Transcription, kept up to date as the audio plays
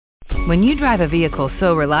When you drive a vehicle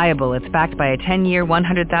so reliable it's backed by a 10-year,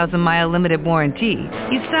 100,000-mile limited warranty,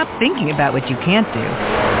 you stop thinking about what you can't do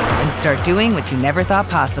and start doing what you never thought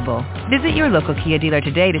possible. Visit your local Kia dealer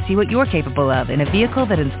today to see what you're capable of in a vehicle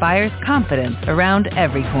that inspires confidence around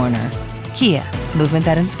every corner. Kia, movement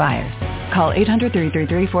that inspires. Call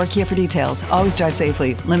 800-333-4KIA for details. Always drive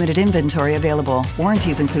safely. Limited inventory available.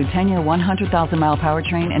 Warranties include 10-year 100,000-mile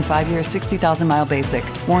powertrain and 5-year 60,000-mile basic.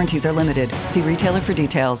 Warranties are limited. See retailer for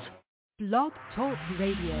details. Blog Talk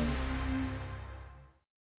Radio.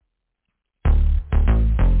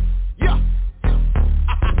 Yeah.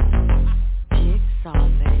 Jigsaw,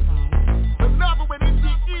 baby. Another one in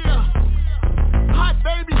the ear. Hot,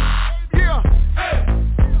 baby. Yeah. Hey.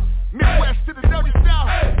 Midwest to the dirty south.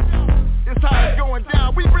 It's how it's going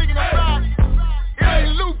down. We bringing it back. It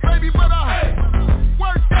ain't Luke, baby, but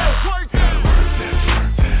work that, work that.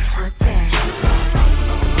 Work that.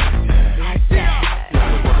 Like that.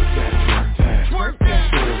 Work that.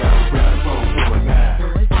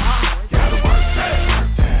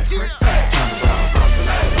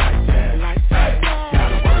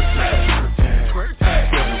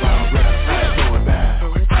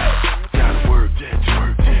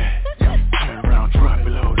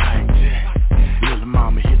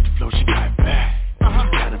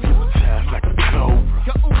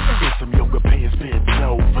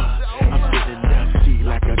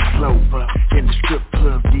 In the strip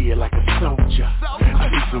club, yeah, like a soldier. I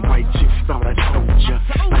see some white chicks, thought I told ya.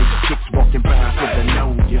 Nice chicks walking by, so they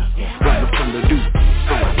know ya. Brother from the loop,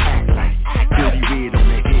 so I act like dirty red on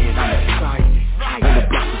their head, I'm excited. On the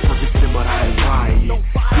block of Ferguson, but I ain't quiet.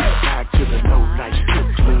 Get back to the low-light strip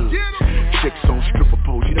club. Chicks on stripper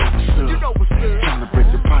pole, you know what's up. Time to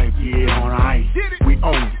break the pipe, yeah, on ice. We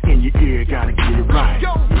own it in your ear, gotta get it right.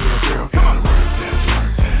 Yeah, girl, come on.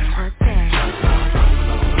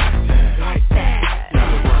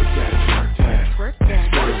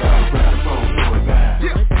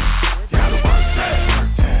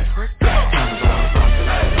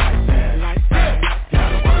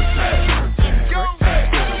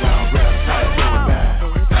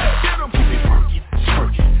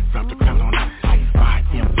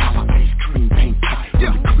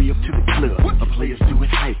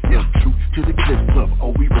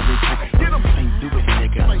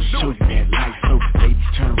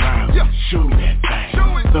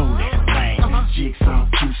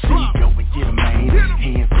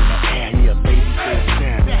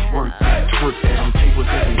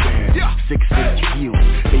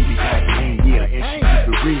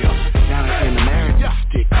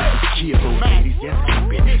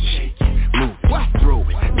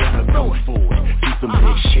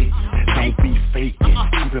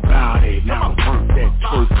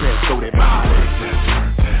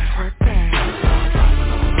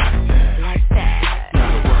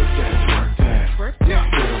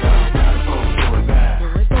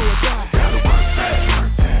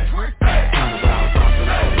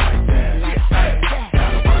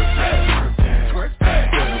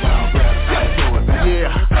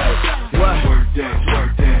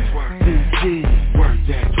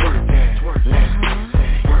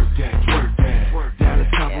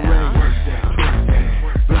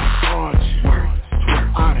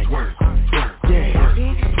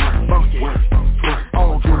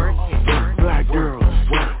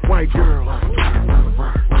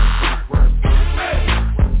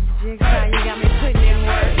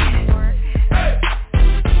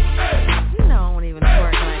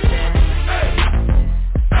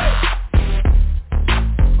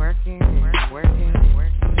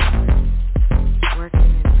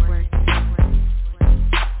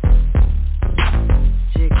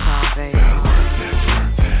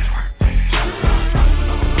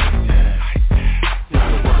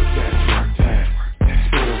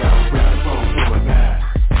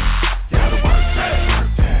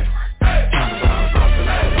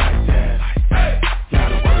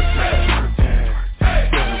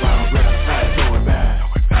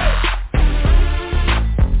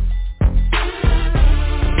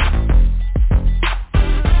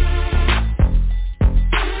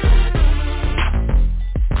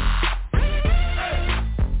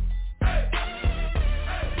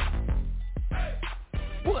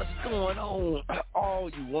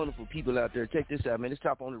 People out there, check this out, man. It's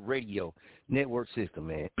Chop on the Radio network system,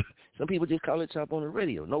 man. Some people just call it Chop on the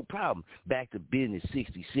Radio. No problem. Back to Business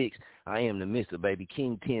 66. I am the Mr. Baby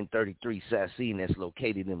King 1033 Sassy, and that's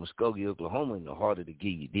located in Muskogee, Oklahoma, in the heart of the Gee.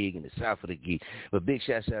 You dig, in the south of the Gee. But big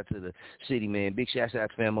shouts out to the city, man. Big shouts out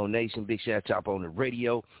to Famo Nation. Big shouts out on the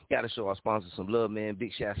radio. Got to show our sponsors some love, man.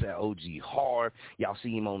 Big shouts out OG Hard. Y'all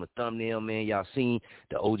see him on the thumbnail, man. Y'all seen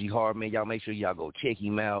the OG Hard, man. Y'all make sure y'all go check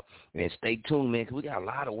him out and stay tuned, man, because we got a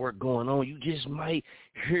lot of work going on. You just might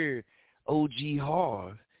hear OG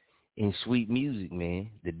Hard in sweet music, man.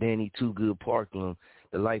 The Danny Too Good Parkland,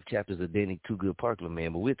 the life chapters of Danny Too Good Parkland,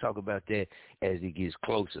 man. But we'll talk about that as it gets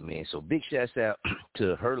closer, man. So big shouts out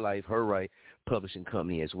to Her Life, Her Right Publishing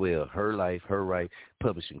Company as well. Her Life, Her Right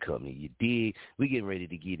Publishing Company. You dig? We getting ready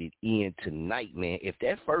to get it in tonight, man. If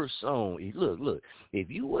that first song, look, if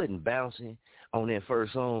you wasn't bouncing on that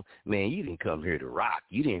first song, man, you didn't come here to rock.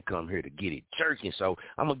 You didn't come here to get it jerking. So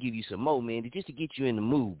I'm going to give you some more, man, just to get you in the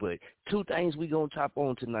mood. But two things we going to chop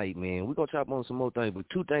on tonight, man. We're going to chop on some more things, but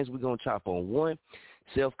two things we're going to chop on. One,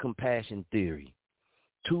 self-compassion theory.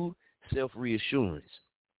 Two, self-reassurance.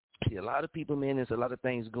 See, a lot of people, man, there's a lot of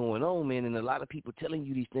things going on, man, and a lot of people telling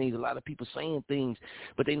you these things, a lot of people saying things,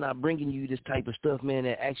 but they're not bringing you this type of stuff, man,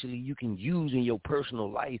 that actually you can use in your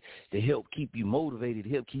personal life to help keep you motivated,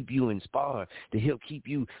 to help keep you inspired, to help keep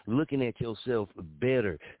you looking at yourself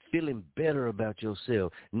better, feeling better about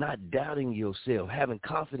yourself, not doubting yourself, having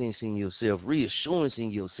confidence in yourself, reassurance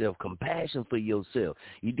in yourself, compassion for yourself.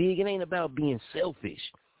 You dig? It ain't about being selfish.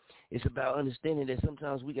 It's about understanding that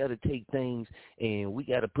sometimes we got to take things and we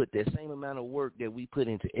got to put that same amount of work that we put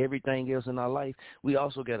into everything else in our life. We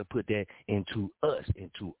also got to put that into us,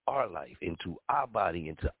 into our life, into our body,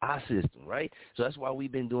 into our system, right? So that's why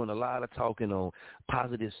we've been doing a lot of talking on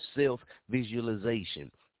positive self-visualization.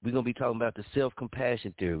 We're going to be talking about the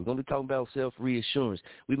self-compassion theory. We're going to be talking about self-reassurance.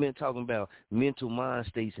 We've been talking about mental mind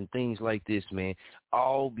states and things like this, man,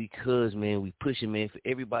 all because, man, we pushing, man, for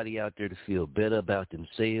everybody out there to feel better about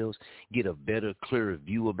themselves, get a better, clearer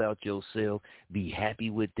view about yourself, be happy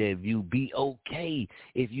with that view, be okay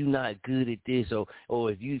if you're not good at this, or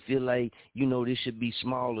if you feel like, you know, this should be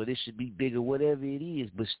smaller, this should be bigger, whatever it is,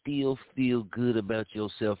 but still feel good about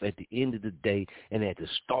yourself at the end of the day, and at the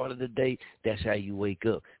start of the day, that's how you wake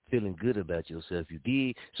up, feeling good about yourself, you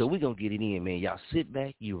dig? So we're going to get it in, man. Y'all sit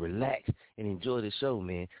back, you relax, and enjoy the show,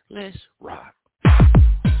 man. Let's rock.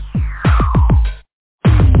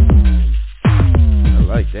 I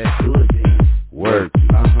like that. Good, work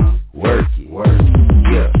it, work it,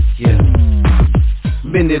 yeah.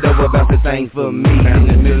 Bend it over, bounce the thing for me. In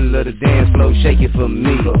the middle of the dance floor, shake it for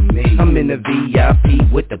me. I'm in the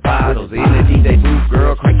VIP with the bottles. In the DJ booth,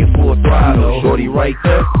 girl, cranking full throttle. Shorty right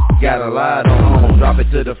there, got a lot on. Drop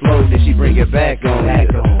it to the floor, then she bring it back on.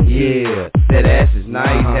 Yeah, that ass is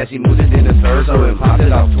nice. As she moves it in a circle and pops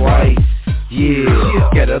it off twice. Yeah,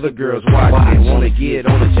 got other girls watching, wanna get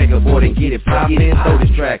on the checkerboard and get it poppin'. Throw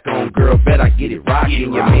this track on, girl, bet I get it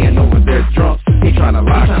rockin'. Your man over there drunk, he tryna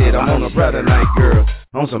lock shit. I'm on a brother night, girl,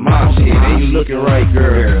 on some mom shit. And you looking right,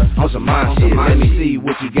 girl, on some mom shit. Let me see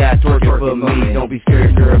what you got twerking for me. Don't be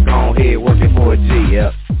scared, girl, go ahead, working for a G,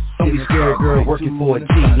 yeah. Don't be scared, girl, working for a G.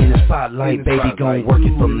 In the spotlight, baby, gon' work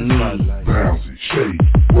it for me. Bounce it, shake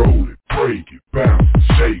it, roll it, break it, bounce it,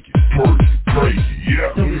 shake it, twerk it, break it,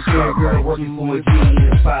 yeah. Don't be scared, girl, working for a G. In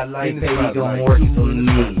the spotlight, baby, gon' work it for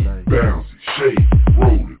me. Bounce it, shake it,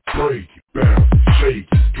 roll it, break it, bounce it, shake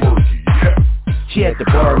it, twerk it, yeah. She at the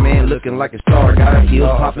bar, man, looking like a star. Got her heels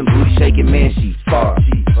popping, booty shaking, man, she far.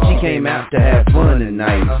 She came out to have fun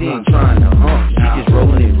tonight. She ain't trying to hump, she just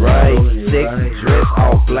rolling it right. Sexy dress,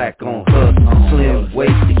 all black on her. Slim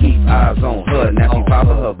waist to keep eyes on her. Now she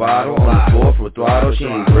popping her bottle on the floor for throttle. She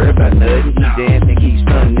ain't worried about nothing. Keep dancing, keep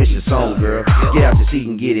stunning. This your song, girl. Get out the seat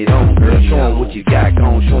and get it on, girl. Show 'em what you got, go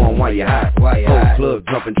on, show 'em why you hot. Whole club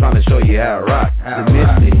jumping, trying to show you how to rock. The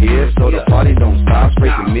mist in here, so the party don't stop.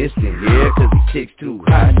 Spray the mist in here, cause the chicks too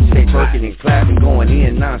hot. They twerking and clapping, going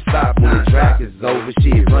in non-stop. When the track is over,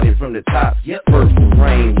 shit running from the top. Purple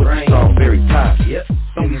rain with the strawberry top.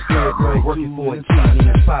 Don't be scared, girl, working for a G. In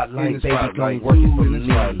the spotlight, baby, gon' work it for me.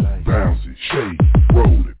 Bounce it, shake it,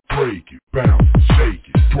 roll it, break it, bounce it, shake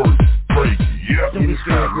it, twerk it, break it, yeah. Don't be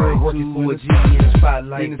scared, girl, working for a G. In the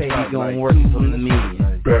spotlight, baby, gon' work it for me.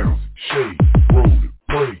 Bounce it, shake it, roll it,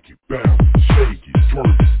 break it, bounce it, shake it,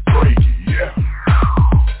 twerk it, break it, yeah.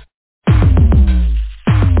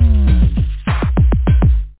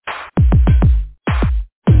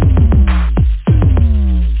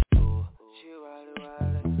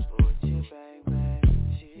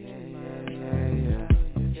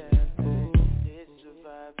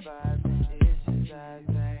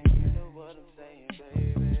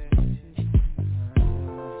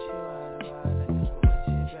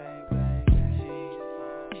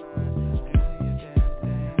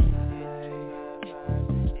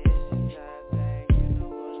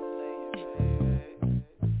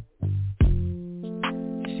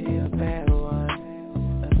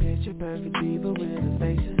 perfect diva with a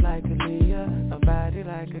face just like Aaliyah. A body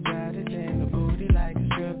like a goddess and a booty like a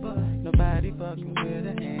stripper. Nobody fucking with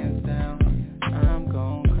her hands down. I'm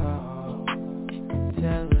gon' call,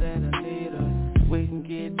 tell her that I need her. We can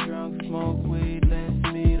get drunk, smoke weed,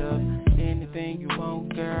 let's meet up. Anything you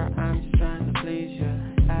want, girl, I'm just trying to please you.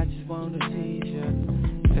 I just wanna tease you.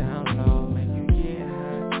 Down low, make you get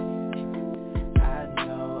hot. I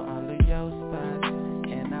know all of your spots,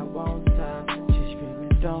 and I won't stop. She's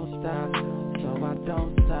screaming, don't stop, so I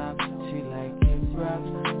don't stop. She like it rough,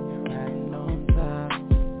 you're riding on top.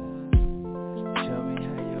 Show me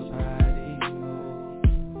how your body moves.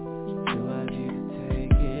 Do I need to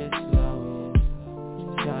take it slow?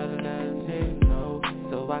 Try to let a nigga know,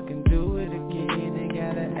 so I can do it again. They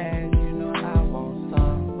gotta ask, you know I want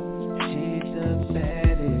some. She's the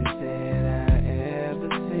baddest that I ever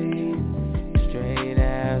seen, straight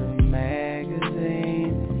out of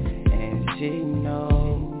magazine. And she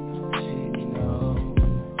knows,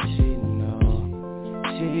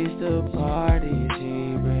 she's the party, she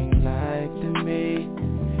brings life to me,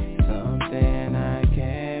 something I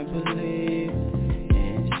can't believe.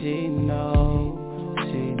 And she knows,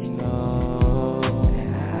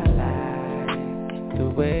 and I like the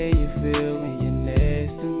way you feel when you're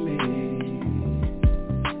next to me.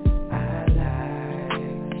 I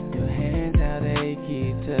like your hands, how they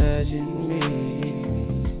keep touching me.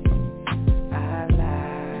 I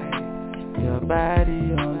like your body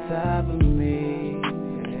on top of me,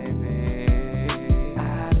 baby. I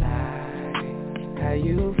like how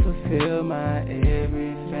you fulfill my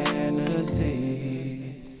every fantasy.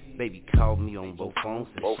 Baby called me on both phones,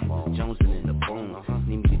 Johnson in the phone.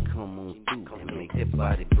 Need me to come on through and make that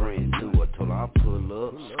body brand new. I told her I'll pull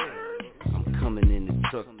up. I'm coming in the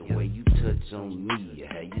truck, the way you touch on me, you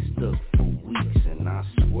had you stuck for weeks, and I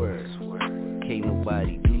swear, can't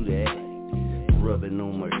nobody do that. Rubbing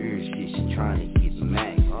on my ears, shit, she trying to get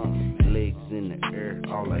max. Legs in the air,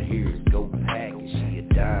 all I hear is go pack, and she a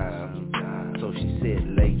dime. So she said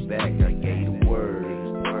lay back, I gave the word.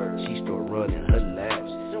 She started running her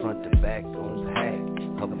laps, front to back on pack.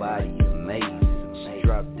 Her body amazing. She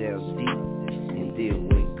dropped down deep and then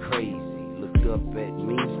went crazy. Looked up at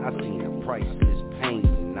me, I seen a priceless pain,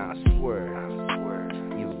 and I swear,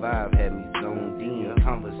 your vibe had me zoned in.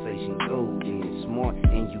 Conversation golden, smart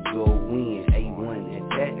and you go in. A1 at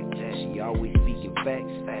that, she always speaking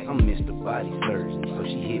facts. I'm Mr. Body Surgeon, so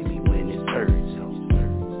she hit me when it hurts.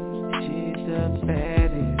 She's the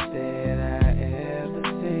baddest that I ever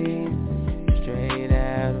seen, straight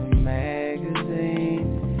out of magazine.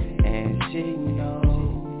 And she knows,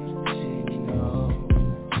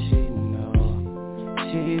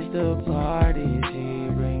 she's the party, she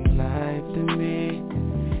brings life to me,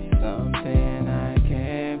 something I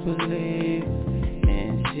can't believe.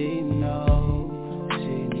 And she knows,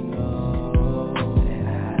 and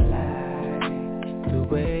I like the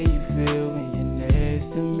way you feel when you're next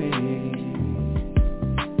to me.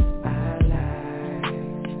 I like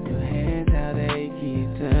your hands, how they keep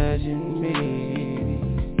touching me.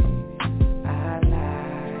 I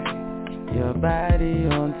like your body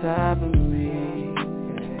on top of me,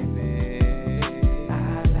 baby. I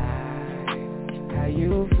like how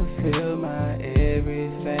you fulfill my every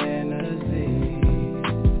fantasy.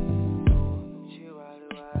 She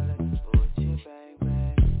wild, booty bang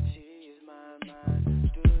bang. She is my mind.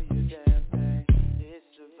 Do your damn thing.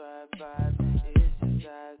 It's the vibe, it's the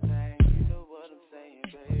side thing. You know what I'm saying,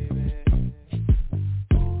 baby.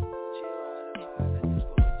 She wild,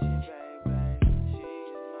 booty bang bang. She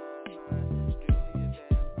is my mind. Do your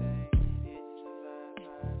damn thing. It's the vibe, it's the side thing.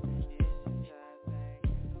 You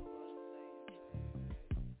know what I'm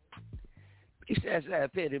saying, baby. He says,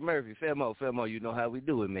 Petty Murphy, Felmo, you know how we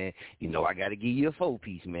do it, man. You know I got to give you a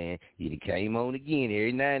 4-piece, man. You came on again,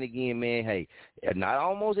 every now and again, man. Hey, not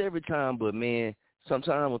almost every time, but, man,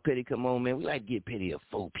 sometimes when Petty come on, man, we like to get Petty a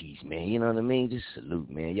 4-piece, man. You know what I mean? Just salute,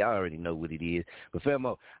 man. Y'all already know what it is. But,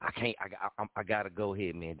 Felmo, I got to go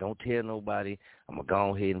ahead, man. Don't tell nobody. I'm going to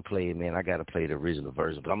go ahead and play it, man. I got to play the original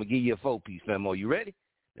version. But I'm going to give you a 4-piece, Felmo. You ready?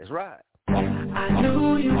 Let's ride. I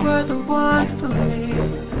knew you were the one for me.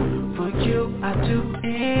 For you, I'd do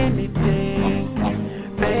anything.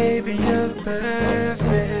 Baby, you're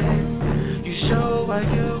perfect. You show why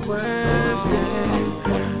you're worth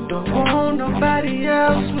it. Don't want nobody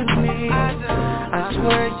else with me. I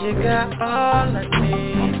swear you got all I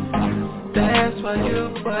need. That's why you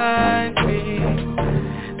find me.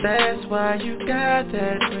 That's why you got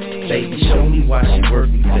that ring. Baby, show me why she worth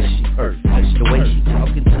it, cause she hurt. The way she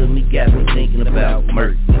talking to me got me thinking about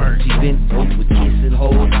murder. She been over kissing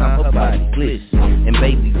whole time, her body glisten. And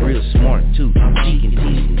baby real smart too, she can teach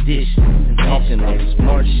and dish. And talking talking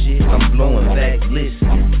smart shit, I'm blowing back,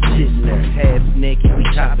 listen. Sitting there half naked, we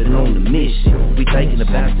chopping on the mission. We thinking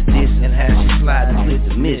about the diss and how she sliding with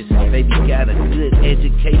the miss. Baby got a good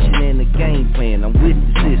education and a game plan. I'm with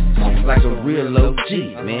the sisters, like a real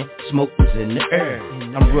OG, man. Smoke was in the air.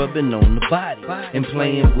 I'm rubbing on the body and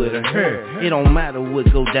playing with her hair. It don't matter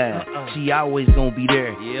what go down, she always gonna be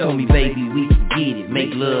there. Tell me, baby, we can get it.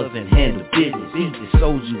 Make love and handle business. Eat the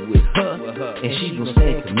soldier with her, and she gon'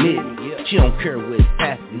 stand committed. She don't care what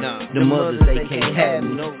happens. The mothers, they can't have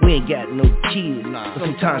me. We ain't got no kids, but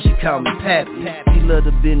sometimes she call me pappy. She love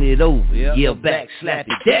to bend it over, yell back, slap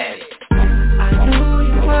it, daddy. I knew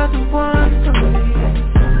you were the one for me.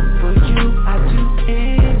 For you, I'd do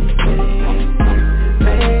anything.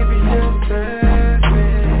 Baby, you're perfect.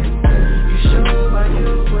 You show why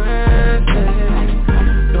you worth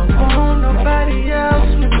it. Don't want nobody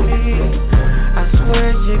else with me. I swear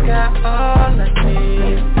you got all I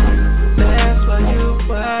need. That's why you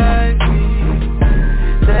worth me.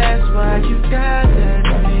 That's why you got that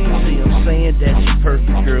me. See, I'm saying that you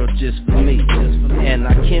perfect, girl, just for me. And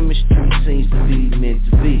our chemistry seems to be meant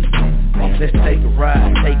to be. Let's take a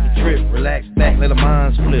ride, take a trip, relax back, let our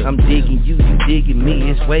minds flip. I'm digging you, you digging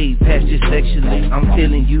me, it's way past just sexually. I'm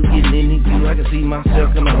feeling you, getting into you, I can see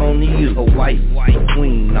myself coming home to you. A wife, a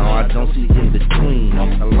queen, no, I don't see in between.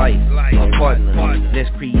 A life, a partner, let's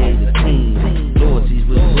create a team. Loyalties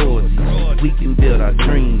with royalties, we can build our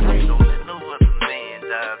dreams.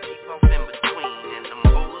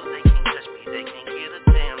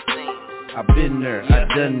 I've been there, I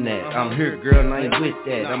done that. I'm here, girl, and I ain't with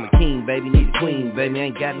that. I'm a king, baby, need a queen, baby. I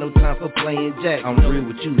ain't got no time for playing jack. I'm real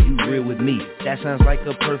with you, you real with me. That sounds like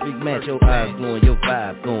a perfect match. Your eyes going, your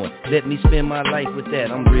vibe going. Let me spend my life with that.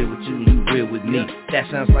 I'm real with you, you real with me. That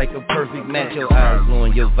sounds like a perfect match. Your eyes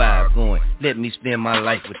going, your vibe going. Let me spend my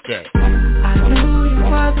life with that. I knew you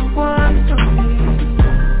were the one for me.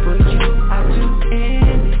 For you, I'd do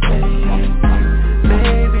anything.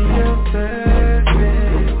 Baby, you're perfect.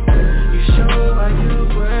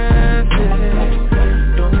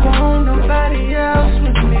 Nobody else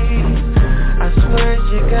with me. I swear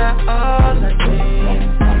you got all I need.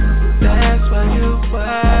 That's why you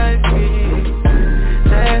worth me.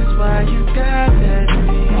 That's why you got that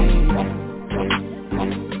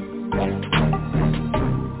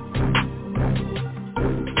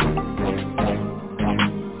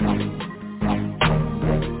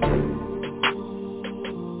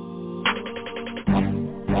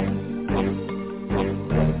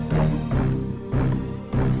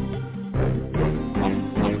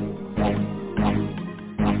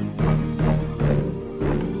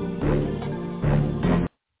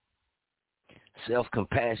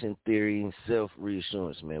Self-compassion theory and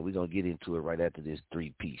self-reassurance, man. We're going to get into it right after this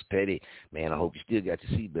three-piece. Petty, man, I hope you still got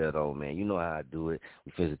your seatbelt on, man. You know how I do it.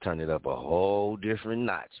 We finna turn it up a whole different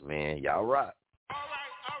notch, man. Y'all rock.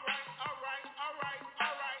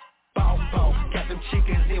 Bow, got them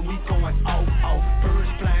chickens and we going off. Birds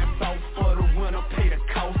flying south for the winter, pay the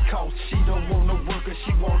cost. She don't want no worker,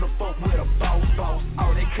 she wanna fuck with a boss.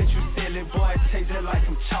 All that country selling, boy, taste it like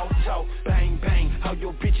some chalk. Bang, bang, how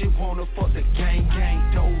your bitches wanna fuck the gang,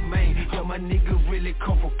 domain. How my nigga really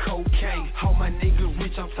come from cocaine. How my nigga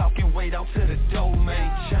rich, I'm talking way down to the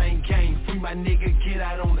domain. Chain gang, free my nigga, get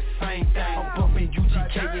out on the same thing. I'm bumping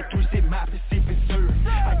UGK and 3 my Pacific serve.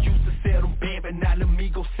 I used to sell them bad, but now them me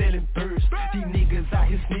go selling birds. These niggas out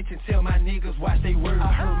here snitching, tell my niggas watch they words.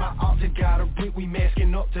 I heard my altar got a brick, we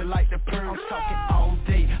masking up to like the perm. I'm talking all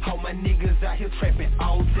day, how my niggas out here trapping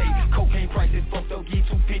all day. Cocaine prices fucked up, get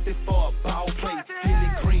 $250 for a ball play.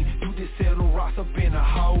 Feeling green, you just sell them rocks up in the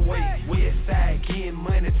hallway. West side, getting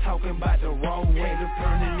money, talking about the wrong way. To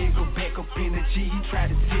burn a nigga back up in the G, he tried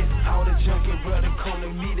to test. All the junkie brother come to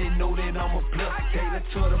me, they know that I'm a bluff. Data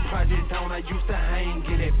to the project down, I used to hang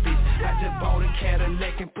in that bitch. I just bought a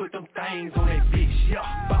Cadillac and put them things on that bitch.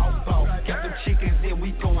 Yeah, bow, got them chickens and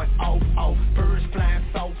we going off. Birds flying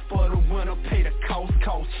south for the winter, pay the cost.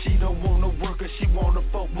 She don't want no worker, she wanna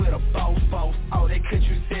fuck with a boss. All that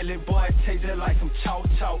country selling, boy, taste it like some chalk.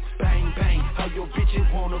 Bang, bang, how your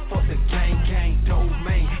bitches wanna fuck the gang,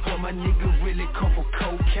 domain. How my nigga really come from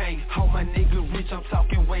cocaine. How my nigga rich, I'm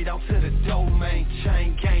talking way down to the domain.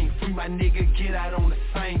 Chain gang, free my nigga, get out on the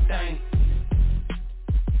same thing.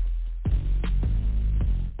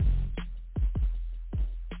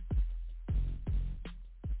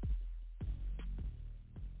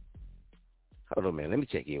 Hold on, man. Let me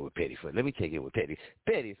check in with Petty first.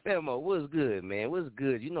 Petty, Femo, what's good, man? What's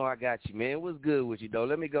good? You know I got you, man. What's good with you, though?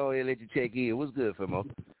 Let me go ahead and let you check in. What's good, Femo?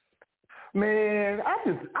 Man,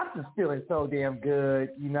 I'm just feeling so damn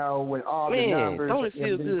good, you know, with all the numbers don't it that have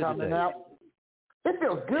feel been good coming today? out. It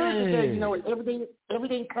feels good because,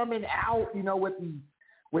 everything coming out,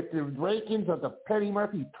 with the rankings of the Petty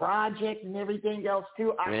Murphy Project and everything else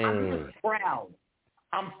too. I'm just proud.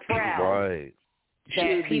 I'm proud right.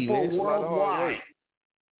 that people worldwide.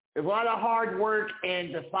 There's a lot of hard work,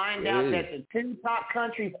 and to find out that the 2 top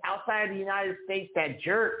countries outside of the United States that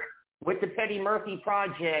jerk with the Petty Murphy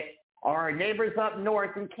Project are our neighbors up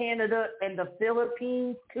north in Canada and the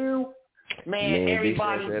Philippines too. Man,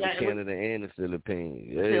 everybody that Canada and the Philippines.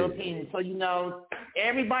 Yeah. Philippines. So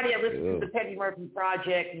everybody that listens to the Petty Murphy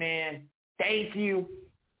Project, man, thank you.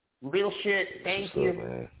 Real shit, thank you.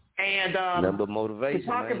 Man. And number motivation,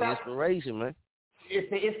 man. About, inspiration, man. It's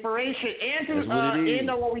the inspiration, and to end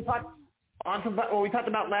on what we talked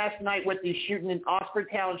about last night with the shooting in Oxford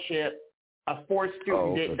Township. A 4th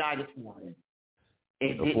student did die this morning.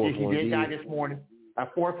 He did die this morning. A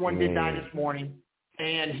 4th one did die this morning.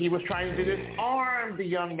 And he was trying to disarm the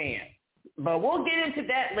young man. But we'll get into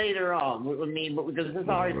that later on. Because this is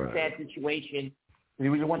always a sad situation. We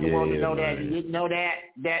just want the world to know that. He didn't know that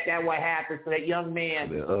what happened. So that young man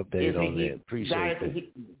update on that. Appreciate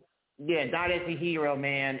that. Died as a hero,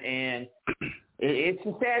 man. And it's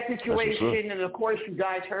a sad situation. And, of course, you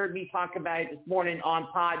guys heard me talk about it this morning on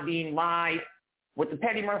Podbean Live with the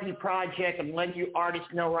Petty Murphy Project. I'm letting you artists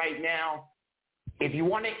know right now. If you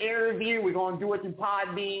want an interview, we're going to do it in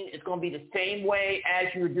Podbean. It's going to be the same way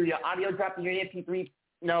as you would do your audio drop in your MP3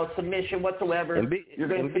 submission whatsoever. You're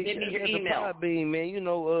going to submit me your email. Podbean,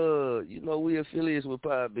 man. We affiliates with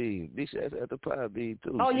Podbean. Big shout out to Podbean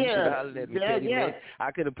too. Oh yeah, man.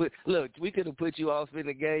 I could have we could have put you off in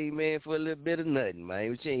the game, man, for a little bit of nothing,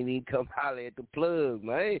 man. We ain't even come holler at the plug,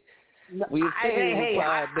 man. We affiliated with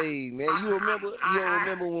Podbean, man. You don't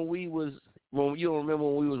remember when we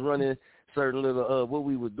was running certain little what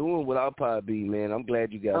we were doing with our Podbean, man. I'm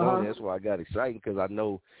glad you got on. That's why I got excited, because I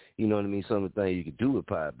know, some of the things you could do with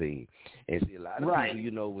Podbean. And see, a lot of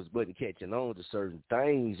people, was button catching on to certain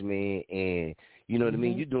things, man. And you know what I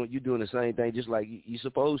mean. You're doing the same thing just like you're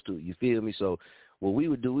supposed to. You feel me? So what we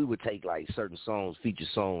would do, we would take like certain songs, feature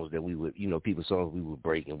songs that we would, people's songs we would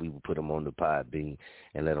break, and we would put them on the Podbean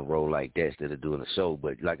and let them roll like that instead of doing a show.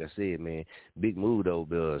 But like I said, man, big move though,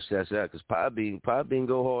 Bill. Shouts out, because Podbean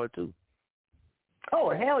go hard too.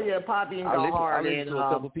 Oh, hell yeah, Podbean go hard. I listen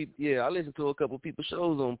to a couple people's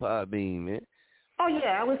shows on Podbean, man. Oh,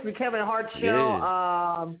 yeah, I listen to Kevin Hart's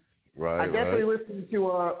show. I definitely listen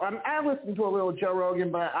to I listen to a little Joe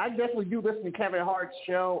Rogan, but I definitely do listen to Kevin Hart's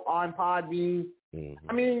show on Podbean. Mm-hmm.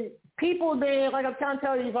 I mean, people there, like I'm trying to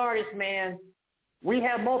tell these artists, man, we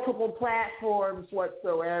have multiple platforms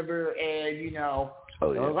whatsoever, and, a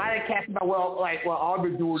lot of cats about, I've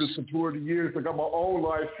been doing this for 20 years. I got my own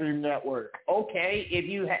live stream network. Okay, if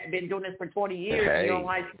you have been doing this for 20 years, your own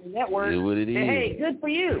live stream network, then hey, good for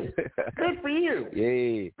you. Good for you.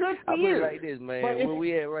 Yeah. Good for you. I you. put it like this, man. Where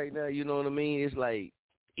we at right now, you know what I mean? It's like,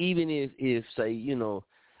 even if say,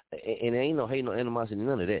 and there ain't no hate, no animosity,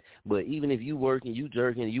 none of that. But even if you working, you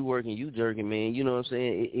jerking, man, you know what I'm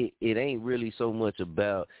saying? It ain't really so much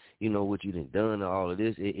about, what you done or all of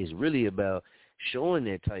this. It's really about showing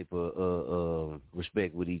that type of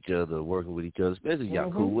respect with each other, working with each other, especially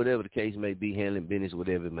y'all cool, whatever the case may be, handling business,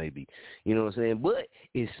 whatever it may be. You know what I'm saying? But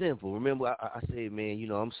it's simple. Remember, I said, man,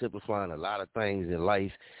 I'm simplifying a lot of things in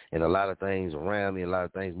life and a lot of things around me, a lot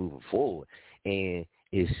of things moving forward. And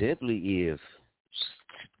it's simply, if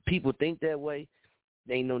people think that way,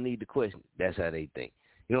 there ain't no need to question it. That's how they think.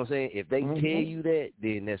 You know what I'm saying? If they tell you that,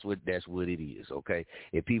 then that's what it is, okay?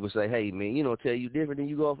 If people say, hey, man, tell you different, then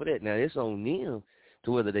you go for that. Now, it's on them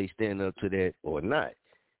to whether they stand up to that or not.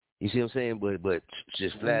 You see what I'm saying? But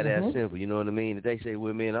just flat out simple, you know what I mean? If they say,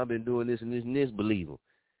 well, man, I've been doing this and this and this, believe them.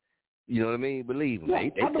 You know what I mean? Believe them. Yeah,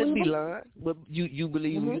 they could be lying, but you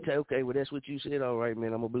believe them. You say, okay, well, that's what you said. All right,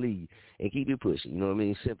 man, I'm going to believe you. And keep it pushing. You know what I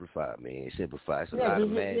mean? Simplify, man. Simplify. It's a lot of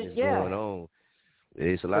madness going on.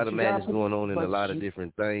 It's a lot of madness going on in a lot of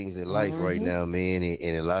different things in life right now, man,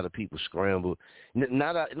 and a lot of people scramble.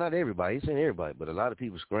 Not everybody, it's not everybody, but a lot of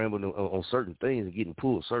people scramble on certain things and getting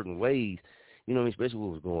pulled certain ways. You know what I mean? Especially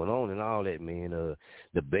what was going on and all that, man. The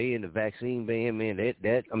vaccine ban, man,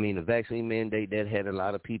 the vaccine mandate, that had a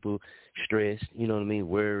lot of people stressed, you know what I mean,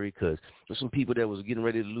 worried, because there's some people that was getting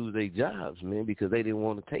ready to lose their jobs, man, because they didn't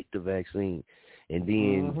want to take the vaccine. And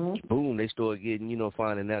then, boom, they started getting,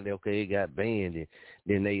 finding out that, okay, it got banned. And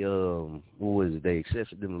then they, they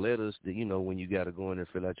accepted them letters that, when you got to go in there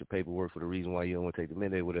and fill out your paperwork for the reason why you don't want to take the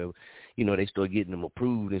mandate or whatever, they start getting them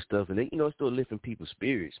approved and stuff. And they, start lifting people's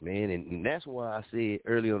spirits, man. And that's why I said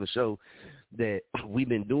early on the show that we've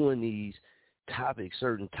been doing these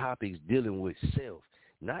certain topics dealing with self,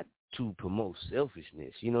 not to promote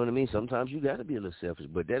selfishness. You know what I mean? Sometimes you got to be a little selfish,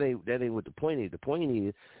 but that ain't what the point is. The point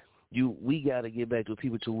is we got to get back to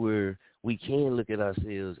people to where we can look at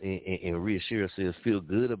ourselves and reassure ourselves, feel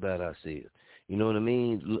good about ourselves. You know what I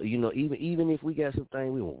mean? You know, even if we got some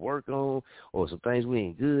things we want to work on or some things we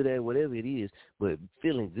ain't good at, whatever it is, but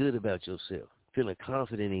feeling good about yourself, feeling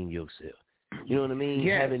confident in yourself. You know what I mean?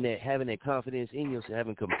 Yes. Having that confidence in yourself,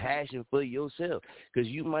 having compassion for yourself, because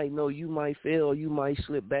you might know you might fail, or you might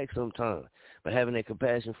slip back sometime. But having that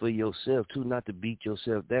compassion for yourself too, not to beat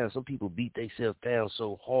yourself down. Some people beat themselves down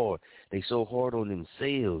so hard, they so hard on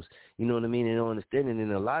themselves. You know what I mean? And don't understand it.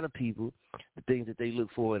 And a lot of people, the things that they look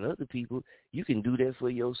for in other people, you can do that for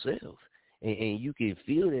yourself. And you can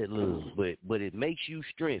feel that love, but it makes you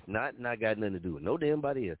strength, not got nothing to do with no damn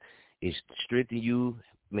body else. It's strengthen you,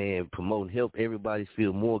 man, promoting, help everybody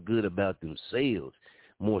feel more good about themselves,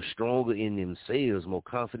 more stronger in themselves, more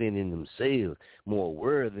confident in themselves, more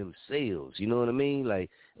aware of themselves. You know what I mean? Like,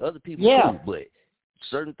 other people too, but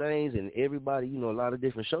certain things, and everybody, you know, a lot of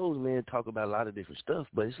different shows, man, talk about a lot of different stuff,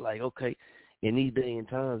 but it's like, okay, in these days and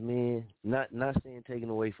times, man, not saying taking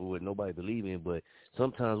away from what nobody believe in, but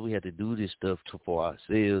sometimes we have to do this stuff for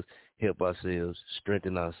ourselves, help ourselves,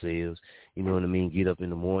 strengthen ourselves. You know what I mean? Get up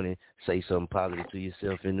in the morning, say something positive to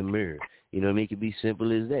yourself in the mirror. You know what I mean? It can be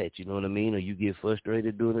simple as that. You know what I mean? Or you get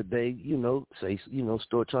frustrated during the day, you know,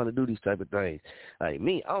 start trying to do these type of things. Like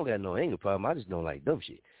me, I don't got no anger problem. I just don't like dumb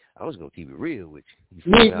shit. I was going to keep it real with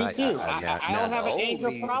you. Me too. I don't have an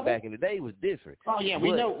anger problem. Back in the day was different. Oh, yeah,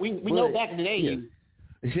 we know back in the day.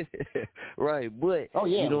 Yeah. Right, but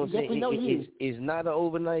you know what I'm saying? It's not an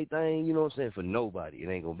overnight thing, you know what I'm saying, for nobody. It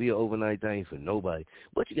ain't going to be an overnight thing for nobody.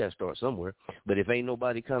 But you got to start somewhere. But if ain't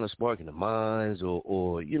nobody kind of sparking the minds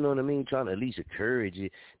or, you know what I mean, trying to at least encourage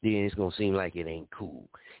it, then it's going to seem like it ain't cool.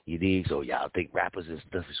 You dig? So y'all think rappers and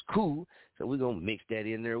stuff is cool, so we're going to mix that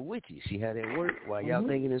in there with you. See how that work? While y'all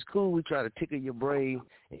thinking it's cool, we try to tickle your brain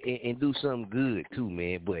and do something good too,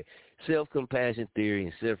 man. But self-compassion theory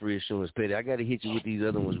and self-reassurance petty, I got to hit you with these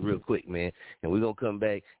other ones real quick, man. And we're going to come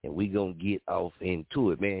back and we're going to get off into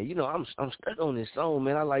it, man. You know, I'm stuck on this song,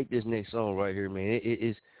 man. I like this next song right here, man.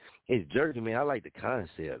 It's jerky, man. I like the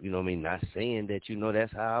concept. You know what I mean? Not saying that, you know,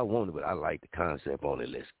 that's how I want it, but I like the concept on it.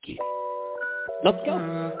 Let's get it. Let's go.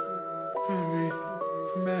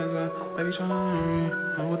 Baby,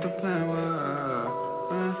 tryna know what the plan was.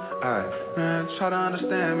 Alright, man, try to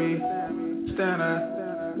understand me. Stand up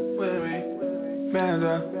with me. Bands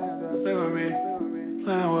up, live with me.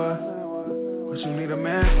 Plan what you need a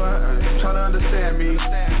man for. Try to understand me.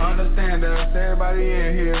 Understand us, everybody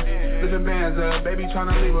in here. Living bands up, baby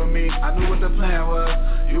tryna leave with me. I knew what the plan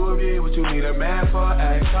was. You and me, what you need a man for.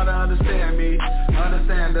 Try to understand me.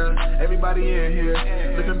 Understand us, everybody in here.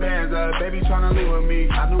 Living bands up, baby tryna leave with me.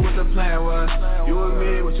 I knew what the plan was. You and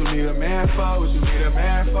me, what you need a man for. What you need a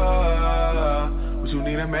man for. What you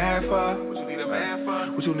need a man for. What you need a man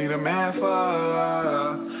for. What you need a man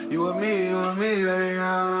for. You and me,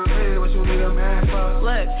 baby, what you need a man for.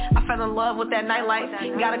 Look, I fell in love with that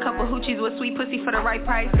nightlife. Got a couple hoochies with sweet pussy for the right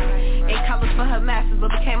price. 8 college for her masters,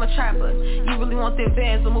 but became a trapper. You really want their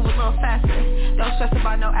bands, but move a little faster. Don't stress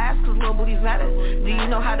about no ass, cause little booties matter. Do you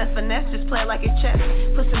know how to finesse? Just play it like it's chess.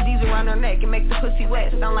 Put some D's around her neck and make the pussy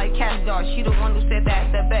wet. Sound like Cash Dog, she the one who said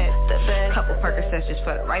that, the best. Couple Percocets just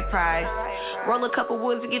for the right price. Roll a couple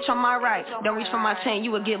woods to get your mind right. Don't reach for my chain,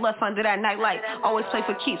 you would get left under that nightlight. Always play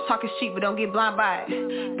for keeps, talking cheap, but don't get blind by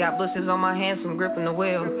it. Got blisters on my hands from gripping the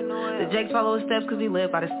wheel. The Jakes follow his steps cause he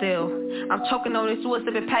live by the steel. I'm choking on this wood,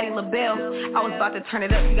 sipping Patty LaBelle. I was about to turn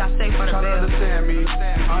it up, you got safe for the bell. Try to understand me,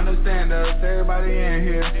 understand us, everybody in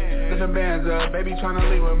here. Listen bands up, baby tryna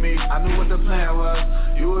leave with me. I knew what the plan was.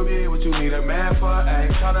 You and me, what you need a man for.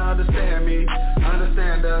 Try to understand me,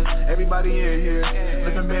 understand us, everybody in here.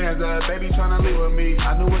 Listen bands up, baby tryna leave with me.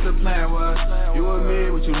 I knew what the plan was. You and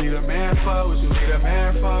me, what you need a man for. What you need a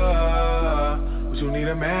man for. What you need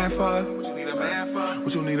a man for. What you need a man for.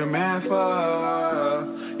 What you need a man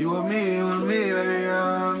for. You and me,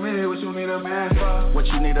 baby, what you need a man for. What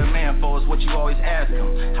you need a man for is what you always ask him.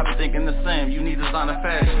 I've been thinking the same, you need designer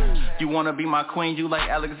fashion. You wanna be my queen, you like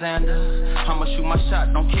Alexander. I'ma shoot my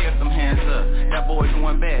shot, don't care if them hands up. That boy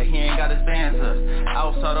doing bad, he ain't got his bands up.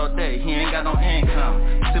 Outside all day, he ain't got no income.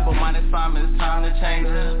 Simple minded Simon, it's time to change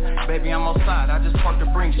up. Baby, I'm outside, I just parked the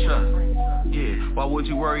Brinks truck. Yeah, why would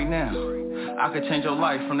you worry now? I could change your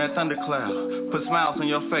life from that thundercloud. Put smiles on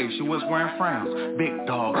your face, you was wearing frowns. Big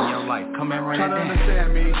dog in your life, come and run it down. Try to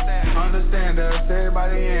understand me, understand us,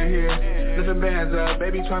 everybody in here. Lifting bands up,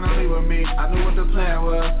 baby tryna leave with me. I knew what the plan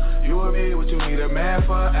was, you and me, what you need a man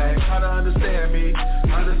for. Ay, try to understand me,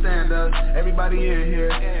 understand us, everybody in here.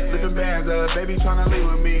 Lifting bands up, baby tryna leave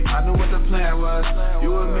with me. I knew what the plan was,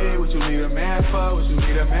 you and me, what you need a man for. What you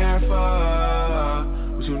need a man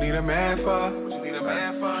for. What you need a man for. What you need a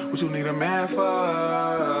man for. What you need a man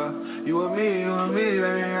for. You and me, baby, you and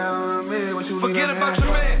me. What you need a man for. Forget about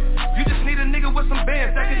your man. You just need a nigga with some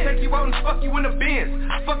bands that can take you out and fuck you in the Benz.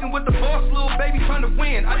 Fucking with the boss, little baby trying to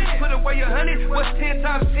win. I just put away 100, what's 10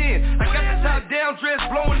 times 10? I got the top down dress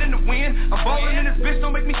blowing in the wind. I'm ballin' in this bitch,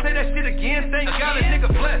 don't make me say that shit again. Thank God a nigga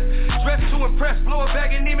blessed. Dressed to impress, blow a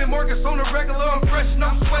bag and Neiman Marcus on the regular. I'm fresh,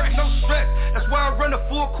 no sweat, no stress. That's why I run a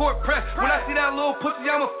full court press. When I see that little pussy,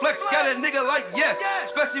 I'ma flex. Got a nigga like yes,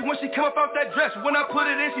 especially when she come up out that dress. When I put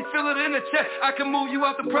it in, she feel it in the chest. I can move you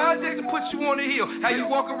out the project and put you on the hill. How you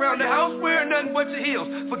walk around the house wearing nothing but your heels.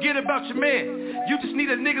 Forget about your man. You just need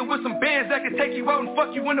a nigga with some bands that can take you out and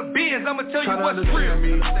fuck you in the Benz. I'ma tell you what's real.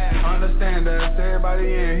 Me, understand us, everybody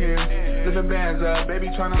in here. Lifting bands up, baby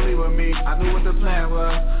tryna leave with me. I knew what the plan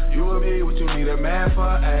was, you and me, what you need a man for.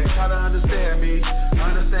 Ay, try to understand me,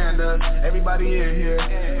 understand us, everybody in here.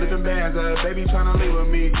 Lifting bands up, baby tryna leave with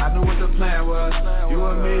me. I knew what the plan was, you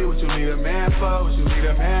and me, what you need a man for. What you need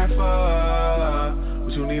a man for.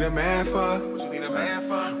 What you need a man for. What you need a man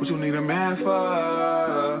for. What you need a man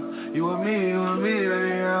for. You and me, baby, you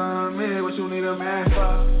and me. What you need a man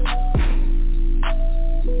for.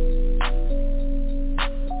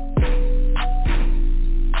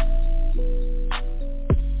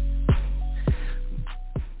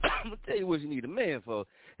 Tell you what you need a man for.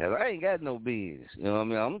 I ain't got no Benz. You know what I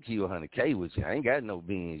mean? I'm going to keep 100K with you. I ain't got no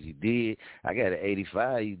Benz. You did. I got an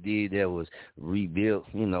 85 you did that was rebuilt,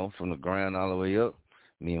 you know, from the ground all the way up.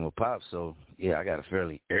 Me and my pops. So, yeah, I got a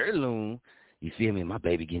fairly heirloom. You feel me? My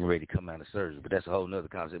baby getting ready to come out of surgery. But that's a whole nother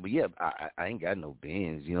concept. But, yeah, I ain't got no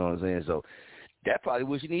Benz. You know what I'm saying? So that's probably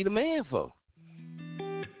what you need a man for.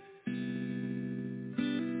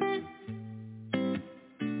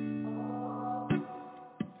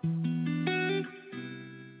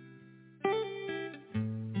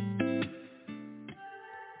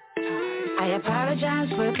 I apologize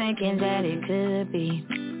for thinking that it could be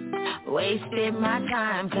wasted my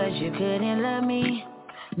time cause you couldn't love me.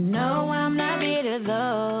 No, I'm not bitter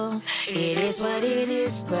though. It is what it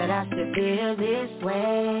is, but I still feel this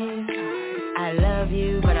way. I love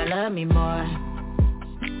you, but I love me more.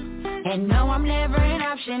 And no, I'm never an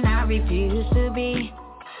option, I refuse to be.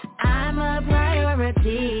 I'm a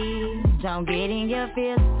priority. Don't get in your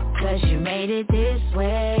feels, cause you made it this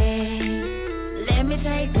way. Let me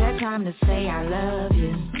take the time to say I love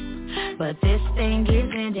you, but this thing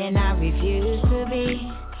isn't and I refuse to be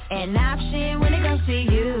an option when it comes to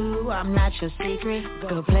you. I'm not your secret,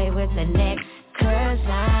 go play with the next, cause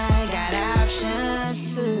I got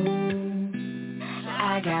options too.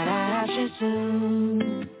 I got options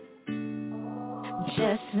too,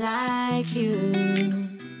 just like you.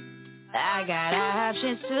 I got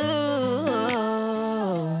options too.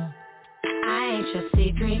 I ain't your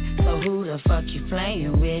secret, so who the fuck you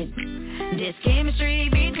playing with? This chemistry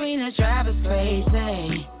between us drivers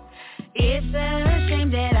crazy. It's a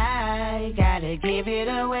shame that I gotta give it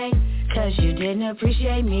away, cause you didn't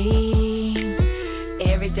appreciate me.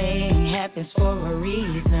 Everything happens for a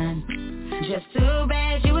reason. Just too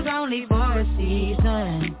bad you was only for a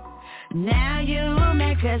season. Now you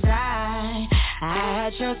mad cause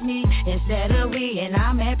I trust me instead of we, and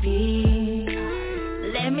I'm at peace.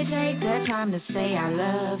 Let me take the time to say I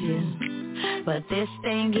love you, but this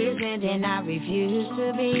thing isn't and I refuse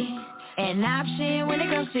to be an option when it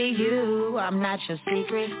comes to you. I'm not your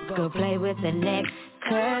secret, go play with the next,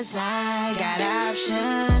 cause I got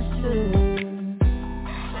options too.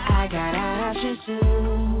 I got options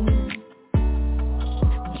too,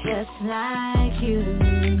 just like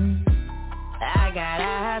you. I got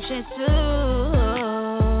options too.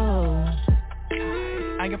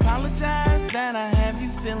 I apologize that I have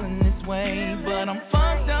you feeling this way, but I'm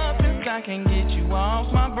fucked up and I can't get you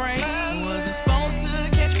off my brain. Wasn't supposed to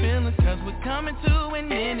catch feelings cause we're coming to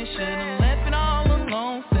an end. Should've left it all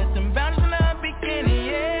alone, set them boundaries in the beginning,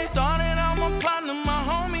 yeah. Started out my partner, my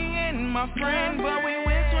homie and my friend, but we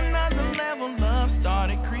went to another level, love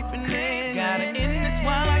started creeping in. Gotta end this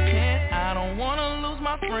while I can, I don't wanna lose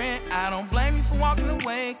my friend. I don't blame you for walking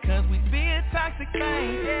away, cause we be a toxic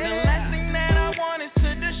thing. The last thing that I want is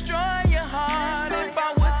to destroy your heart. If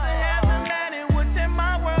I was to have to let it would tear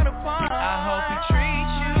my world apart. I hope he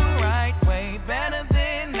treats you right, way better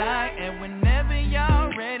than I. And whenever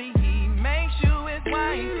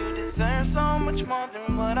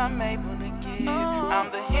I'm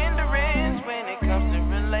the hindrance when it comes to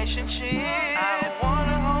relationships. I don't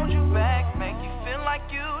wanna hold you back, make you feel like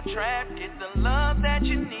you trapped. Get the love that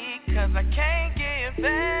you need, cause I can't give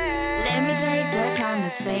back. Let me take the time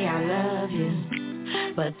to say I love you,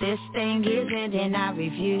 but this thing isn't and I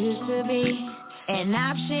refuse to be an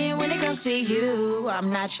option when it comes to you. I'm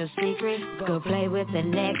not your secret, go play with the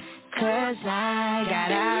next, cause I got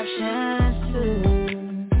options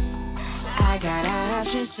too. I got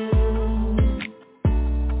options too,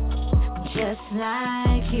 just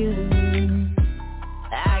like you.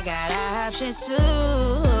 I got options too.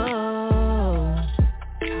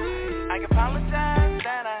 I can apologize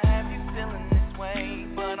that I have you feeling this way,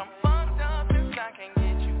 but I'm fucked up since I can't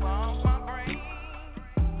get you off my brain.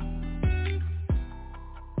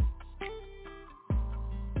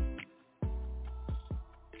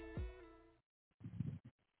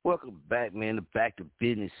 Welcome back, man, to Back to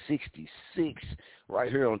Business 66,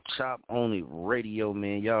 right here on Chop Only Radio,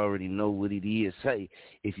 man. Y'all already know what it is. Hey,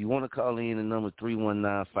 if you want to call in, the number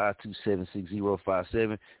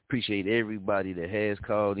 319-527-6057. Appreciate everybody that has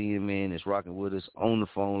called in, man, that's rocking with us on the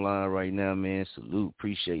phone line right now, man. Salute.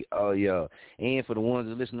 Appreciate all y'all. And for the ones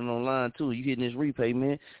that are listening online, too, you hitting this replay,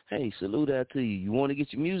 man, hey, salute out to you. You want to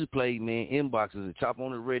get your music played, man, inboxes at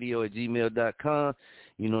choponlyradio@gmail.com.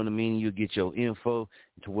 You know what I mean? You'll get your info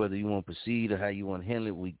to whether you want to proceed or how you want to handle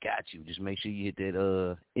it. We got you. Just make sure you hit that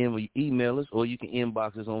email us, or you can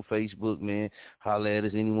inbox us on Facebook, man. Holler at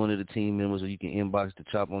us, any one of the team members, or you can inbox the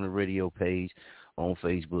Chop on the Radio page on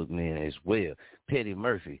Facebook, man, as well. Petty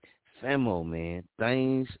Murphy, Famo, man,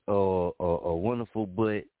 things are wonderful,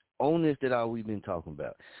 but on this that all we've been talking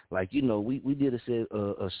about. Like, you know, we did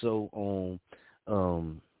a show on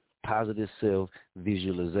positive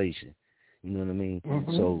self-visualization. You know what I mean?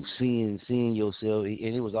 Mm-hmm. So seeing yourself, and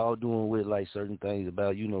it was all doing with like certain things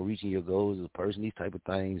about, you know, reaching your goals as a person, these type of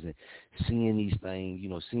things, and seeing these things, you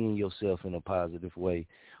know, seeing yourself in a positive way,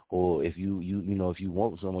 or if you know, if you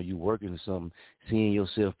want something, or you working on something, seeing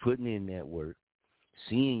yourself putting in that work,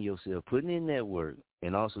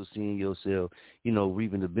 and also seeing yourself, you know,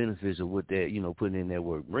 reaping the benefits of what that, you know, putting in that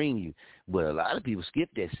work bring you. But a lot of people skip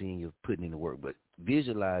that seeing you putting in the work, but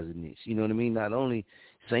visualizing this, you know what I mean? Not only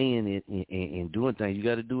saying it and doing things, you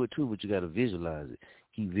got to do it too, but you got to visualize it.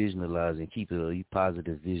 Keep visualizing, keep a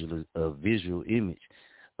positive visual image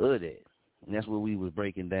of that. And that's what we was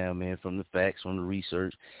breaking down, man, from the facts, from the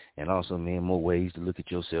research, and also, man, more ways to look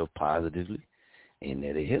at yourself positively. And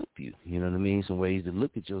that'll help you. You know what I mean? Some ways to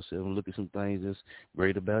look at yourself and look at some things that's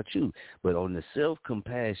great about you. But on the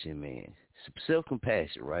self-compassion, man,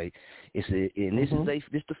 self-compassion, right? This is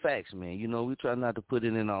the facts, man. You know, we try not to put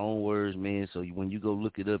it in our own words, man. So when you go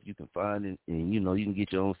look it up, you can find it, and you know you can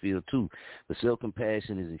get your own feel too. But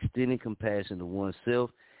self-compassion is extending compassion to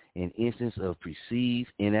oneself in instance of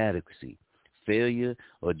perceived inadequacy, failure,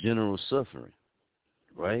 or general suffering,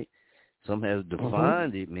 right? Some have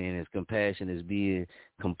defined it, man, as compassion as being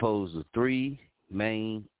composed of three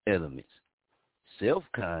main elements: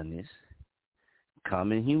 self-kindness,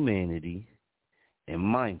 common humanity, and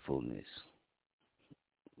mindfulness.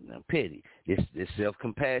 Now, Petty, this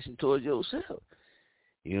self-compassion towards yourself.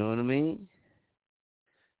 You know what I mean?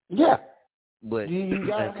 Yeah. But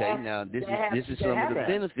okay, now this is some of the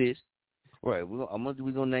benefits. Right, we're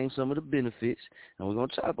gonna name some of the benefits, and we're gonna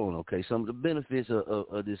chop on. Okay, some of the benefits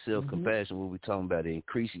of this self-compassion. What we're talking about, it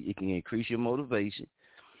can increase your motivation,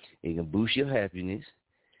 it can boost your happiness,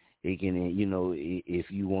 it can, you know, if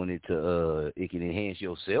you wanted to, it can enhance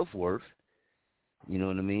your self-worth. You know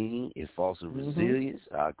what I mean? It fosters resilience.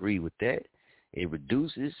 I agree with that. It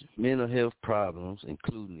reduces mental health problems,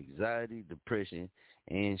 including anxiety, depression,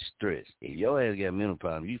 and stress. If your ass got mental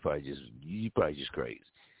problems, you probably just crazy.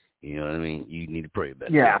 You know what I mean? You need to pray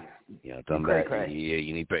about that. You know what I'm talking about? Cray. Yeah,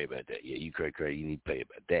 you need to pray about that. Yeah, you cray. You need to pray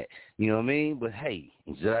about that. You know what I mean? But hey,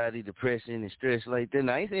 anxiety, depression, and stress like that.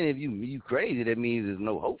 Now, I ain't saying if you crazy, that means there's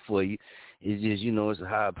no hope for you. It's just, you know, it's a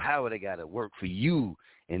higher power that got to work for you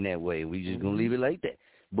in that way. We just going to leave it like that.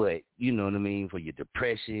 But, you know what I mean, for your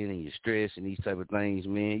depression and your stress and these type of things,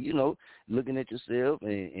 man, you know, looking at yourself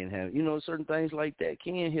and have, you know, certain things like that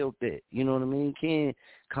can help that. You know what I mean? Can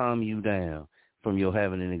calm you down from your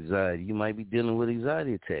having an anxiety. You might be dealing with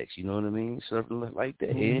anxiety attacks, you know what I mean? Something like that.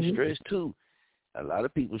 And stress, too. A lot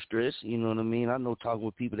of people stress, you know what I mean? I know talking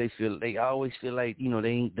with people, they always feel like, you know, they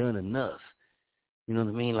ain't done enough. You know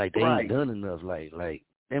what I mean? Like, they ain't done enough. Like,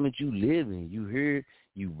 damn it, you living, you here,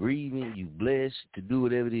 you breathing, you blessed to do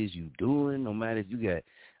whatever it is you doing, no matter if you got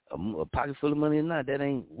a pocket full of money or not, that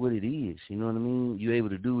ain't what it is. You know what I mean? You able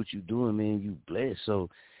to do what you doing, man, you blessed. So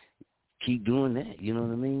keep doing that, you know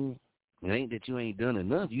what I mean? It ain't that you ain't done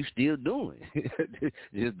enough. You still doing.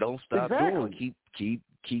 Just don't stop doing.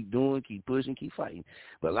 Keep doing. Keep pushing. Keep fighting.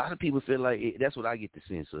 But a lot of people feel like that's what I get the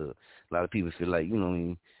sense of. A lot of people feel like, you know what I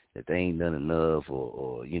mean, that they ain't done enough,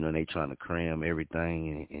 or you know, they trying to cram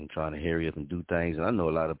everything and trying to hurry up and do things. And I know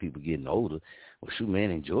a lot of people getting older. Well, shoot,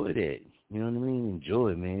 man, enjoy that. You know what I mean? Enjoy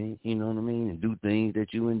it, man. You know what I mean? And do things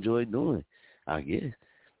that you enjoy doing, I guess.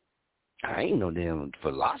 I ain't no damn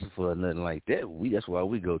philosopher or nothing like that. That's why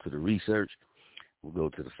we go to the research. We go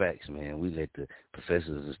to the facts, man. We let the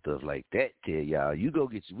professors and stuff like that tell y'all.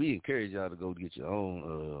 We encourage y'all to go get your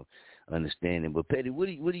own understanding. But Petty, what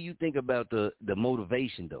do you think about the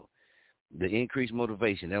motivation though? The increased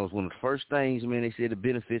motivation. That was one of the first things, man. They said the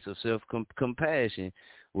benefits of self-compassion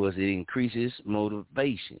was it increases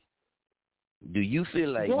motivation. Do you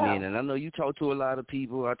feel like, man, and I know you talk to a lot of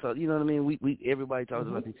people, you know what I mean? Everybody talks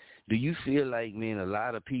to a lot of people. Do you feel like, man, a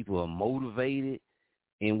lot of people are motivated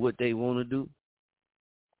in what they want to do?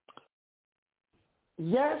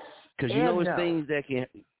 Yes. Because you know it's things that can.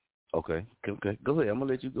 Okay. Go ahead. I'm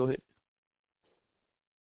gonna let you go ahead.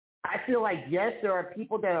 I feel like yes, there are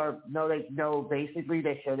people that basically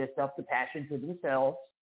they show their self-compassion to themselves,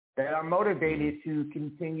 that are motivated to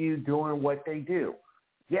continue doing what they do.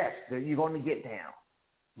 Yes, you're going to get down.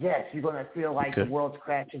 Yes, you're going to feel like the world's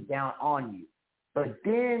crashing down on you. But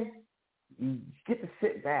then you get to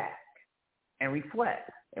sit back and reflect.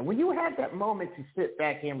 And when you have that moment to sit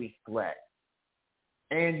back and reflect,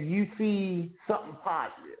 and you see something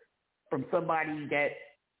positive from somebody that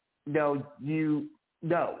you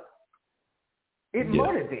know, it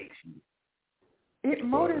motivates you. It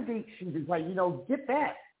motivates you to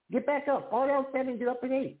get back up, fall down 7, get up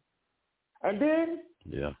and 8. And then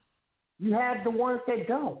you have the ones that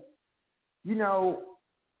don't.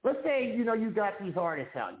 Let's say, you got these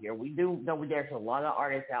artists out here. We do know there's a lot of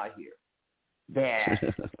artists out here that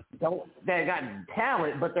that got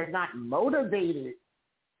talent, but they're not motivated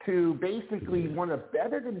to basically want to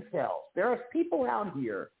better themselves. There are people out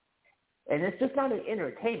here, and it's just not an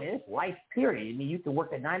entertainment, it's life period. I mean, you can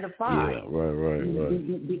work a 9 to 5. Yeah,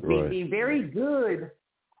 right. Be very good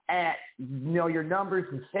at your numbers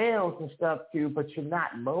and sales and stuff too, but you're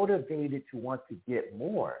not motivated to want to get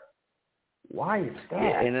more. Why is that?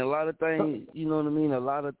 Yeah, and a lot of things, you know what I mean? A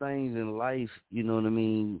lot of things in life, you know what I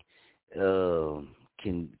mean,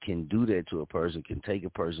 can do that to a person, can take a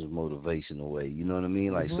person's motivation away. You know what I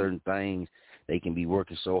mean? Like certain things, they can be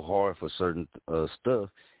working so hard for certain stuff,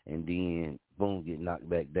 and then boom, get knocked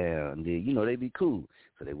back down. And then they be cool,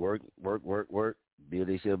 so they work, build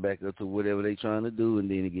themselves back up to whatever they trying to do, and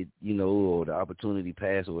then they get, or the opportunity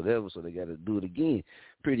pass or whatever, so they got to do it again.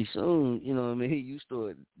 Pretty soon, you know what I mean,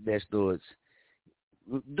 that starts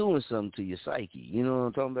doing something to your psyche. You know what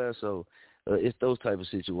I'm talking about? So it's those type of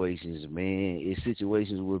situations, man. It's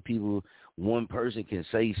situations where one person can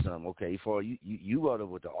say something. Okay, for you brought up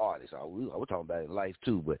with the artist. We're talking about it in life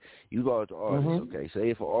too, but you brought up the artist. Okay, say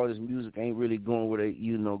if an artist's music ain't really going where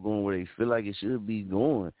they feel like it should be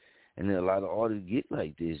going. And then a lot of artists get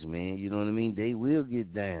like this, man. You know what I mean? They will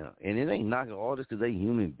get down. And it ain't knocking artists because they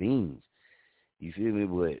human beings. You feel me?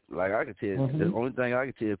 But like I could tell, the only thing I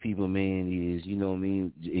could tell people, man, is, you know what I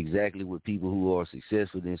mean, exactly what people who are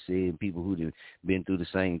successful then said, and people who have been through the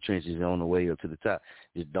same trenches on the way up to the top.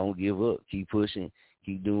 Just don't give up. Keep pushing.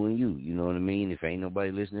 Keep doing you. You know what I mean? If ain't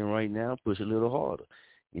nobody listening right now, push a little harder.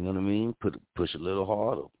 You know what I mean? Push a little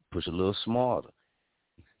harder. Push a little smarter.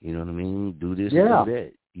 You know what I mean? Do this and do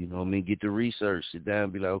that. You know what I mean? Get the research. Sit down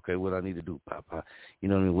and be like, okay, what I need to do? Pop. You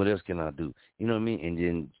know what I mean? What else can I do? You know what I mean? And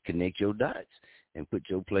then connect your dots and put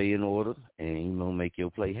your play in order and, make your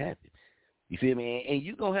play happen. You feel me? And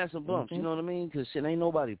you're going to have some bumps, you know what I mean? Because shit, ain't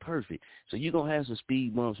nobody perfect. So you're going to have some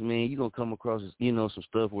speed bumps, man. You're going to come across, some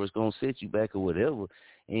stuff where it's going to set you back or whatever.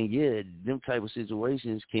 And, yeah, them type of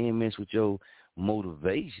situations can mess with your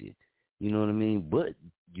motivation. You know what I mean? But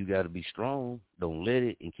you got to be strong. Don't let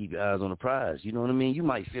it, and keep your eyes on the prize. You know what I mean? You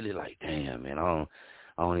might feel it like, damn, man, I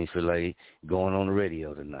don't even feel like going on the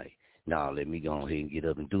radio tonight. Nah, let me go ahead and get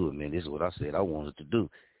up and do it, man. This is what I said I wanted to do.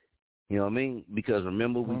 You know what I mean? Because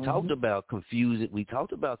remember, we talked about confusing. We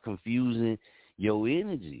talked about confusing your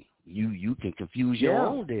energy. You can confuse your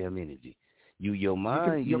own damn energy. Your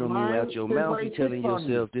mind. You know what I mean? Out your mouth, you telling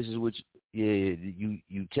yourself this is what.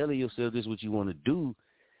 You telling yourself this is what you want to do.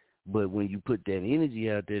 But when you put that energy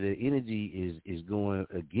out there, the energy is going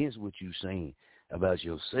against what you're saying about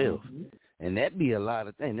yourself. And that be a lot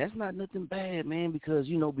of things. That's not nothing bad, man, because,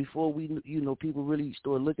 before people really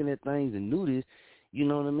start looking at things and knew this, you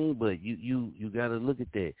know what I mean? But you got to look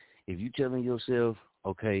at that. If you telling yourself,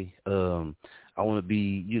 okay, I want to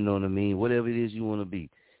be, you know what I mean, whatever it is you want to be,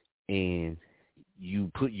 and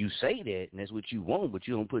you say that, and that's what you want, but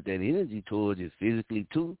you don't put that energy towards it physically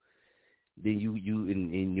too. Then you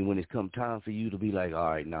and when it's come time for you to be like,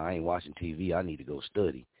 all right, nah, I ain't watching TV. I need to go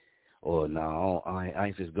study. Or nah, I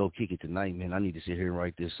ain't just go kick it tonight, man. I need to sit here and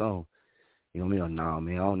write this song. You know what I mean? Or nah,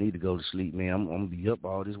 man, I don't need to go to sleep, man. I'm gonna be up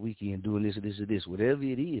all this weekend doing this or this or this. Whatever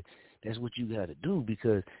it is, that's what you got to do,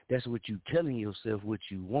 because that's what you telling yourself what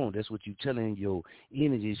you want. That's what you telling your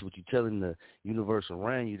energy. It's what you telling the universe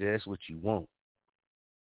around you. That's what you want.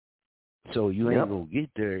 So you ain't gonna get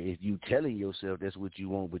there if you telling yourself that's what you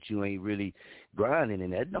want, but you ain't really grinding.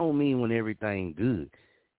 And that don't mean when everything good.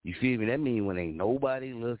 You feel me? That mean when ain't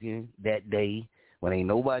nobody looking that day, when ain't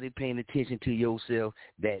nobody paying attention to yourself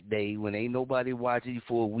that day, when ain't nobody watching you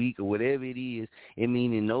for a week or whatever it is. It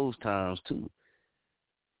mean in those times too.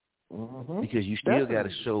 Because you still got to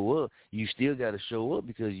show up. You still got to show up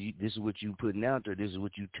because this is what you putting out there. This is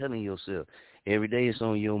what you telling yourself. Every day it's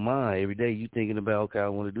on your mind. Every day you thinking about, okay, I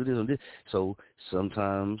want to do this and this. So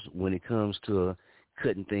sometimes when it comes to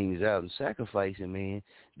cutting things out and sacrificing, man,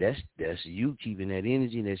 that's you keeping that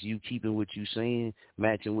energy. That's you keeping what you saying,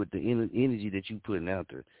 matching with the energy that you putting out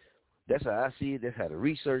there. That's how I see it. That's how the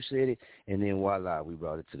research said it. And then voila, we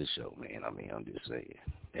brought it to the show, man. I mean, I'm just saying.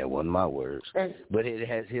 That wasn't my words. But it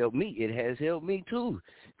has helped me. It has helped me, too.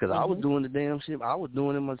 Because I was doing the damn shit. I was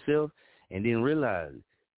doing it myself and didn't realize it.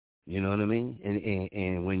 You know what I mean?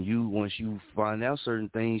 And once you find out certain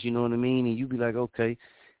things, you know what I mean? And you be like, okay,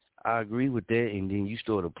 I agree with that. And then you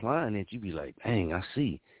start applying it. You be like, dang, I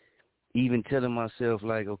see. Even telling myself,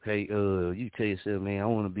 like, okay, you tell yourself, man, I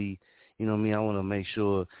want to be, you know what I mean? I want to make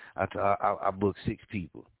sure I book 6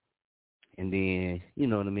 people. And then, you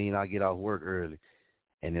know what I mean, I get off work early.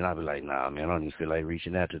 And then I'll be like, nah, man, I don't even feel like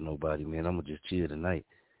reaching out to nobody, man. I'm going to just chill tonight.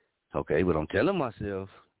 Okay, but I'm telling myself,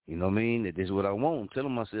 you know what I mean, that this is what I want. I'm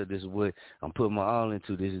telling myself this is what I'm putting my all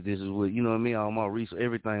into. This is what, you know what I mean, all my resources,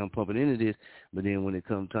 everything I'm pumping into this. But then when it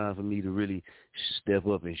comes time for me to really step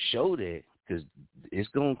up and show that, because it's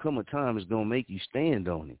going to come a time it's going to make you stand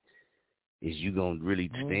on it. Is you going to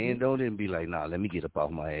really stand on it and be like, nah, let me get up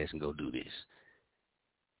off my ass and go do this.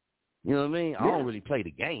 You know what I mean? I don't really play the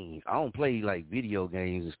games. I don't play, like, video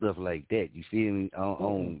games and stuff like that. You feel me? I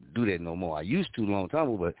don't do that no more. I used to a long time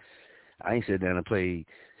ago, but I ain't sat down and played,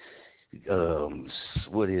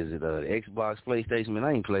 what is it, Xbox, PlayStation. Man,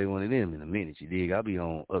 I ain't played one of them in a minute, you dig? I'll be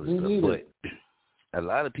on other stuff. But a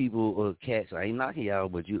lot of people, cats, I ain't knocking y'all,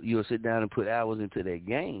 but you'll sit down and put hours into that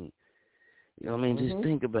game. You know what I mean? Just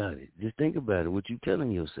think about it. Just think about it, what you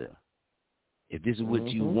telling yourself. If this is what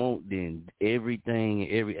you want, then everything,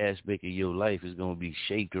 every aspect of your life is going to be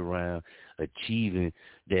shaped around achieving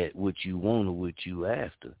that what you want or what you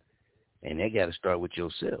after. And that got to start with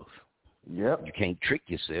yourself. Yep. You can't trick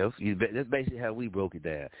yourself. That's basically how we broke it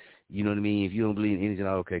down. You know what I mean? If you don't believe in anything,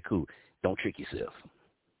 okay, cool. Don't trick yourself.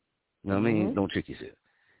 You know what I mean? Don't trick yourself.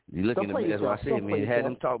 You look in the mirror, that's what I said, man. Had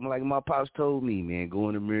them talk like my pops told me, man. Go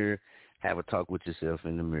in the mirror, have a talk with yourself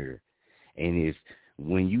in the mirror. And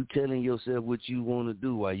when you telling yourself what you want to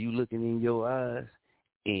do while you looking in your eyes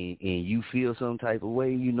and you feel some type of way,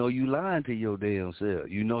 you know you lying to your damn self.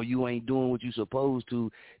 You know you ain't doing what you supposed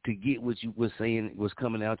to get what you was saying was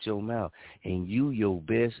coming out your mouth. And you your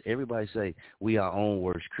best, everybody say, we our own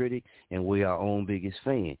worst critic and we our own biggest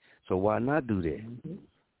fan. So why not do that?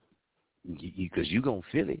 Because you going to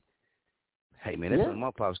feel it. Hey, man, that's what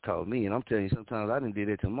my pops taught me, and I'm telling you, sometimes I done did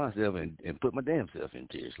that to myself and put my damn self in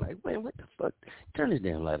tears. Like, wait, what the fuck? Turn this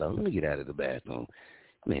damn light off. Let me get out of the bathroom.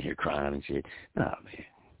 I'm in here crying and shit. Nah, man.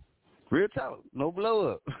 Real talk. No blow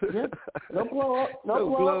up. No blow up.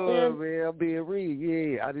 No blow up, man. I'm being real.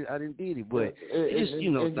 Yeah, I didn't did it, but it's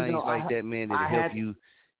things like that, man, that help you.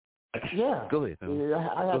 Yeah. Go ahead.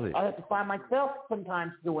 I have to find myself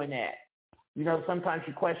sometimes doing that. You know, sometimes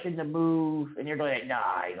you question the move, and you're like, nah,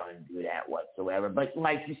 I don't do that whatsoever. But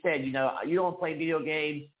like you said, you know, you don't play video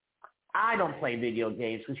games. I don't play video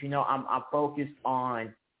games because, you know, I'm focused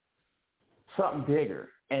on something bigger.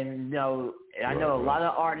 And, you know, I know a lot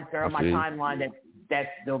of artists that are on my timeline that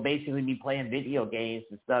they'll basically be playing video games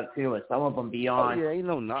and stuff, too. And some of them beyond. Oh, yeah, ain't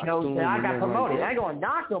no knock. I got promoted. Like I ain't going to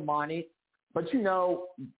knock them on it. But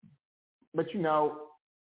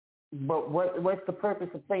what's the purpose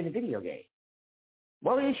of playing a video game?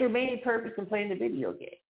 What is your main purpose in playing the video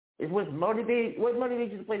game? What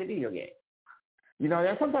motivates you to play the video game? You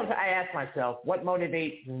know, sometimes I ask myself, what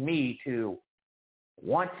motivates me to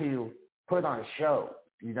want to put on a show?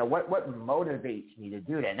 You know, what motivates me to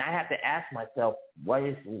do that? And I have to ask myself, what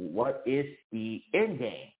is the end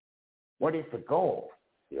game? What is the goal?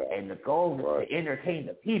 Yeah. And the goal is to entertain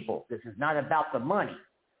the people. This is not about the money.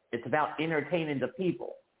 It's about entertaining the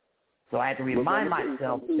people. So I have to remind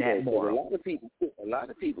myself that more. A lot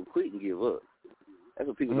of people quit and give up. That's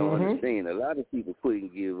what people don't understand. A lot of people quit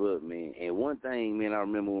and give up, man. And one thing, man, I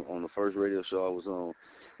remember on the first radio show I was on,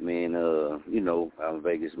 man, out in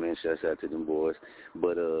Vegas, man, shouts out to them boys.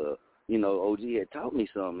 But, OG had taught me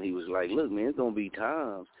something. He was like, look, man, it's going to be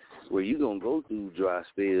times where you're going to go through dry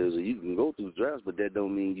spells, or you can go through droughts, but that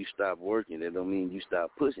don't mean you stop working. That don't mean you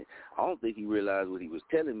stop pushing. I don't think he realized what he was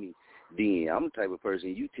telling me then. I'm the type of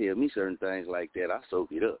person, you tell me certain things like that, I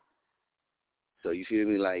soak it up. So you feel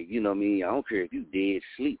me? Like, you know what I mean? I don't care if you dead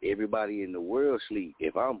sleep. Everybody in the world sleep.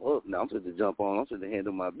 If I'm up, now I'm supposed to jump on. I'm supposed to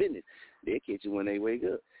handle my business. They'll catch you when they wake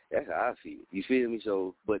up. That's how I feel. You feel me?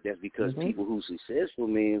 So, but that's because people who successful,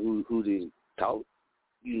 man, who just taught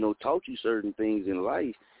you certain things in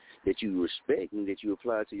life that you respect and that you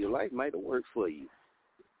apply to your life might have worked for you.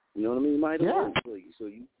 You know what I mean? Might have worked for you. So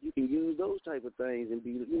you can use those type of things and be,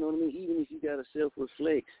 you know what I mean? Even if you got to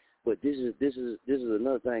self-reflect. But this is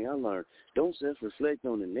another thing I learned. Don't self-reflect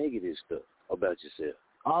on the negative stuff about yourself.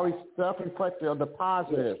 Always self-reflect on the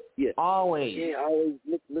positive. Yeah. Always. Yeah, always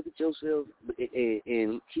look at yourself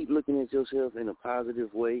and keep looking at yourself in a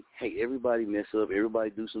positive way. Hey, everybody mess up.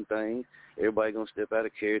 Everybody do some things. Everybody going to step out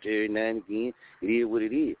of character every now and again. It is what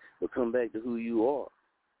it is. But come back to who you are.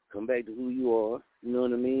 Come back to who you are. You know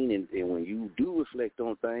what I mean? And when you do reflect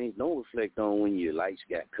on things, don't reflect on when your lights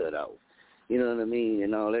got cut off. You know what I mean?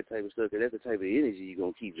 And all that type of stuff. Cause that's the type of energy you're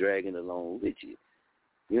going to keep dragging along with you.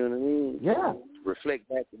 You know what I mean? Yeah. Reflect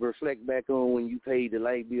back on when you paid the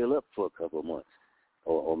light bill up for a couple of months.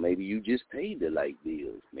 Or maybe you just paid the light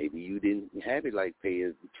bill. Maybe you didn't have it like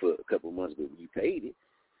paid for a couple of months, but you paid it.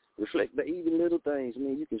 Reflect back, even little things. I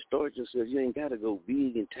mean, you can start yourself. You ain't got to go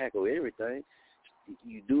big and tackle everything.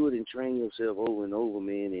 You do it and train yourself over and over,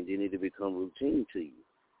 man, and then it'll become routine to you.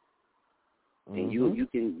 And you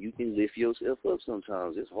can lift yourself up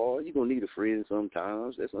sometimes. It's hard. You're going to need a friend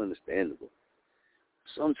sometimes. That's understandable.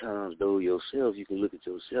 Sometimes, though, yourself, you can look at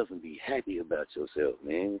yourself and be happy about yourself,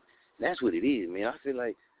 man. That's what it is, man. I feel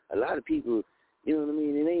like a lot of people, you know what I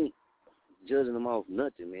mean, it ain't judging them off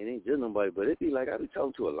nothing, man. It ain't judging nobody, but it be like I be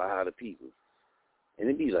talking to a lot of people. And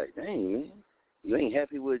it be like, dang, man, you ain't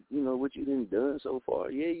happy with, what you done so far.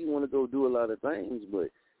 Yeah, you want to go do a lot of things, but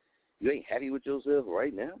you ain't happy with yourself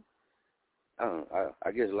right now.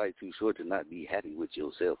 I guess life's too short to not be happy with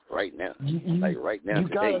yourself right now. Like right now,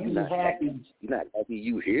 today, you're not happy. You're not happy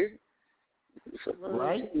you here. So,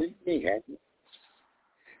 right? You ain't happy.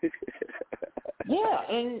 Yeah,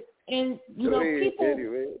 and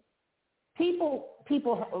people.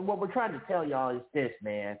 What we're trying to tell y'all is this,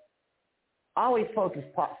 man. Always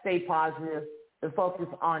stay positive, and focus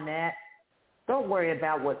on that. Don't worry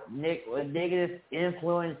about what negative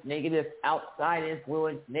influence, negative outside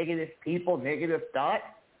influence, negative people, negative thoughts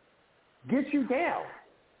gets you down.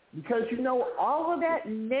 Because all of that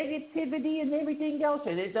negativity and everything else,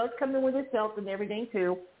 and it does come in with itself and everything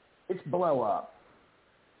too, it's blow up.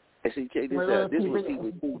 And see, check this out. This is what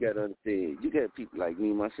people got to understand. You got people like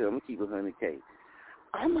me, myself, I'm going to keep 100K.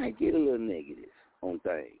 I might get a little negative on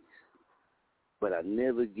things. But I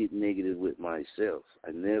never get negative with myself. I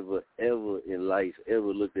never, ever in life ever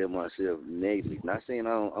looked at myself negatively. Not saying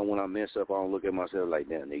when I mess up, I don't look at myself like,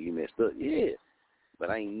 damn, nigga, you messed up. Yeah, but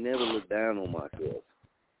I ain't never looked down on myself.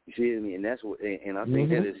 You feel me? And that's what, and I think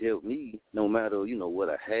that has helped me. No matter what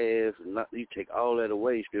I have, you take all that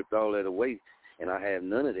away, stripped all that away, and I have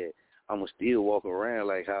none of that. I'ma still walk around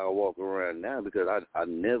like how I walk around now because I've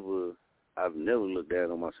never looked down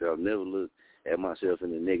on myself. I've never looked at myself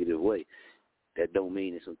in a negative way. That don't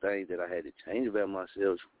mean there's some things that I had to change about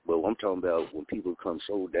myself, but I'm talking about when people come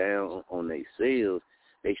so down on themselves,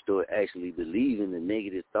 they start actually believing the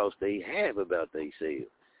negative thoughts they have about themselves,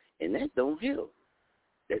 and that don't help.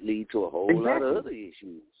 That lead to a whole lot of other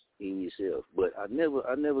issues in yourself. But I've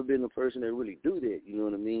never been a person that really do that. You know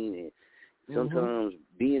what I mean? And sometimes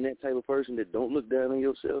being that type of person that don't look down on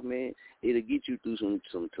yourself, man, it'll get you through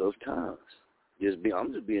some tough times.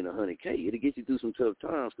 I'm just being 100K. It'll get you through some tough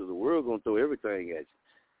times because the world gonna throw everything at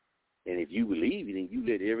you. And if you believe it and you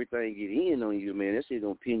let everything get in on you, man, that shit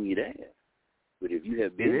gonna pin you down. But if you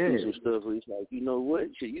have been through some stuff where it's like, you know what,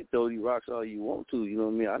 shit, you throw these rocks all you want to. You know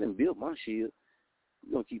what I mean? I done built my shield.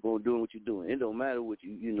 You're gonna keep on doing what you're doing. It don't matter what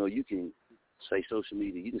you can say social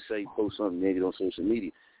media. You can post something negative on social media.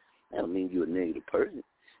 That don't mean you're a negative person.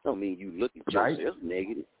 That don't mean you look at yourself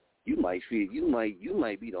negative. You might feel you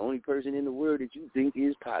might be the only person in the world that you think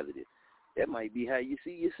is positive. That might be how you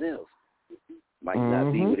see yourself. Might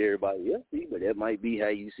not be what everybody else see, but that might be how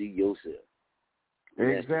you see yourself.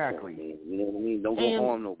 Exactly. You know what I mean? Don't go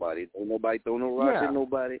harm nobody. Don't nobody throw no rocks at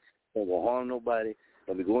nobody. Don't go harm nobody.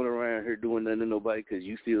 Don't be going around here doing nothing to nobody because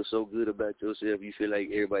you feel so good about yourself. You feel like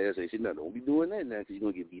everybody else say, no, don't be doing that now because you're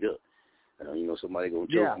going to get beat up. Somebody going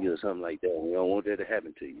to choke you or something like that. We don't want that to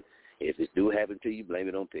happen to you. If it do happen to you, blame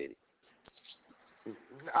it on Petty.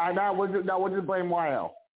 Now, we'll just blame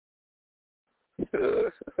YL.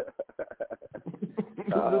 We'll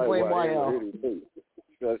just blame YL.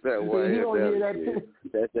 That's that YL.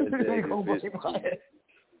 That's that.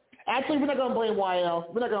 Actually, we're not going to blame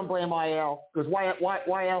YL. We're not going to blame YL because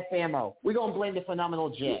YL Famo. We're going to blame the Phenomenal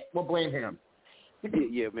Jet. We'll blame him.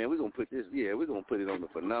 Yeah, man, we're going to put this, we're going to put it on the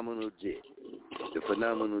Phenomenal Jet. The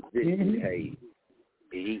Phenomenal Jet, hey.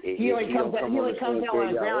 He only comes out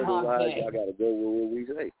on Groundhog Day. I got to go with what we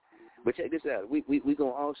say. But check this out. We going to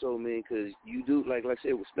also, man, because you do, like I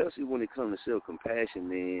said, especially when it comes to self-compassion,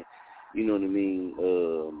 man, you know what I mean?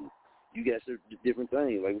 You got certain different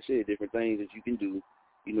things, like we said, different things that you can do,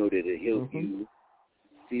 that'll help you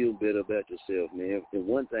feel better about yourself, man. And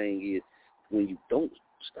one thing is when you don't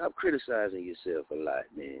stop criticizing yourself a lot,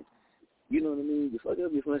 man. You know what I mean? You fuck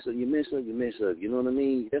up, you mess up. You know what I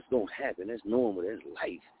mean? That's going to happen. That's normal. That's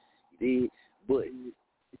life. You dig? But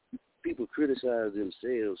people criticize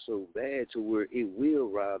themselves so bad to where it will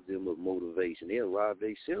rob them of motivation. They'll rob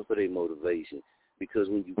themselves of their motivation. Because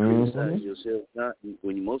when you criticize yourself,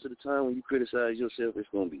 most of the time when you criticize yourself, it's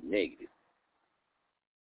going to be negative.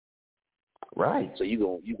 Right. So you're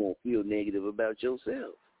gonna feel negative about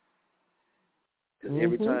yourself. Because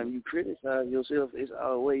every time you criticize yourself, it's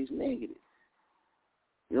always negative.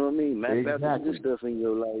 You know what I mean? Map out the good stuff in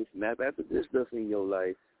your life.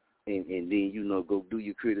 And then, go do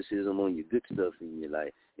your criticism on your good stuff in your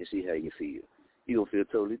life and see how you feel. You're going to feel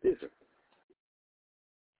totally different.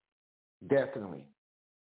 Definitely.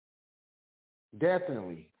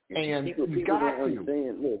 And people got don't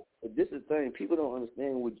understand. Look, this is the thing. People don't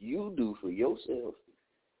understand what you do for yourself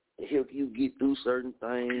to help you get through certain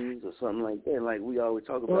things or something like that. Like we always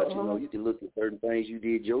talk about, you can look at certain things you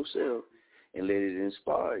did yourself and let it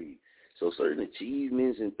inspire you. So certain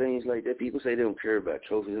achievements and things like that, people say they don't care about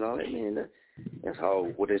trophies and all that, man. That's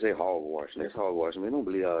what they say, hogwashing. That's hogwashing, man. Don't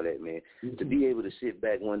believe all that, man. To be able to sit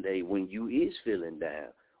back one day when you is feeling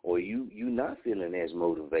down or you not feeling as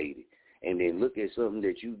motivated, and then look at something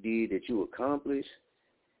that you did, that you accomplished,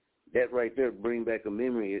 that right there bring back a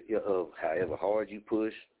memory of however hard you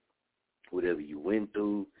pushed, whatever you went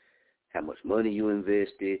through, how much money you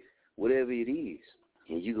invested, whatever it is.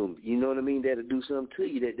 And you know what I mean? That'll do something to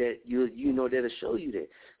you that that'll show you that.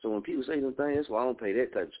 So when people say them things, that's why I don't pay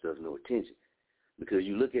that type of stuff no attention. Because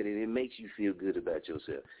you look at it, it makes you feel good about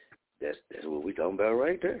yourself. That's what we're talking about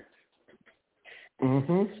right there.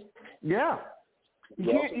 Yeah. You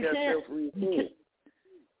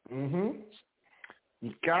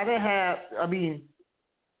gotta have. I mean,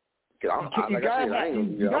 you gotta take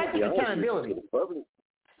accountability. To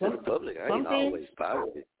the public, I ain't always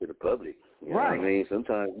positive to the public. You know what I mean?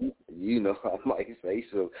 Sometimes, I might say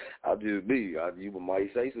some. I'll just be. You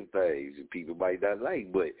might say some things that people might not like,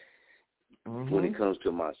 but when it comes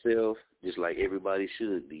to myself, just like everybody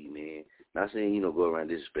should be, man. Not saying go around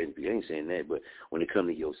disrespecting people. I ain't saying that, but when it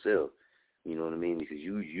comes to yourself. You know what I mean? Because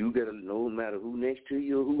you got to know no matter who next to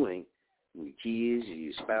you or who ain't. Your kids,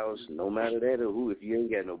 your spouse, no matter that or who. If you ain't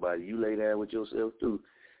got nobody, you lay down with yourself too.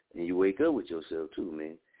 And you wake up with yourself too,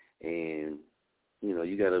 man. And,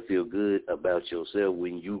 you got to feel good about yourself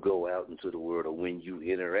when you go out into the world or when you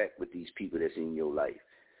interact with these people that's in your life.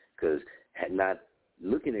 Because not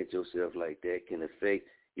looking at yourself like that can affect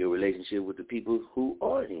your relationship with the people who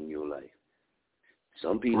are in your life.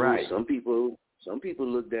 Some people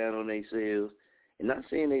look down on themselves, and not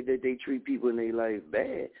saying that they treat people in their life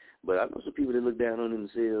bad, but I know some people that look down on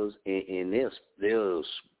themselves, and they'll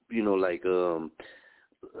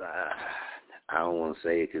I don't want to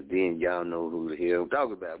say it because then y'all know who the hell I'm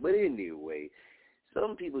talking about. But anyway,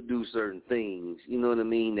 some people do certain things, you know what I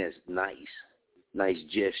mean, that's nice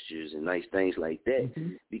gestures and nice things like that,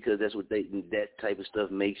 because that's what that type of stuff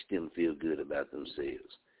makes them feel good about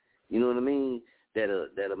themselves. You know what I mean?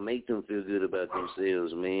 That'll make them feel good about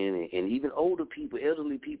themselves, man. And even older people,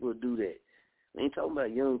 elderly people do that. We ain't talking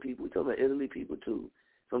about young people. We talking about elderly people too.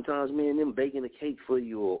 Sometimes, man, them baking a cake for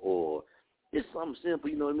you or just something simple,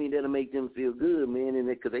 you know what I mean, that'll make them feel good, man, and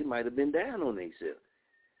because they might have been down on themselves.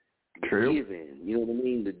 True. Giving, you know what I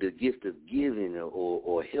mean, the gift of giving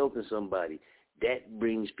or helping somebody, that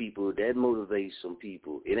brings people, that motivates some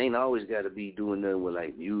people. It ain't always got to be doing nothing with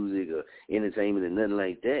like music or entertainment or nothing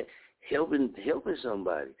like that. Helping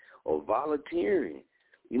somebody or volunteering,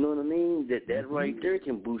 you know what I mean? That right there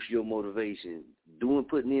can boost your motivation.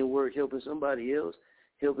 Putting in work, helping somebody else,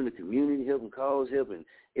 helping the community, helping cause, helping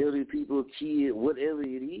elderly people, kids, whatever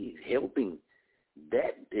it is, helping.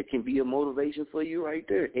 it can be a motivation for you right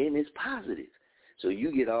there, and it's positive. So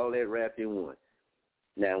you get all that wrapped in one.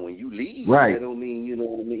 Now, when you leave, that don't mean,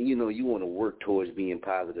 you want to work towards being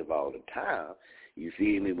positive all the time. You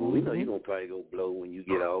feel me? But we know you're going to probably go blow when you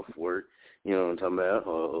get off work, you know what I'm talking about,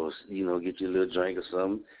 or get you a little drink or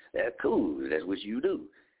something. That's cool. That's what you do.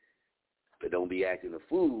 But don't be acting a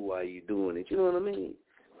fool while you're doing it. You know what I mean?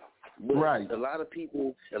 But a lot of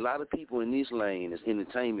people in this lane, this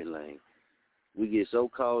entertainment lane, we get so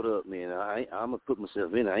caught up, man. I'm going to put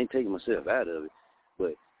myself in it. I ain't taking myself out of it.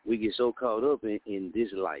 But we get so caught up in this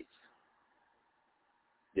life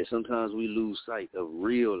that sometimes we lose sight of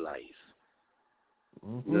real life.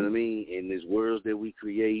 You know what I mean? And these worlds that we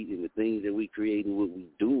create and the things that we create and what we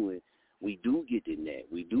doing, we do get in that.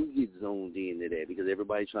 We do get zoned into that because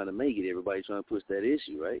everybody's trying to make it. Everybody's trying to push that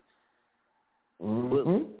issue, right? But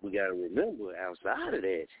we got to remember, outside of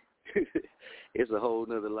that, it's a whole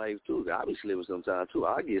nother life, too. I be slipping sometimes, too.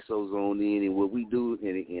 I get so zoned in what we do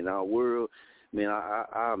in our world. Man,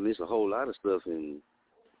 I miss a whole lot of stuff, and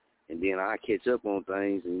then I catch up on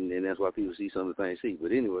things, and that's why people see some of the things see.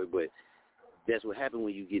 But anyway, that's what happens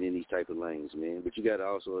when you get in these type of lanes, man. But you got to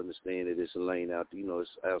also understand that it's a lane out, it's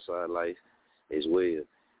outside life as well.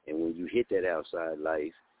 And when you hit that outside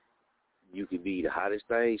life, you could be the hottest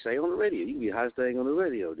thing, say, on the radio. You can be the hottest thing on the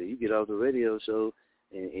radio. Then you get off the radio show,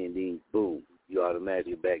 and then, boom, you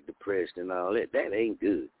automatically back depressed and all that. That ain't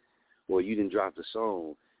good. Or you done dropped a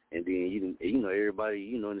song, and then,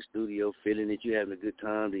 everybody, in the studio feeling that you having a good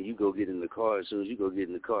time, then you go get in the car. As soon as you go get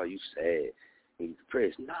in the car, you sad and you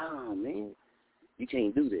depressed. Nah, man. You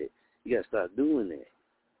can't do that. You got to stop doing that,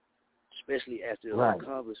 especially after an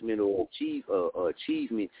accomplishment or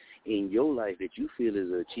achievement in your life that you feel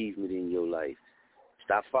is an achievement in your life.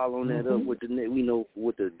 Stop following that up with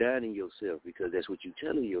the doubting yourself, because that's what you're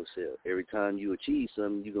telling yourself. Every time you achieve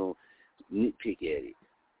something, you're going to nitpick at it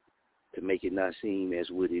to make it not seem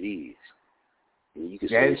as what it is. And you can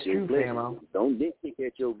say it's your blessing. Don't nitpick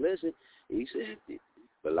at your blessing. Accept it.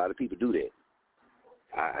 But a lot of people do that.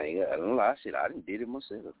 I don't lie. I done did it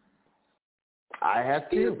myself. I have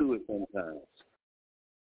to do it sometimes.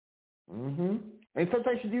 And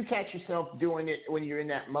sometimes you do catch yourself doing it when you're in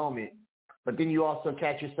that moment, but then you also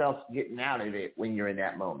catch yourself getting out of it when you're in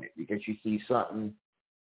that moment because you see something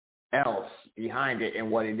else behind it,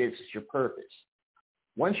 and what it is your purpose.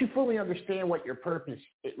 Once you fully understand what your purpose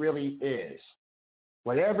it really is,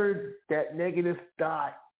 whatever that negative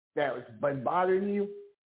thought that was been bothering you,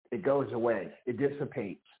 it goes away. It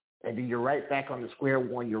dissipates. And then you're right back on the square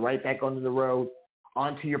one. You're right back onto the road,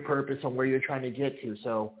 onto your purpose on where you're trying to get to.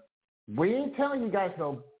 So we ain't telling you guys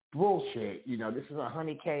no bullshit. This is a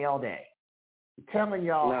honey K all day. We're telling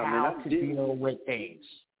y'all how to deal with things.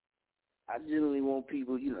 I generally want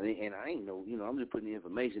people, and I ain't know, I'm just putting the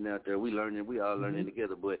information out there. We all learning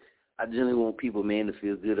together, but I generally want people, man, to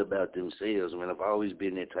feel good about themselves, man. I've always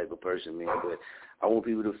been that type of person, man, but I want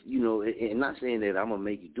people to, and not saying that I'm going to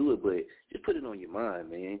make you do it, but just put it on your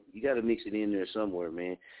mind, man. You got to mix it in there somewhere,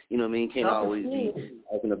 man. You know what I mean? Can't always be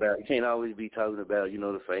talking about,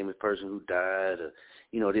 the famous person who died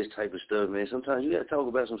or, this type of stuff, man. Sometimes you got to talk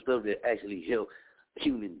about some stuff that actually help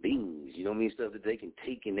human beings, you know what I mean? Stuff that they can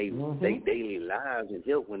take in their daily lives and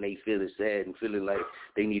help when they feeling sad and feeling like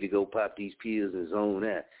they need to go pop these pills and zone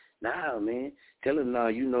out. Nah, man. Tell them,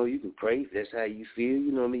 you can pray if that's how you feel,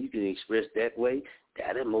 you know what I mean? You can express that way.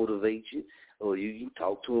 That'll motivate you. Or you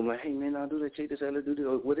talk to them like, hey, man, I'll do that, check this out, let's do this.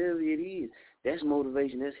 Or whatever it is, that's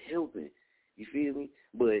motivation, that's helping. You feel me?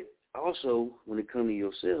 But also, when it comes to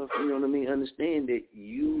yourself, you know what I mean? Understand that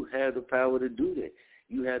you have the power to do that.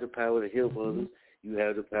 You have the power to help others. You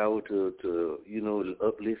have the power to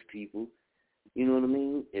uplift people. You know what I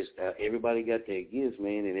mean? It's everybody got their gifts,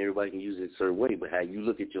 man, and everybody can use it a certain way. But how you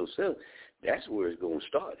look at yourself, that's where it's going to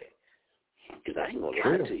start at. Because I ain't going to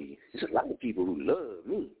lie to you. There's a lot of people who love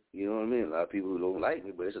me. You know what I mean? A lot of people who don't like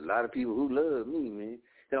me, but there's a lot of people who love me, man.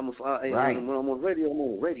 When I'm on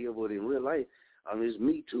radio, but in real life, it's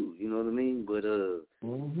me too. You know what I mean? But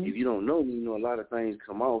if you don't know me, a lot of things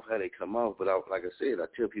come off how they come off. But like I said, I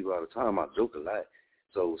tell people all the time, I joke a lot.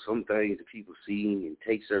 So some things that people see and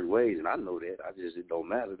take certain ways, and I know that. It don't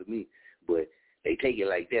matter to me. But they take it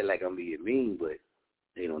like that, like I'm being mean, but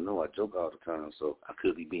they don't know I joke all the time, so I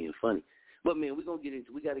could be being funny. But, man, we got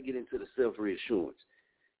to get into the self-reassurance,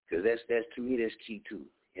 because that's to me, that's key, too.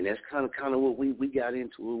 And that's kind of what we got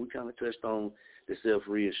into. We kind of touched on the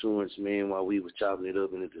self-reassurance, man, while we was chopping it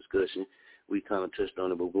up in the discussion. We kind of touched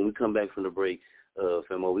on it. But when we come back from the break,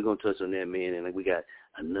 Femo, we're going to touch on that, man, and we got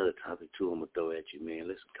another topic, too, I'm going to throw at you, man.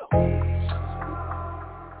 Let's go.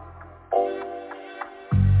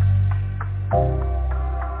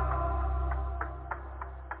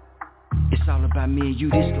 about me and you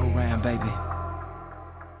this go round, baby.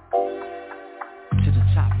 To the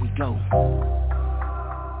top we go.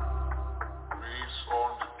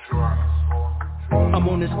 I'm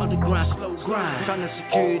on this underground slow grind, trying to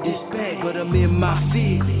secure this bag, but I'm in my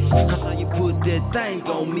feelings. Cause how you put that thing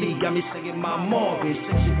on me got me singing my Marvin,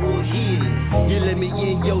 sexual healing. You let me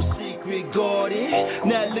in your secret garden.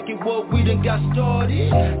 Now look at what we done got started.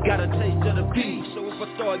 Got a taste of the beat, so if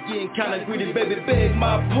I start getting kinda greedy, baby, beg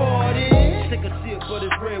my pardon. Take a sip of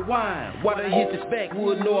this red wine. While I hit this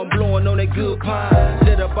backwood, know I'm blowing on that good pine.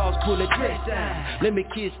 Let a boss pull the dress down. Let me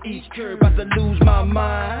kiss each curve, about to lose my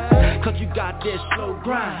mind. Cause you got that slow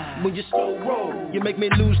grind. When you slow roll, you make me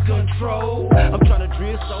lose control. I'm trying to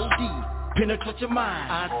drill so deep, penetrate your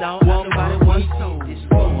mind. I don't want nobody one soul. This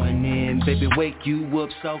morning, baby, wake you up,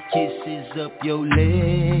 soft kisses up your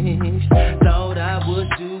legs. Thought I was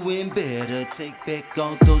doing better, take back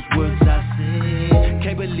all those words I said.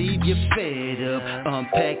 Can't believe you're fed up,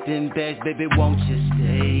 unpack them bags, baby, won't you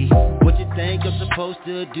stay? What you think I'm supposed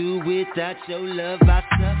to do without your love? I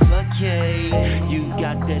suffocate. You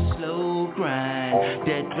got that slow grind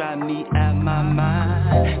that drive me out my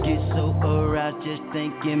mind. Get so aroused just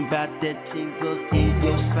thinking about that tingle in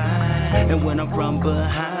your spine. And when I'm from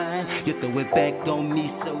behind, you throw it back on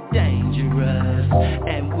me so dangerous.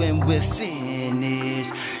 And when we're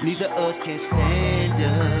finished, neither us can stand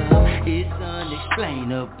up. It's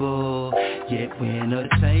unexplainable, yet we're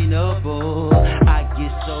unattainable. I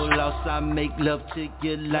get so lost, I make love to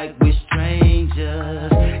you like we're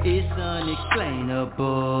strangers. It's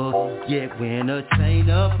unexplainable, yet we're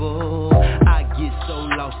unattainable. I get so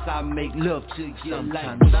lost, I make love to you.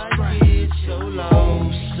 Sometimes I get so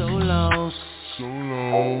lost, so lost, so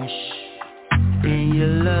lost in your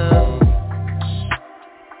love.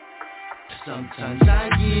 Sometimes I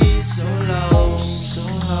get so lost, so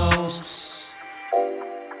lost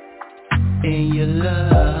in your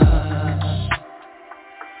love.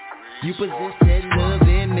 You possess that love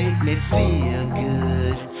and make me feel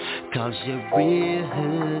good. Cause you're real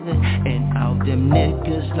hood. And all them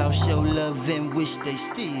niggas lost your love and wish they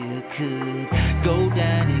still could. Go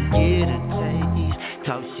down and get a taste,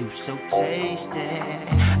 cause you so tasty.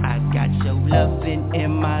 I got your loving in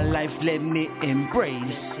my life, let me embrace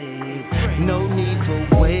it. No need for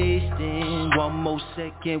wasting. One more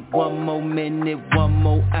second, one more minute, one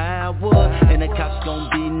more hour, and the cops gon'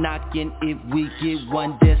 be knocking if we get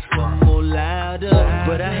one decibel more louder.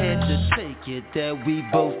 But I had to take it that we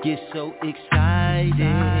both get so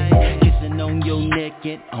excited, kissing on your neck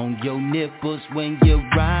and on your nipples when you're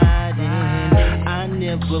riding. I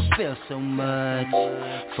never felt so much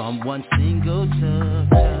from one single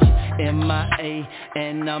touch. MIA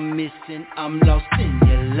and I'm missing, I'm lost in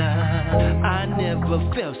your love. I never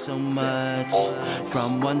felt so much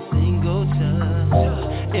from one single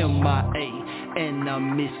touch. MIA and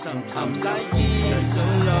I'm missing, sometimes I get so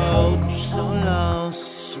lost, so lost,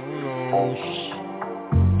 so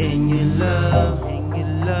lost in your love, in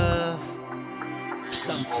your love.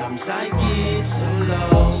 Sometimes I get so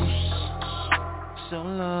lost, so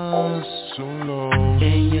lost, so lost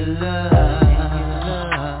in your love.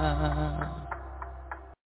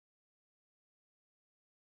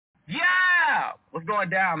 Yeah! What's going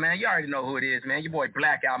down, man? You already know who it is, man. Your boy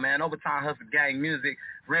Blackout, man. Overtime Hustle Gang music,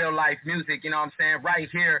 real life music, you know what I'm saying? Right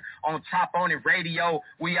here on Top On It Radio.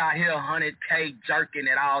 We out here 100K jerking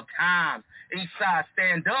at all times. East side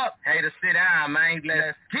stand up. Haters sit down, man.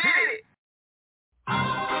 Let's get it.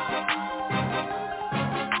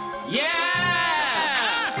 Yeah!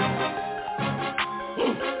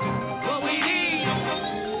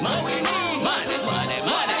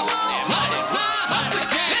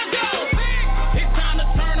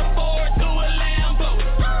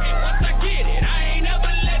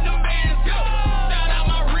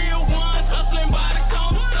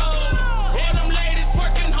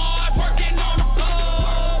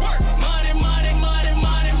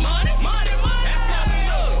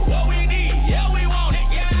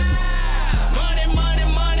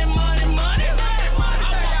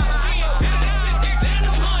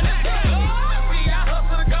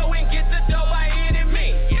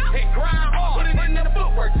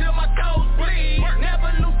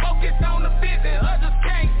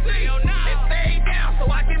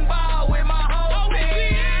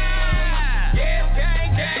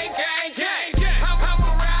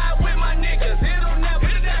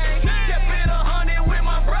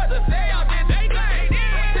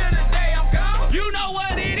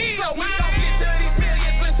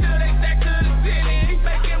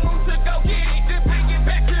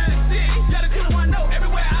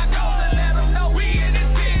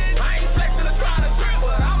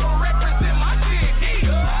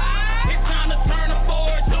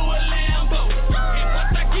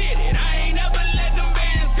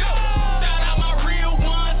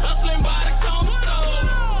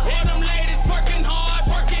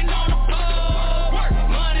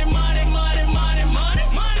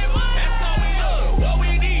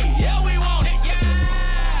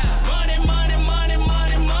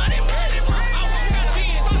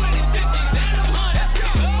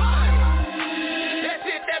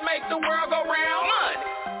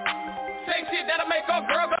 make a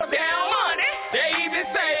girl go down. Money. They even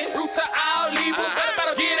say roots are all evil.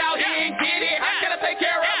 Better get out here and get it. How can I take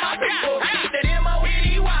care of my people? The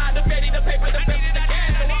M-O-N-E-Y, the Betty, the paper, the Pepsi, the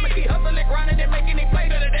gas. So I'ma keep hustling, grinding, and making it play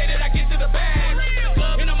till the day that I get to the bag.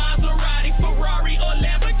 In a Maserati, Ferrari, or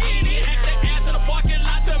Lamborghini. Act that ass in the parking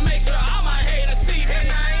lot to make sure all my haters see me.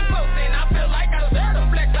 And I ain't posting, I feel like I deserve to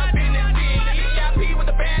flex up in this city. VIP with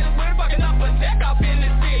the baddest women fucking up a check up in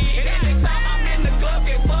this city. And every time I'm in the club,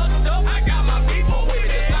 get fucked up, I got my people with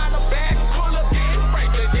me. Design the back, full of getting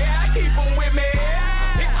bracelets, yeah, I keep them with me.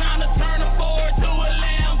 It's time to turn a Ford to a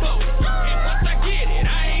Lambo. And once I get it,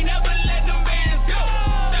 I ain't never let them bands go.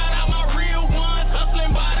 Shout out my real ones,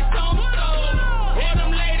 hustling by the corner store. All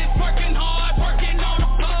them ladies working hard, working on the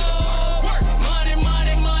floor. Work, money,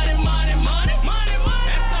 money, money, money, money, money,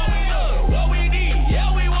 money. That's all we love, what we need,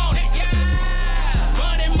 yeah, we want it, yeah.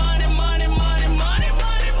 Money, money, money, money, money,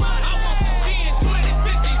 money, money. I want some 10s, 20s,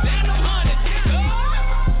 50s, and the 100s,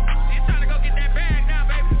 yeah. It's time to go get that bag now,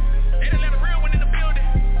 baby. They done let a real one in the building.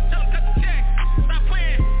 Tell them cut the check, stop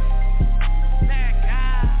playing. That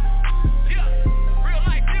guy, yeah, real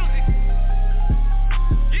life music,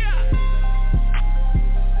 yeah.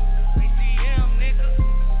 ATM, nigga.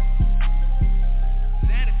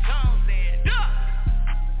 Santa Jones and duh.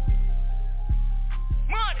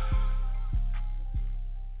 Money.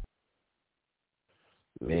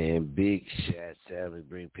 Man, big shots out. We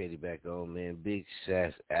bring Petty back on, man. Big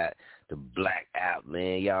shots at the Black Out,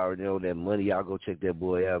 man. Y'all already know that money. Y'all go check that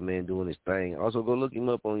boy out, man, doing his thing. Also, go look him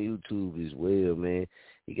up on YouTube as well, man.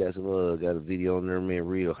 He got some got a video on there, man,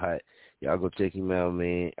 real hot. Y'all go check him out,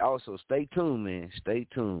 man. Also, stay tuned, man. Stay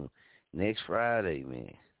tuned. Next Friday,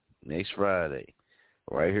 man. Next Friday.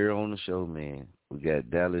 Right here on the show, man. We got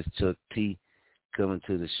Dallas Chuck T coming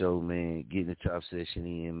to the show, man. Getting the top session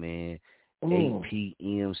in, man. 8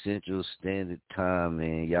 p.m. Central Standard Time,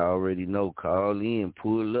 man. Y'all already know. Call in.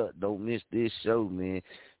 Pull up. Don't miss this show, man.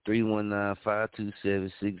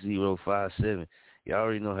 319-527-6057. Y'all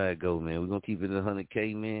already know how it go, man. We're going to keep it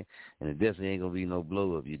 100K, man. And it definitely ain't going to be no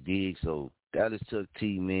blow up, you dig? So, Dallas Chuck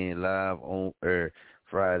T, man, live on air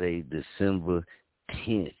Friday, December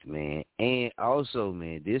 10th, man. And also,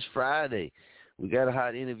 man, this Friday, we got a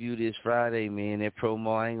hot interview this Friday, man. That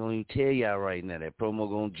promo, I ain't going to tell y'all right now. That promo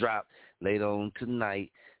going to drop later on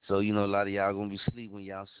tonight. So, you know, a lot of y'all going to be asleep. When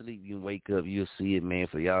y'all sleep, you wake up, you'll see it, man.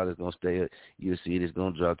 For y'all that's going to stay up, you'll see it. It's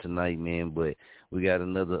going to drop tonight, man. But we got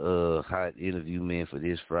another hot interview, man, for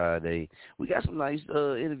this Friday. We got some nice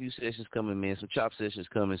interview sessions coming, man. Some chop sessions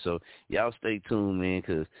coming. So, y'all stay tuned, man,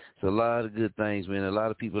 because it's a lot of good things, man. A lot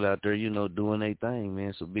of people out there, you know, doing their thing,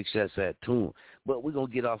 man. So, big shots out to them. But we're going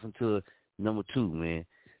to get off into number 2, man,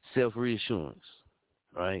 self-reassurance,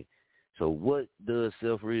 right? So what does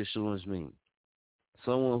self-reassurance mean?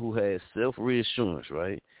 Someone who has self-reassurance,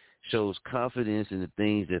 right, shows confidence in the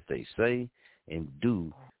things that they say and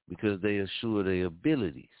do because they assure their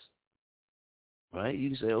abilities, right? You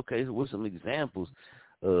can say, okay, so what's some examples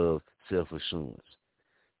of self-assurance,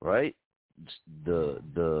 right?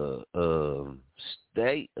 The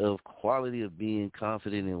state of quality of being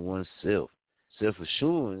confident in oneself.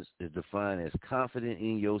 Self-assurance is defined as confident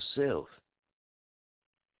in yourself.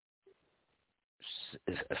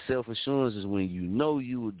 Self-assurance is when you know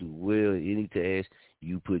you will do well in any task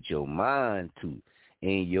you put your mind to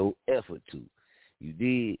and your effort to. You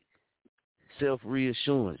did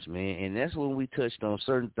self-reassurance, man, and that's when we touched on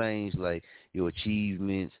certain things like your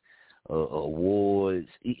achievements, awards,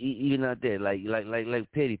 even not that. Like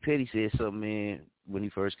Petty. Petty said something, man, when he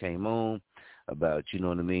first came on about, you know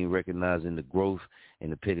what I mean, recognizing the growth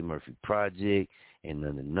in the Petty Murphy Project and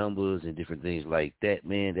the numbers and different things like that,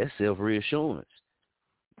 man. That's self-reassurance.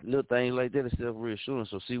 Little things like that is self-reassurance.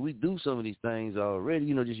 So, see, we do some of these things already,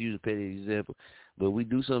 you know, just use a Petty example, but we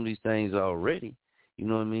do some of these things already, you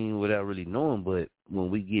know what I mean, without really knowing. But when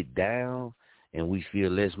we get down and we feel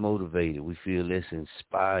less motivated, we feel less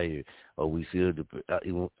inspired, or we feel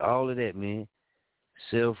all of that, man,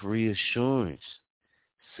 self-reassurance.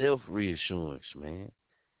 Self-reassurance, man.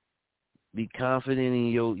 Be confident in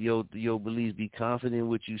your beliefs. Be confident in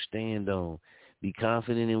what you stand on. Be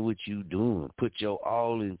confident in what you doing. Put your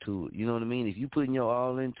all into it. You know what I mean? If you putting your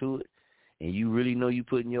all into it, and you really know you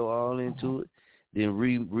putting your all into it, then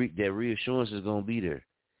that reassurance is going to be there.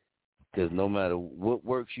 Because no matter what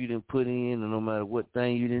works you done put in, and no matter what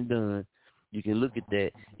thing you done done, you can look at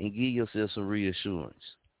that and give yourself some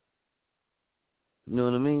reassurance. You know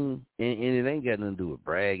what I mean? And it ain't got nothing to do with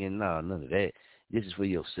bragging. No, none of that. This is for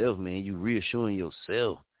yourself, man. You reassuring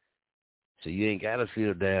yourself. So you ain't got to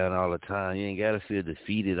feel down all the time. You ain't got to feel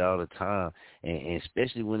defeated all the time. And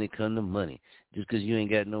especially when it comes to money. Just because you ain't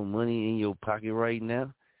got no money in your pocket right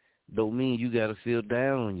now don't mean you got to feel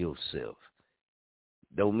down on yourself.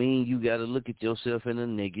 Don't mean you got to look at yourself in a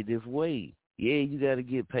negative way. Yeah, you got to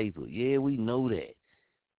get paper. Yeah, we know that.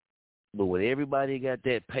 But when everybody got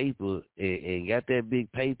that paper and got that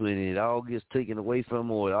big paper and it all gets taken away from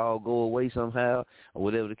them or it all go away somehow or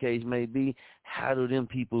whatever the case may be, how do them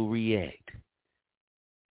people react?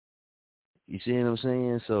 You see what I'm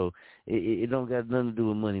saying? So it don't got nothing to do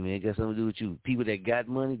with money, man. It got something to do with you. People that got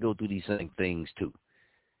money go through these same things too.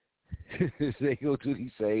 They go through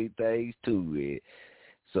these same things too, man.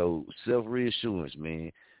 So self-reassurance,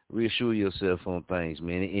 man. Reassure yourself on things,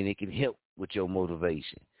 man, and it can help with your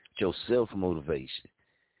motivation, your self-motivation.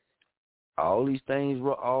 All these things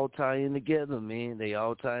all tie in together, man. They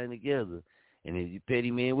all tie in together. And if you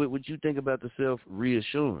petty, man, what you think about the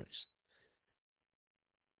self-reassurance?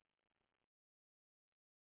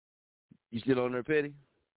 You still on there, Petty?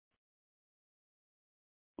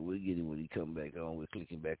 We'll get him when he come back on. We're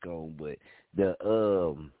clicking back on. But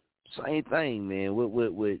the same thing, man, with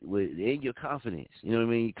and your confidence. You know what I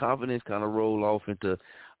mean? Confidence kind of roll off into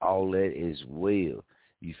all that as well.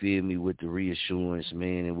 You feel me? With the reassurance,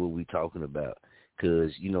 man, and what we talking about.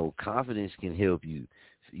 Because, you know, confidence can help you,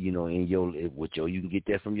 you know, in you can get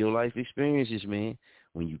that from your life experiences, man.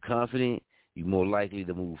 When you're confident, you're more likely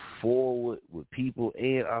to move forward with people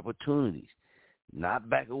and opportunities, not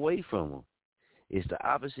back away from them. It's the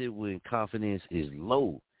opposite when confidence is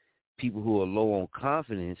low. People who are low on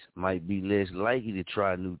confidence might be less likely to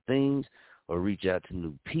try new things or reach out to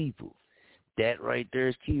new people. That right there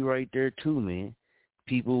is key right there too, man.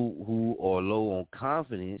 People who are low on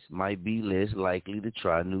confidence might be less likely to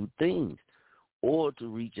try new things or to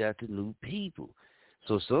reach out to new people.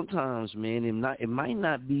 So sometimes, man, it might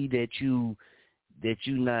not be that you're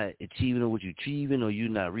not achieving what you're achieving, or you're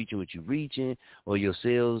not reaching what you're reaching, or your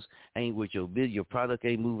sales ain't what your product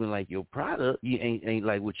ain't moving like your product, you ain't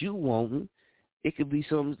like what you wanting. It could be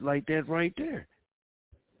something like that right there.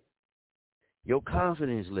 Your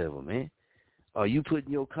confidence level, man. Are you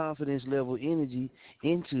putting your confidence level energy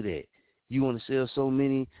into that? You want to sell so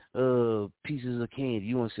many pieces of candy.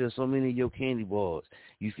 You want to sell so many of your candy bars.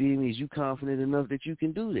 You feel me? Is you confident enough that you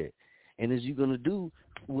can do that? And is you going to do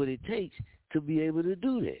what it takes to be able to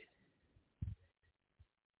do that?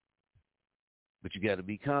 But you got to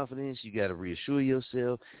be confident. You got to reassure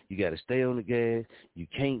yourself. You got to stay on the gas. You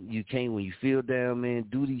can't when you feel down, man,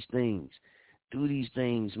 do these things. Do these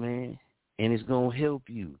things, man, and it's going to help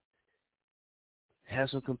you. Have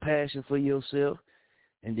some compassion for yourself,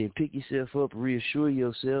 and then pick yourself up, reassure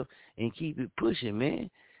yourself, and keep it pushing, man.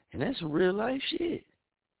 And that's some real life shit.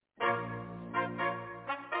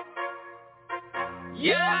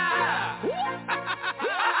 Yeah!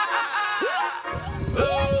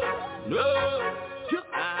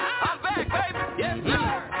 I'm back, baby. Yes, sir.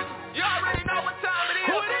 You already know what time it is.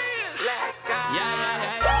 Who it is?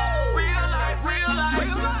 Yeah. Real life.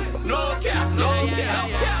 No cap,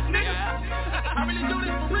 nigga. I really do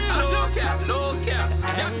this for real. No cap.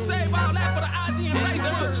 Got to save all that for the IG and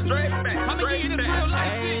Facebook. Straight back. I'm gonna give you this real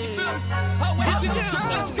life shit, you feel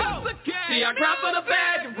me? Let's go. See, I grind for the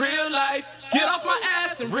bag in real life. Get off my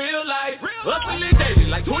ass in real life. Hustling daily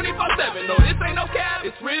like 24/7. No, this ain't no cap,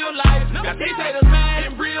 it's real life. Got these haters mad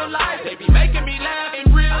in real life. They be making me laugh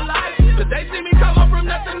in real life. Cause they see me come up from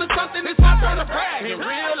nothing to something. It's my turn to brag in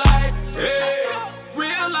real life. Hey,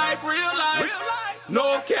 real life.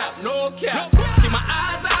 No cap. See my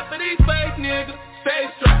eyes out for these fake niggas. Stay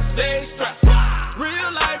strapped.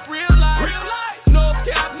 Real life. No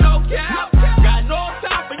cap. Got no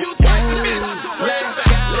time for you type of bitch.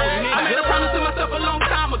 I made a promise to myself a long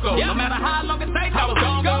time ago. No matter how long it takes, I was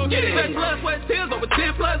gon' get it. Sweat, blood, sweat, tears over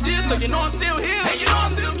 10 plus years, so you know I'm still here. Hey, you know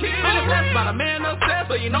I'm still here. Feeling blessed by the man upstairs,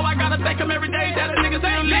 so you know I gotta thank him every day that a nigga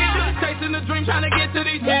ain't living. Chasing the dream, trying to get to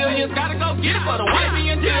these millions. Gotta go get it for the wifey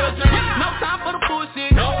and children. No time for the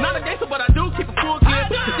bullshit. Not a gangster, but I do keep a full clip.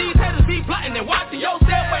 Cause these haters be plotting and watching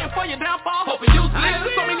yourself, waiting for your downfall, hoping you slip.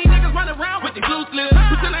 So many niggas running around with these loose lips,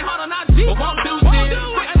 pretend they hard on IG, but won't do shit.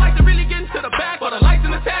 Waiting like to really get into the back, for the lights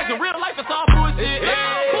and the tags. In real life, it's all bullshit.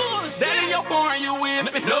 That ain't your foreign you with,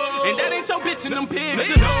 and that ain't your bitch in them pigs.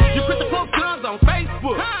 You put the post guns on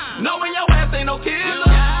Facebook, knowing your ass ain't no killer.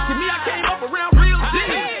 To me, I came up around real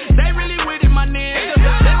shit. They really with it, my nigga.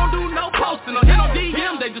 They don't do no posting or no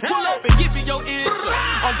DM. They just pull up and give you your ear.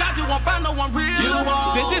 Oh God, you won't find no one real.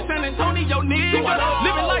 Then this San Antonio nigga,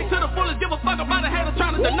 living life to the fullest. Give a fuck about a hater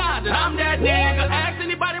trying to deny that I'm that nigga. Ask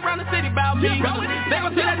anybody around the city about me. They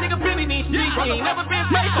gon' tell that nigga Benny needs me. He ain't never been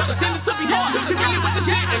paid for the tenders to be hard. He really with the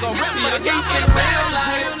shit. They gon' rap for the game in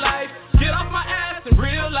real life. Get off my ass in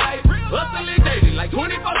real life. Hustling daily like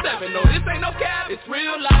 24/7. No, this ain't ain't no cap, it's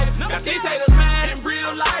real life. Got these haters mad in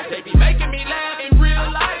real life. They be making me laugh in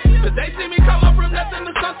real life. Cause they see me come up from nothing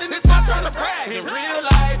to something, it's my turn to brag in real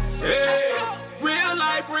life. Yeah, real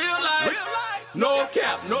life, real life. No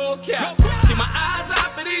cap, no cap. Keep my eyes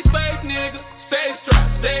out for these fake niggas. Stay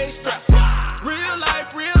strapped, stay strapped. Real life,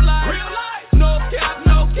 real life. Real life. No cap,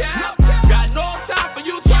 no cap. Got no time for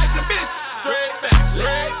you trifling bitch. Straight back,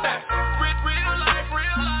 straight back. Real life,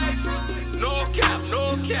 real life. No cap,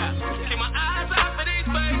 no cap. Keep my eyes out for these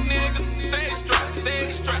fake niggas. Stay strapped,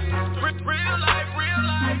 stay strapped. Real life, real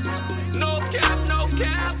life. No cap, no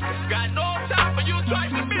cap. Got no time for you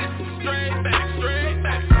trifling bitch. Straight back, straight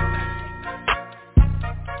back.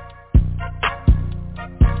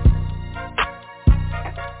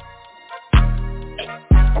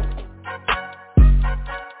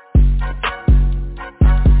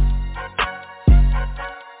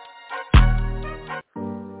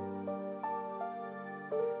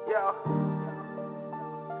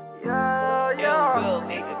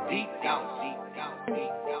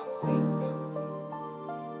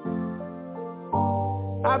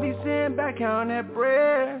 I be sitting back counting that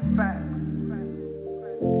bread.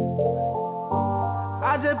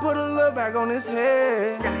 I just put a little back on his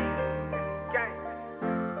head.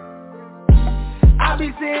 I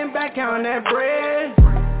be sitting back counting that bread.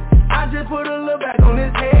 I just put a little back on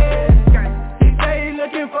his head. He say he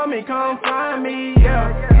looking for me, come find me,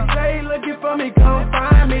 yeah. He say he looking for me, come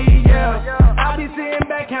find me, yeah. I be sitting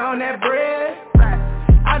back counting that bread.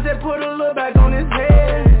 I just put a little back on his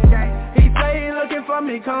head. He say he looking for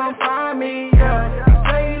me, come find me, yeah. He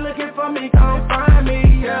say he looking for me, come find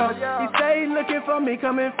me, yeah. He say he looking for me,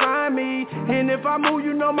 come and find me. And if I move,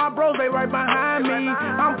 you know my bros, they right behind me.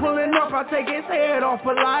 I'm pulling up, I take his head off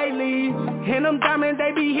politely. And them diamonds,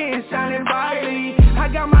 they be hitting, shining brightly. I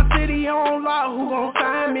got my city on lock, who gon'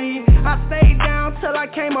 sign me? I stayed down till I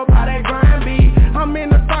came up out that grind be. I'm in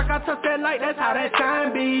the dark, I touch that light, that's how that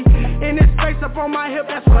time be. In this face up on my hip,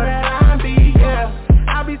 that's where that line be, yeah.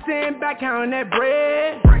 I be sitting back counting that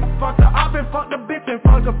bread. Fuck the op and fuck the bitch and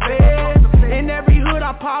fuck the fed. In every hood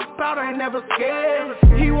I pop out, I ain't never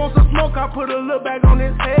scared. He wants some smoke, I put a little bag on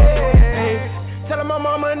his head. Telling my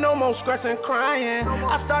mama no more stressing, crying.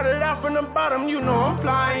 I started out from the bottom, you know I'm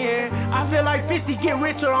flying. I feel like 50, get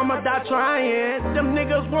richer, I'ma die trying. Them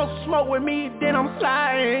niggas won't smoke with me, then I'm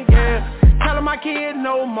sliding, yeah. Telling my kids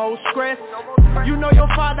no more stress. You know your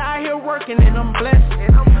father out here working and I'm blessed.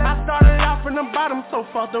 I started out from the bottom, so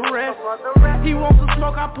fuck the rest. He wants some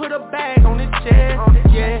smoke, I put a bag on his chest,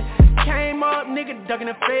 yeah. Came up, nigga ducking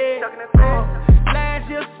the fed. Last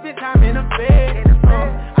year spent time in the bed.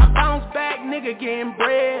 I bounce back, nigga getting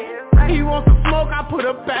bread. He wants some smoke, I put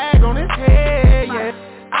a bag on his head, yeah.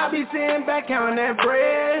 I be sitting back counting that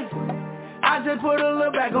bread. I just put a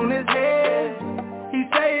little back on his head. He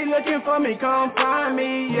say he looking for me, come find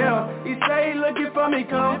me, yeah. He say he looking for me,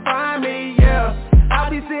 come find me, yeah. I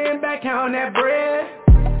be sitting back counting that bread.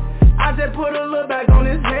 I just put a little back on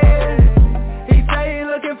his head. He say he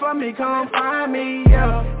looking for me, come find me,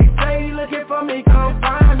 yeah. He say he looking for me, come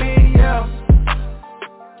find me, yeah.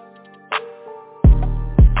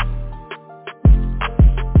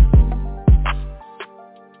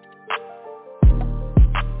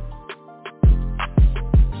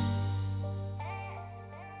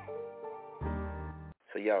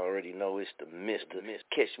 So y'all already know it's the Mr.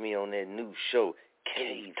 Catch me on that new show,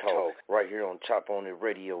 K-Talk, right here on Chop On It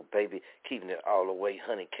Radio, baby. Keeping it all the way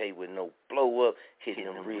 100K with no blow up, hitting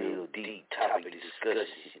them real deep topic discussions,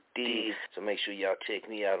 you dig? So make sure y'all check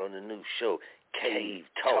me out on the new show,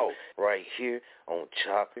 K-Talk, right here on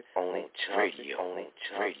Chop It On It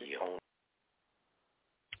Radio.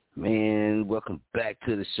 Man, welcome back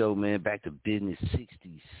to the show, man. Back to Business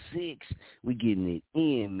 66. We getting it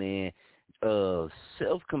in, man.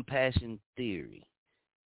 Self-compassion theory.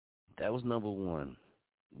 That was number one.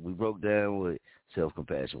 We broke down what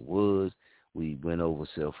self-compassion was. We went over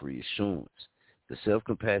self-reassurance. The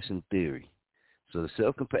self-compassion theory. So the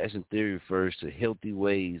self-compassion theory refers to healthy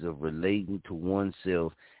ways of relating to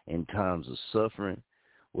oneself in times of suffering,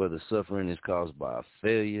 whether suffering is caused by a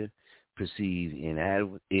failure, perceived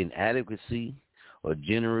inadequacy, or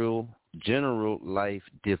general life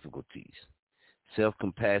difficulties.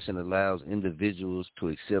 Self-compassion allows individuals to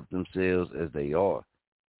accept themselves as they are,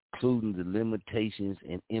 including the limitations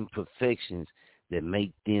and imperfections that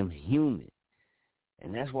make them human.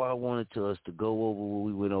 And that's why I wanted us to go over what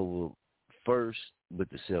we went over first with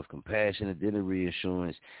the self-compassion and then the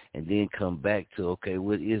reassurance, and then come back to, okay,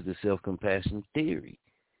 what is the self-compassion theory?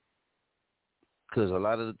 Because a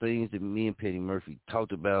lot of the things that me and Petty Murphy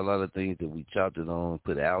talked about, a lot of things that we chopped it on,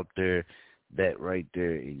 put out there, that right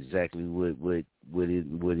there exactly what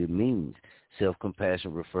it means.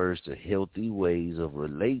 Self-compassion refers to healthy ways of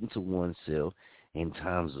relating to oneself in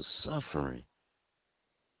times of suffering.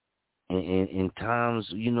 And in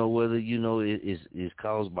times, whether, it's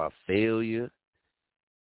caused by failure,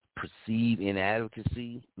 perceived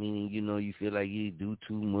inadequacy, meaning, you feel like you do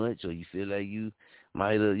too much, or you feel like you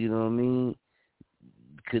might have,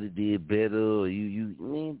 could have did better, or you're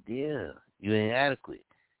inadequate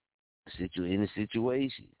in a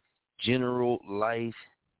situation. General life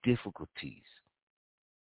difficulties.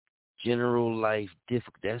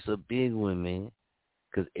 That's a big one, man.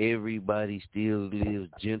 Because everybody still lives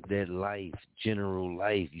that life, general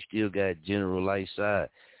life. You still got general life side.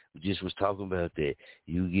 We just was talking about that.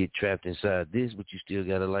 You get trapped inside this, but you still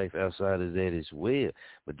got a life outside of that as well.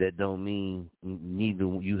 But that don't mean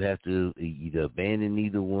you have to either abandon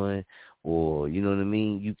neither one, or you know what I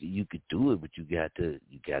mean. You could do it, but you got to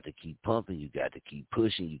keep pumping. You got to keep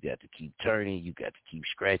pushing. You got to keep turning. You got to keep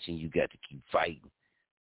scratching. You got to keep fighting.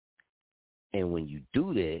 And when you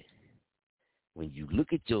do that, when you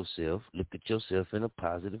look at yourself in a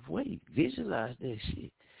positive way. Visualize that shit.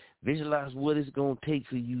 Visualize what it's going to take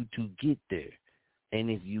for you to get there. And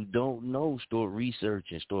if you don't know, start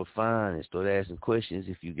researching, start finding, start asking questions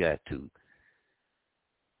if you got to.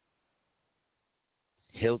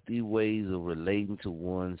 Healthy ways of relating to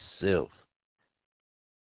oneself.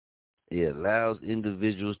 It allows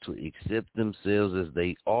individuals to accept themselves as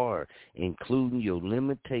they are, including your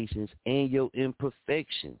limitations and your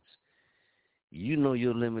imperfections. You know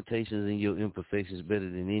your limitations and your imperfections better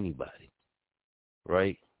than anybody,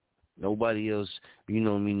 right? Nobody else,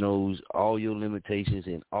 knows all your limitations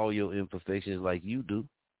and all your imperfections like you do.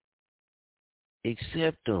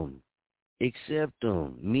 Accept them.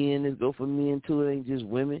 Men, this go for men too. It ain't just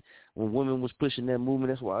women. When women was pushing that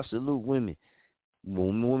movement, that's why I salute women.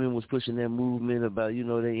 When women was pushing that movement about,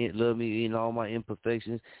 they love me and all my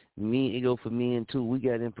imperfections, it go for men too. We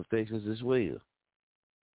got imperfections as well.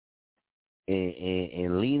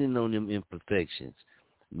 And leaning on them imperfections,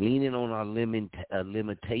 leaning on our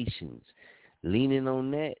limitations, leaning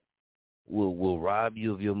on that will rob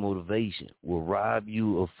you of your motivation, will rob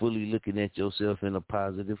you of fully looking at yourself in a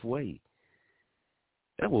positive way.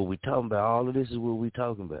 That's what we're talking about. All of this is what we're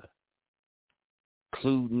talking about,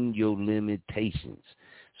 including your limitations.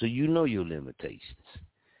 So you know your limitations,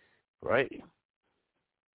 right?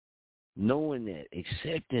 Knowing that,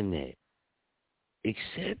 accepting that.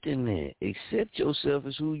 Accept yourself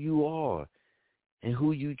as who you are and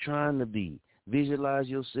who you trying to be. Visualize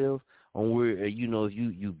yourself on where, if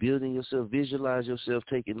you building yourself, visualize yourself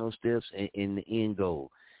taking those steps in the end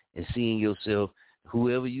goal and seeing yourself,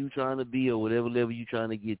 whoever you trying to be or whatever level you trying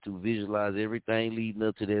to get to, visualize everything leading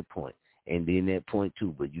up to that point and then that point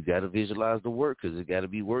too. But you got to visualize the work, because it got to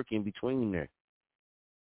be work in between there.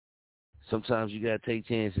 Sometimes you got to take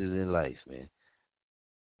chances in life, man.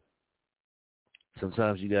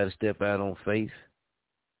 Sometimes you got to step out on faith.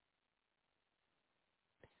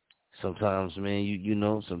 Sometimes,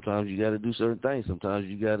 man, sometimes you got to do certain things. Sometimes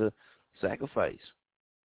you got to sacrifice.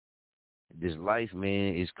 This life,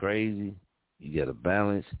 man, is crazy. You got to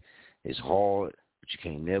balance. It's hard, but you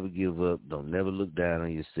can't never give up. Don't never look down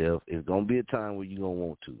on yourself. It's going to be a time where you're going to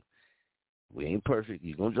want to. We ain't perfect.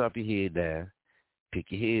 You're going to drop your head down. Pick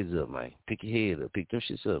your heads up, man. Pick your head up. Pick them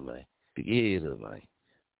shits up, man. Pick your head up, man.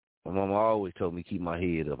 My mama always told me keep my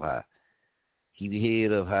head up high. Keep your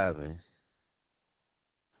head up high, man.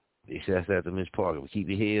 That's after Miss Parker. But keep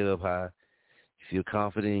your head up high. Feel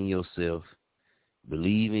confident in yourself.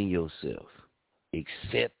 Believe in yourself.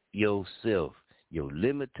 Accept yourself, your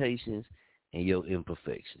limitations, and your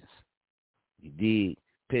imperfections. You dig?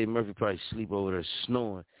 Petty Murphy probably sleep over there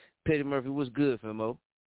snoring. Petty Murphy, what's good, Femo?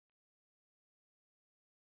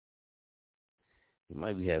 He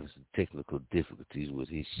might be having some technical difficulties with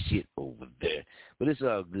his shit over there. But it's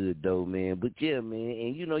all good, though, man. But, yeah, man,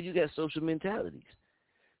 and, you got social mentalities.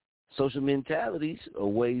 Social mentalities are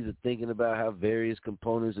ways of thinking about how various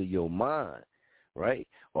components of your mind, right,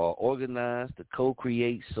 are organized to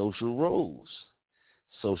co-create social roles.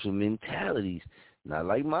 Social mentalities, not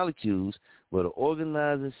like molecules, but an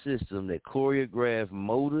organizing system that choreograph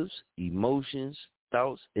motives, emotions,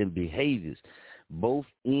 thoughts, and behaviors, both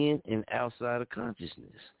in and outside of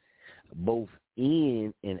consciousness. Both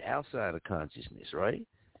in and outside of consciousness, right?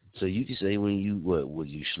 So you can say when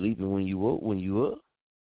you sleeping when you woke, when you up?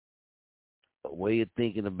 A way of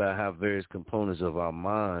thinking about how various components of our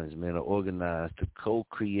minds, man, are organized to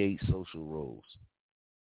co-create social roles.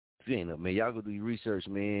 If you ain't know, man, y'all go do your research,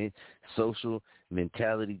 man. Social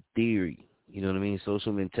mentality theory. You know what I mean?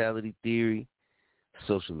 Social mentality theory,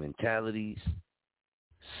 social mentalities.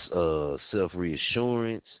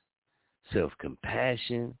 self-reassurance,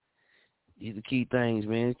 self-compassion. These are the key things,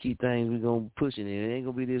 man. The key things we're going to push it. It ain't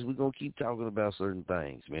going to be this. We're going to keep talking about certain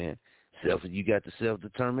things, man. You got the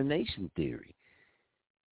self-determination theory.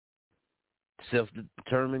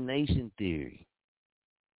 Self-determination theory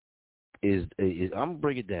is I'm going to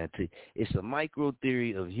break it down to you. It's a micro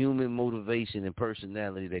theory of human motivation and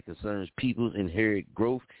personality that concerns people's inherent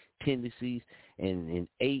growth tendencies and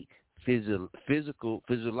innate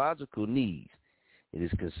physiological needs. It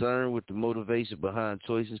is concerned with the motivation behind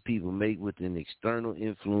choices people make with an external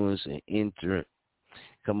influence and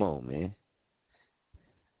Come on, man.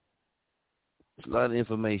 There's a lot of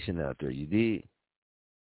information out there, you dig?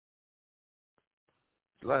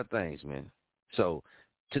 A lot of things, man. So,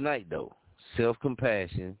 tonight, though,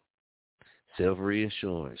 self-compassion,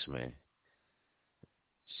 self-reassurance, man.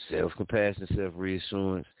 Self-compassion,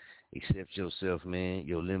 self-reassurance. Accept yourself, man,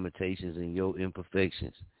 your limitations and your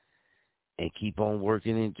imperfections. And keep on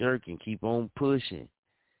working and jerking. Keep on pushing.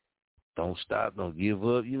 Don't stop. Don't give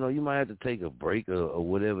up. You know, you might have to take a break or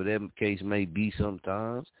whatever that case may be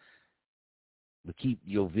sometimes. But keep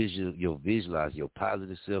your positive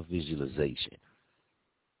self-visualization.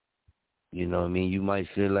 You know what I mean? You might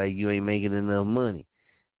feel like you ain't making enough money.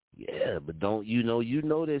 Yeah, but don't you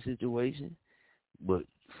know that situation. But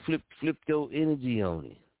flip your energy on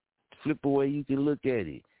it. Flip the way you can look at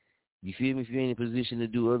it. You feel me? If you're in a position to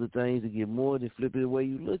do other things to get more, then flip it the way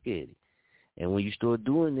you look at it. And when you start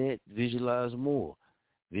doing that, visualize more.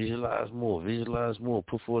 Visualize more. Visualize more.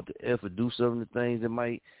 Put forth the effort. Do some of the things that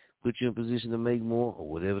might put you in position to make more or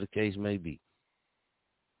whatever the case may be.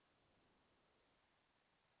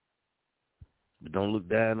 But don't look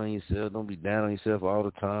down on yourself. Don't be down on yourself all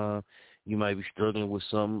the time. You might be struggling with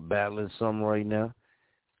something, battling something right now.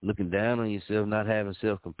 Looking down on yourself, not having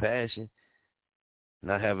self-compassion,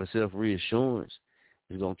 not having self-reassurance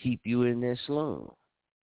is going to keep you in that slum.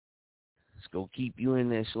 It's going to keep you in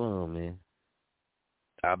that slum, man.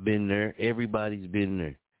 I've been there. Everybody's been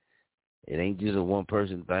there. It ain't just a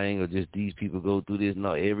one-person thing or just these people go through this.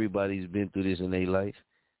 No, everybody's been through this in their life.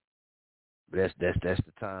 That's the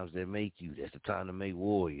times that make you. That's the time to make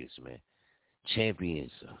warriors, man.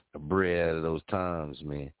 Champions are bred out of those times,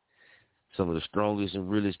 man. Some of the strongest and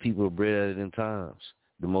realest people are bred out of them times.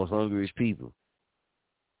 The most hungriest people.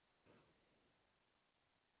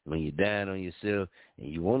 When you're down on yourself and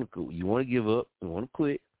you want to give up, you want to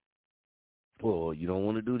quit, or you don't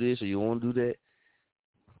want to do this or you want to do that,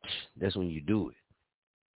 that's when you do it.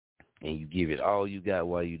 And you give it all you got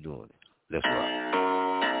while you're doing it. That's right.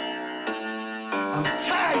 I'm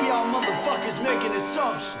tired of y'all motherfuckers making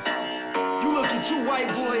assumptions. You look at two white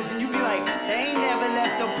boys and you be like, they ain't never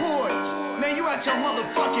left the porch. Man, you out your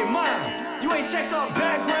motherfucking mind. You ain't checked our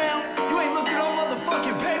background. You ain't looked at our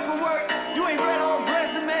motherfucking paperwork. You ain't read our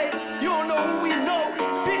resume. You don't know who we know.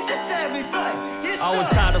 Bitch, it's savage life. I was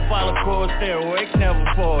tired to follow course, stay awake, never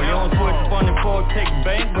fall. You don't switch from the fork, take the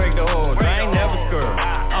bank, break the horse. I ain't never scared.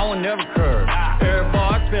 I won't never curve. Every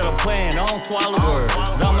bar I spit a plan, I don't swallow words.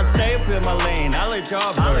 I'ma stay up in my lane, I let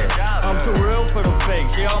y'all burn. I'm too real for the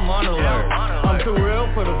fakes, yeah, I'm on alert. I'm too real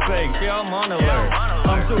for the fakes, yeah, I'm on alert.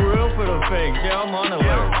 I'm too real for the fakes, yeah, I'm on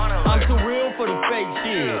alert. I'm too real for the fake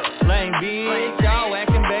shit. Lame bitch, y'all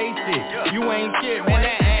acting basic. You ain't shit, man,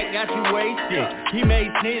 that act got you wasted. He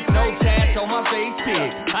made snitch, no tats on my face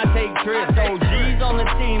pic. I take trips, OGs on the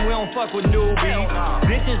team, we don't fuck with newbies.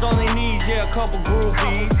 Bitches on their knees, yeah, a couple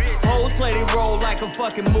groupies. Hoes play they role like a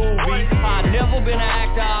fucking movie. I never been an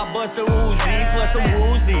actor, I bust a Uzi, plus a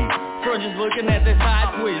woozy. So just looking at this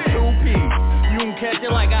hot twitch, 2-piece. You can catch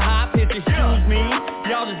it like a hot pitch, excuse me.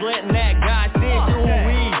 Y'all just letting that guy sit through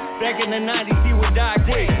weed. Back in the 90s, he would die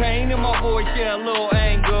quick. Pain in my voice, yeah, a little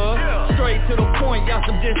anger. Straight to the point, y'all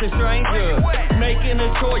some distant strangers. Making a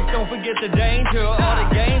choice, don't forget the danger. All the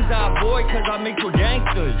games I avoid, cause I mix with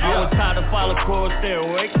gangsters. I was tired to follow course, stay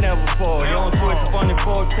awake, never fall. You don't switch from the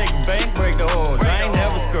fork, take the bank, break the horse. I ain't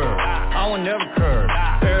never scared, I won't never curve.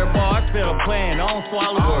 Every bar I spit a plan, I don't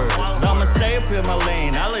swallow words. I'ma stay up in my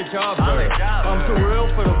lane, I let y'all burn. I'm too real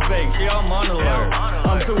for the fakes, yeah, I'm on alert.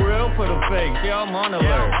 I'm too real for the fakes, yeah, I'm on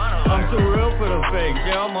alert. I'm too real for the fakes,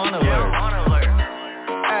 yeah, I'm on alert.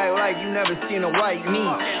 Act like you never seen a white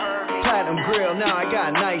meat. Platinum grill, now I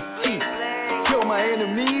got nice teeth. Kill my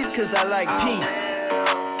enemies cause I like peace.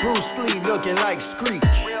 Bruce Lee looking like Screech.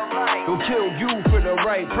 Go kill you for the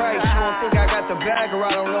right price. You don't think I got the bag or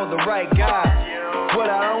I don't know the right guy. What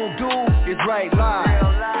I don't do is write lies.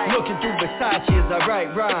 Looking through Versace as I write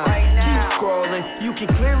rhymes. Keep scrolling, you can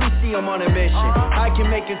clearly see I'm on a mission. I can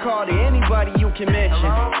make a call to anybody you can mention.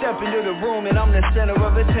 Step into the room and I'm the center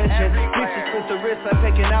of attention. Bitches with the wrist, I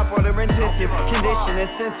take it out for their intensive. Condition is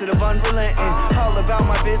sensitive, unrelenting. All about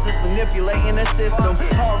my business, manipulating the system.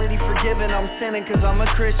 Already forgiven, I'm sinning cause I'm a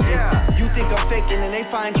Christian. You think I'm faking and they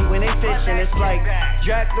find you when they fishing. It's like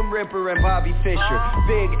Jack the Ripper and Bobby Fischer.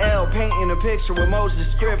 Big L painting a picture with Moses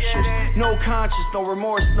scriptures. No conscience, no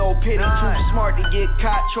remorse, no pity. Too smart to get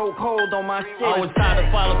caught, choke hold on my city. I was tired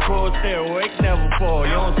to follow course, stay awake, never fall.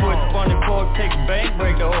 You don't switch funny fork, take a bank,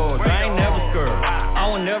 break the odds. I ain't never scared, I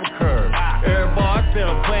will never curve. Every bar I spit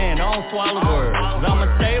a plan, I don't swallow words.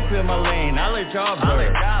 I'ma stay up in my lane, I let y'all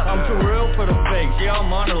observe. I'm too real for the fakes, yeah,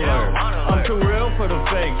 I'm on alert. I'm too real for the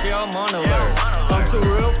fakes, yeah, I'm on alert. I'm too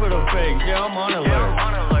real for the fakes, yeah, I'm on alert.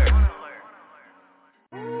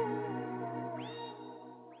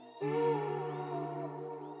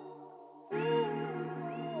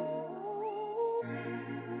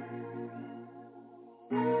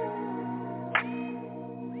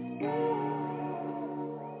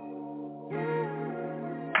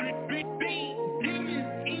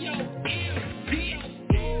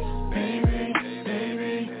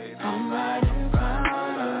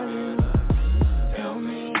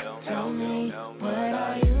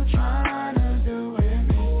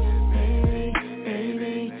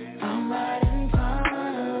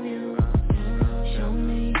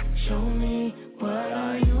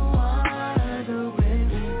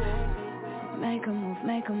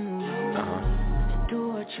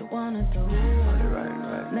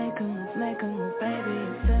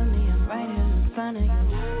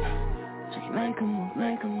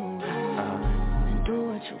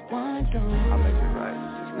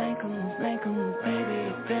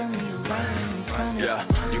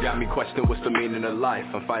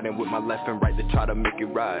 I'm fighting with my left and right to try to make it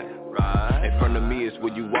right. In front of me is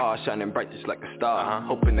where you are, shining bright just like a star.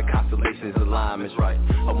 Hoping the constellations align is right.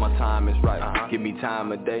 Hope my time is right. Give me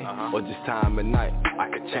time of day or just time of night. I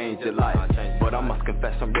could change your life, but I must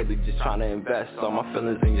confess I'm really just trying to invest all my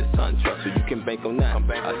feelings in your son trust, so you can bank on that.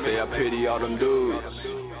 I say I pity all them dudes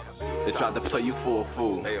they tried to play you for a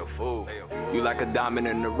fool. You like a diamond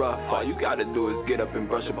in the rough. All you gotta do is get up and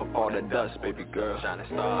brush up all the dust, baby girl.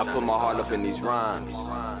 I put my heart up in these rhymes,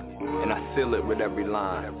 and I seal it with every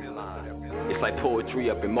line. It's like poetry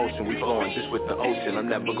up in motion. We flowing just with the ocean. I'm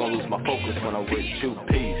never gonna lose my focus when I'm with you.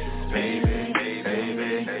 Peace, baby, baby,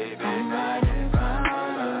 baby. I'm right in front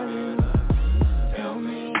of you. Tell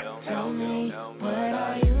me, what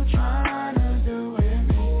are you trying to do with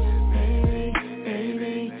me? Baby,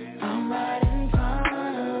 baby, I'm right in front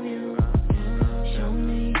of you.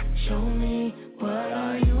 Show me, what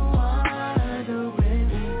are you wanna do with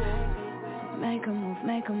me?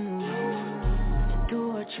 Make a move, do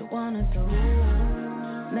what you wanna do.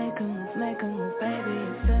 Make a move, baby,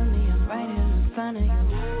 you feel me, I'm right here in front of you.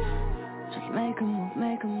 Just make a move,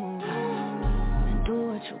 and do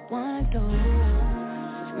what you wanna do.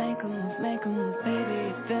 Just make a move, baby,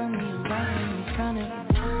 you feel me, I'm right here in front of you.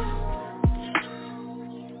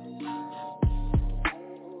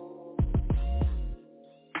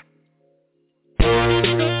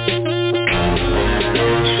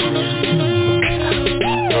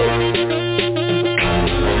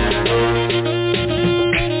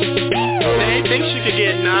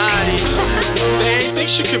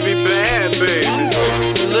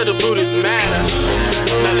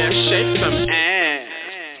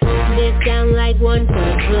 One for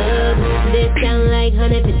the club. This sound like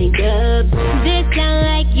 150 dubs. This sound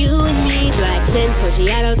like you and me. Black 10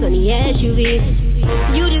 Portiatos on the SUV.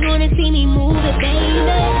 You just wanna see me move it, baby.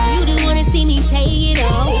 You just wanna see me take it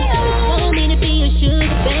all. Want me to be your sugar,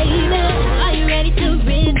 baby. Are you ready to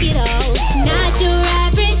risk it all? Not your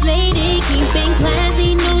average lady, keeping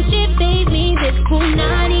classy, no shit phase me. This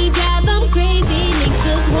Punani drive, I'm crazy.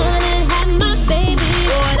 Niggas wanna have my baby.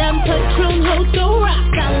 Boy, them Patron hold so rock.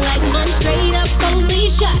 I like mine straight up.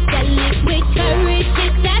 Only shot that liquid courage,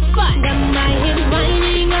 hit that spot. Got my hips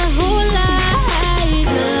whining a whole lot.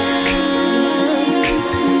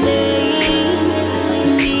 They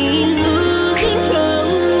me lose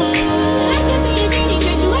control.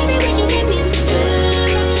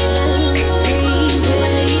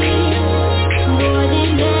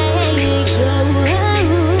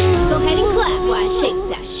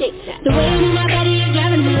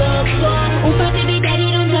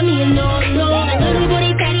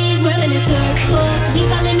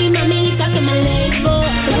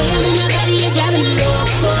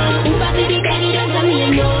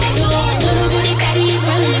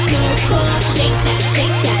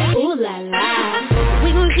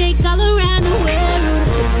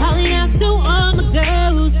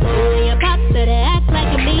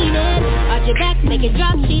 Make it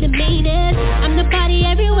drop, she the meanest. I'm the body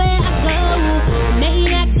everywhere I go.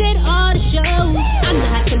 Main acted all the shows. I'm the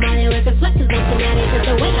hot tamale with the sweat, cause I'm fanatic. Cause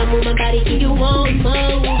the way I move my body, do you want more?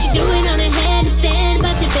 She do it on her handstand,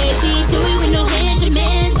 but the baby do it with no hands. Your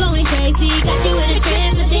man's going crazy. Got you in a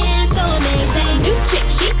trance, the dance so amazing. New chick,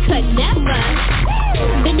 she could never.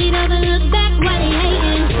 Bend it over, look back, why they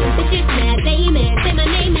hating? Bitches mad, they mad, say my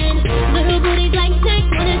name in. Little booties like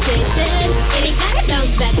snakes when it's tasted. It ain't gotta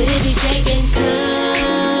bounce back, but it be shaking.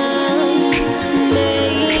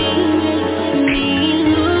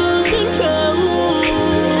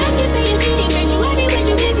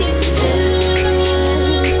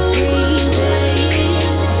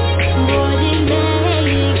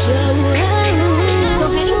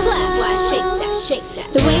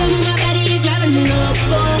 The way I move my body is driving me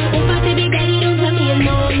loco. Oh, my baby daddy, don't tell me I'm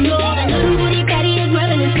no. That little booty fatty is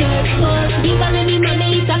running in circles. He calling me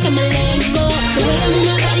mommy, he's talking my lingo. The way I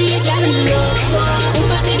move my body is driving me loco. Oh,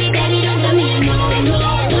 my baby daddy, don't tell me I'm no.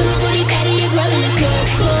 Little booty fatty is running in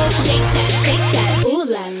circles. Shake that, ooh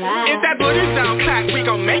la la. If that booty don't clap, we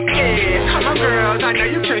gon' make it. Come on girls, I know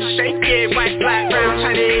you can shake it. White, black, brown,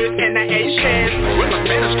 Chinese, and the Asians. We're the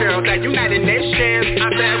Spanish girls, that United Nations.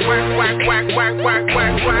 I said work.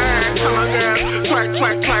 Come on girl, twerk.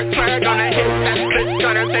 Gonna hit that bitch,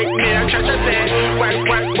 gonna take me to church. I said work.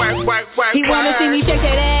 He wanna see me shake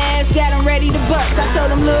that ass, got him ready to bust. I told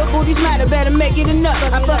him little booties matter, better make it enough.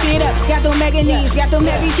 I fuck it up, got them mega knees, got them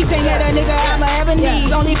heavy. She can't let a nigga I'ma ever need.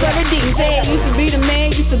 Only for the D. Said used to be the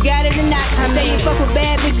man, you forgot it or not. I say you fuck with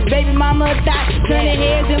bad bitches, baby mama a thot. Turning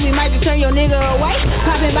heads and we might just turn your nigga away.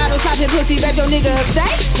 Popping bottles, popping pussy, bet your nigga a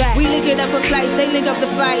stay. We link it up for flights, they link up the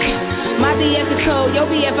fight. My BF is cold, your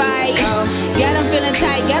BF I. Got them feeling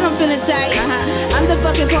tight, I'm the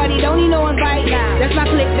fucking party, don't need no invite. That's my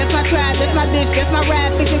clique, that's my tribe, that's my bitch, that's my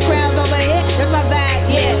rap. Fix your crowds over here, that's my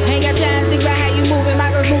vibe, yeah. Ain't got time to think about how you moving.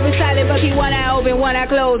 My girl's moving silent, but keep one eye open, one eye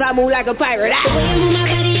closed. I move like a pirate. The way I move my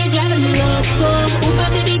body is driving me loco. Oh, my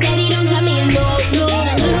baby daddy, don't tell me I'm no.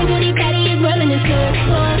 That little booty fatty is running in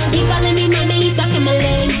circles. He calling me mommy, he's talking my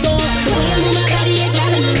lingo. The way I move my body is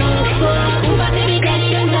driving me loco. Oh, my baby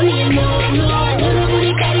daddy, don't tell me I'm no. Little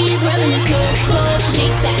booty fatty is running in circles.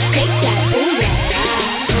 Shake that, ooh la la.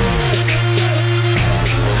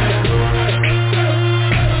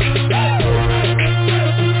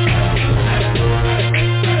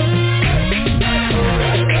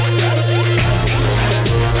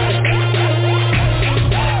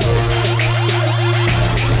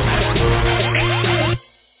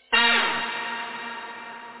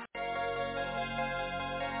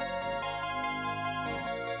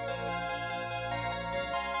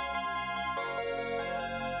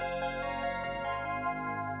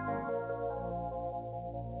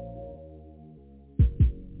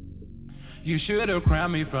 You should've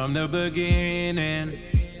crowned me from the beginning.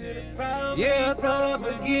 Yeah, from the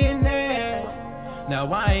beginning.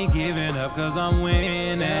 Now I ain't giving up cause I'm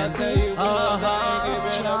winning. I'm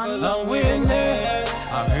winning.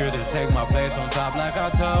 I'm here to take my place on top like I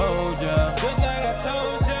told ya.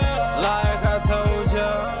 Like I told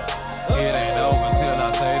ya. It ain't over till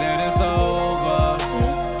I say that it's over.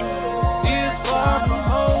 It's far from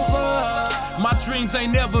over. My dreams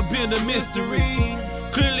ain't never been a mystery.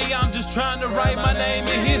 Clearly I'm just trying to write my name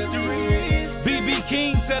in history. B.B.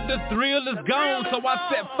 King said the thrill is gone, so I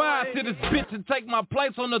set fire to this bitch and take my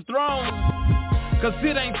place on the throne. Cause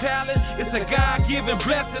it ain't talent, it's a God-given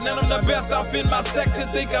blessing, and I'm the best off in my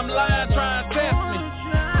section. Think I'm lying, try and test me.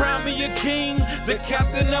 Crown me a king, the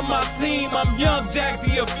captain of my team. I'm Young Jack,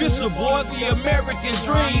 the official boy, the American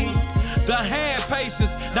dream. Done had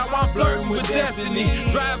patience, now I'm flirting with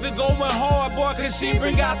destiny. Driving, going hard, boy, cause she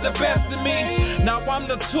bring out the best in me. Now I'm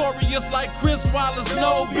notorious like Chris Wallace,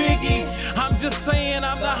 no biggie. I'm just saying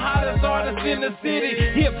I'm the hottest artist in the city.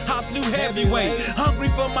 Hip-hop's new heavyweight,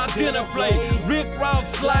 hungry for my dinner plate. Rick Ross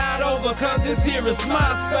slide over, cause this here is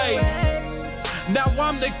my space. Now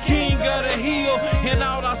I'm the king of the hill, and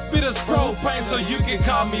all I spit is propane, so you can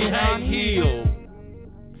call me Hank Hill.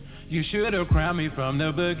 You should've crowned me from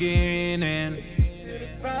the beginning.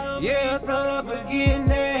 Yeah, from the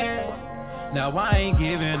beginning. Now I ain't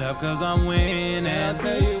giving up cause I'm winning. I'm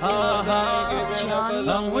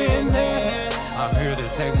winning. I'm here to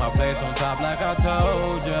take my place on top like I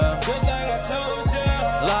told ya.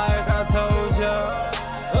 Like I told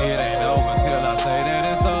ya. It ain't over till I say that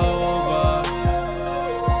it's over.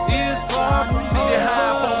 It's far from over.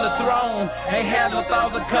 High up on the throne, ain't had no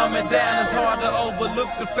thoughts of coming down. It's hard to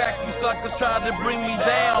overlook the fact you suckers tried to bring me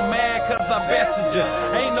down. Mad cause I bested ya.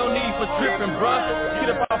 Ain't no need for tripping, bruh.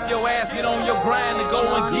 Get up off your ass, get on your grind and go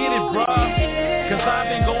and get it, bruh. Cause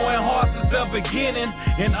I've been going hard since the beginning,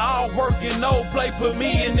 and all work and no play put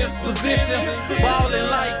me in this position. Ballin'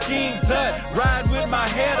 like King Tut, ride with my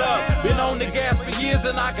head up. Been on the gas for years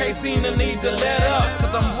and I can't seem the need to let up.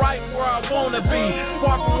 Cause I'm right where I wanna be,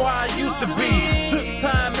 far from where I used to be. Took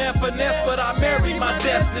time and finesse, but I married my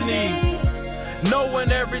destiny. Knowing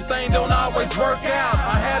everything don't always work out,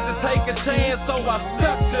 I had to take a chance, so I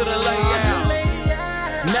stuck to the layout.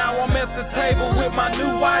 Now I'm at the table with my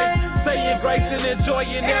new wife, saying grace and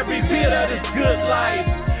enjoying every bit of this good life.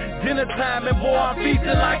 Dinner time and boy, I'm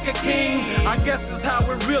feasting like a king. I guess it's how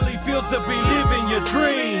it really feels to be living your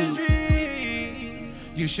dreams.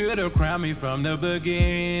 You should've crowned me from the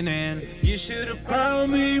beginning. You should've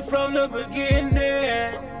crowned me from the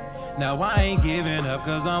beginning. Now I ain't giving up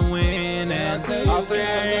cause I'm winning. I say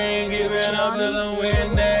I ain't giving up cause I'm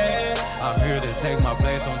winning. I'm here to take my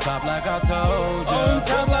place on top like I told ya. On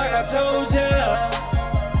top like I told ya.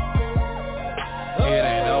 It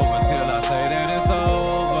ain't over till I say that it's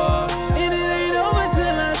over. And it ain't over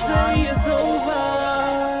till I say it's over.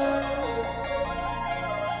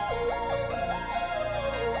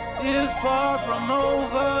 It's far from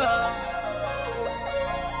over.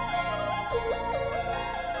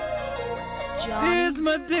 It's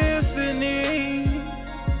my destiny.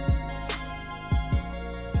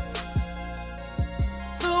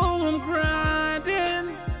 So I'm grinding.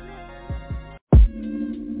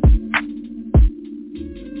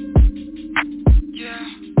 Yeah.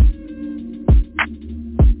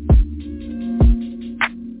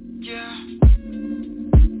 Yeah.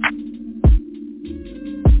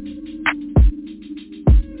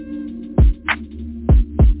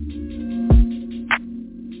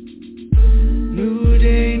 New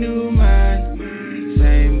day, new mind.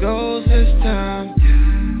 Same goals this time.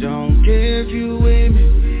 Don't give you with me.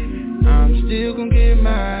 I'm still gon' get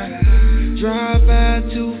mine. Drive by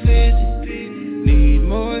 250. Need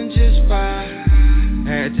more than just 5.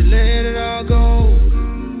 Had to let it all go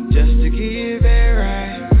just to give it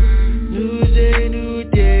right. New day, new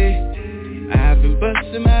day. I've been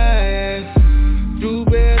busting my ass. Do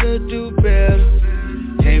better, do better.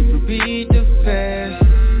 Can't repeat the fast.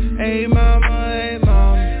 Hey mama,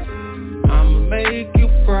 I'ma make you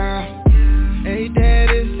proud. Hey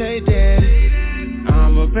daddy,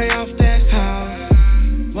 I'ma pay off that house.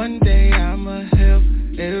 One day I'ma help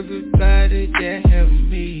everybody that helped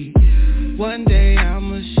me. One day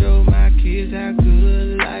I'ma show my kids how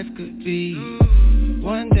good life could be.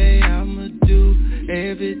 One day I'ma do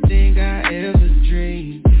everything I ever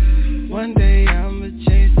dreamed. One day I'ma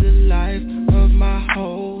change the life of my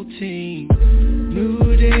whole team.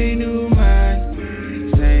 New day, new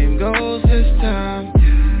mind. Same goals this time.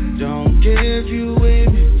 Don't give you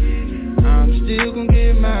with me. I'm still gon'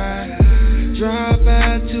 get mine. Drive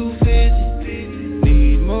by 250.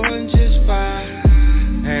 Need more than just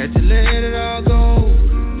 5. Had to let it all go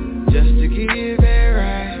just to give it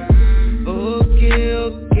right.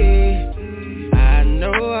 Okay. I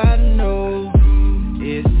know.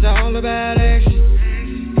 It's all about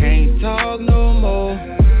action. Can't talk no more.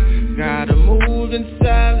 Gotta move in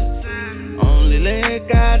silence. Only let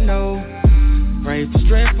God know. Pray for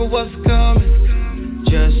strength for what's coming.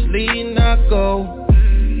 Just lead, not go.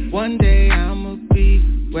 One day I'ma be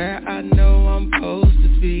where I know I'm supposed to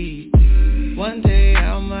be. One day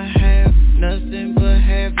I'ma have nothing but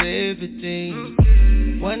have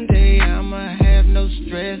everything. One day I'ma have no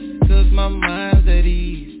stress cause my mind's at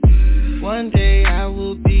ease. One day I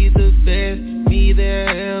will be the best me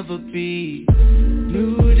there ever be.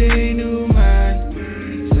 New day, new mind.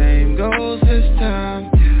 Same goals this time.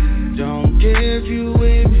 Don't give you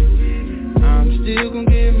with me. I'm still gon'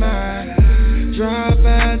 get mine. Drive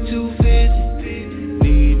by 250.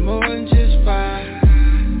 Need more than just 5.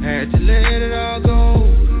 Had to let it all go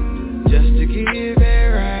just to give it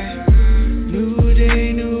right. New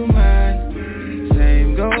day, new mind.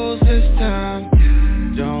 Same goals this time.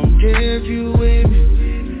 Don't give you with me.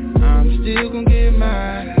 I'm still gon' get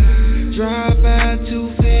mine. Drive by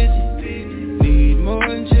 250. Need more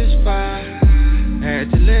than just 5.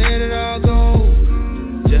 Had to let it all go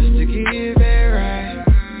just to give it right.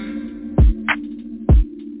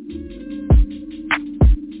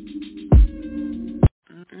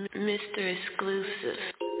 Mr. Exclusive.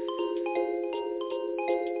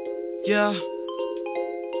 Yeah.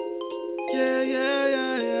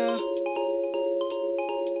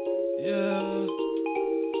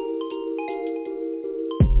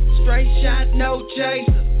 Straight shot, no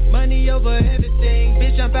chaser. Money over everything,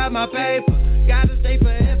 bitch, I'm about my paper. Gotta stay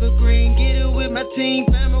forever green, get it with my team.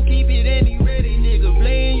 Fam, I'll keep it any ready, nigga.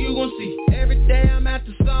 Playing, you gon' see. Every day I'm at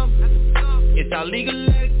the something. It's all legal,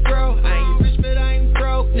 let it grow. I ain't rich, but I ain't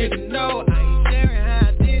broke, nigga, no. I ain't sharing how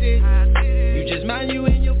I did it.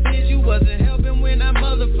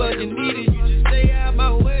 you need it, you just stay out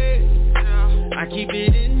my way. I keep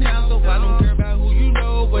it in-house, so I don't care about who you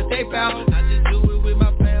know, what they bout. I just do it with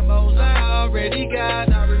my famos I already got.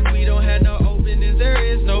 We don't have no openings, there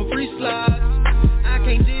is no free slots. I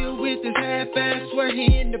can't deal with this half-ass, swear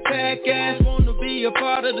he in the pack ass. Wanna be a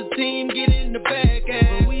part of the team, get in the back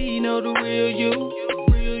ass. But we know the real you.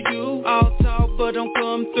 All talk but don't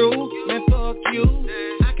come through, man fuck you.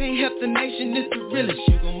 I can't help the nation, it's the realest.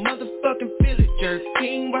 You gon' motherfucking feel it, Jerk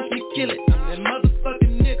King, watch me kill it. I'm that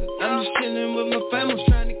motherfucking nigga, I'm just chillin' with my family,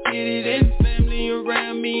 trying to get it in. Family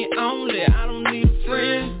around me only, I don't need a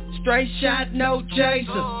friend. Straight shot, no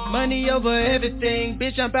chaser, money over everything,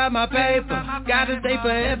 bitch I'm about my paper. Gotta stay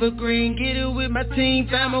forever green, get it with my team,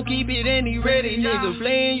 fam, I'll keep it any ready, nigga.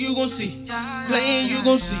 Playin' you gon' see, playin' you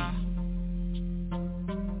gon' see.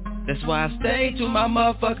 That's why I stay to my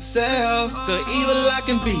motherfucking self, cause evil I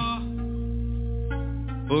can be,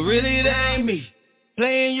 but really that ain't me.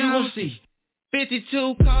 Playin' you gon' see.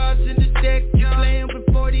 52 cards in the deck, you playin' with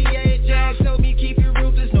 48 jacks. Told me keep it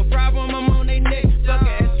ruthless, no problem, I'm on they neck. Fuck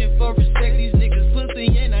asking for respect, these niggas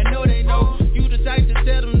pussy and I know they know. You the type to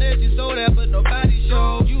tell them that you sold out but nobody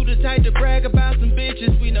show. You the type to brag about some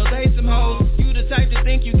bitches, we know they some hoes. You the type to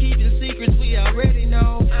think you keeping secrets, we already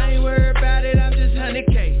know. I ain't worried about it, I'm just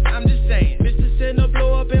 100K, I'm just saying. Mr. said no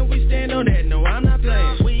blow up and we stand on that, no I'm not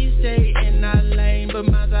playing. We stay in our lane, but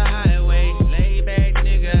mine's a highway. Lay back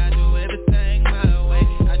nigga, I do everything my way.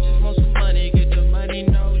 I just want some money, get the money,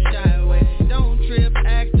 no shy away. Don't trip,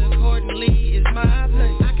 act accordingly, it's my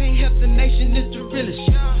place. I can't help the nation, it's the realest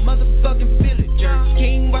shit. Motherfucking feel it, Jerk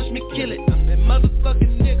King, watch me kill it. I'm that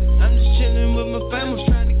motherfucking nigga, I'm just chillin' with my family,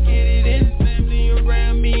 trying to get it in. Family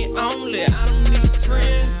around me only, I don't need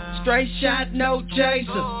friends. Straight shot, no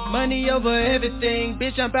chaser, money over everything,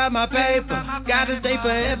 bitch I'm about my paper. Gotta stay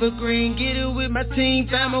forever green, get it with my team,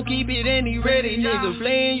 fam, I'll keep it any ready, nigga.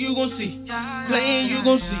 Playin' you gon' see, playin' you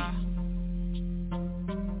gon' see.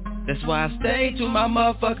 That's why I stay to my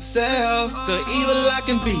motherfucking self, cause evil I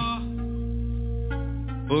can be,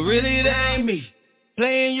 but really that ain't me.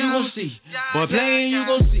 Playin' you gon' see, boy playin' you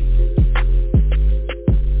gon' see.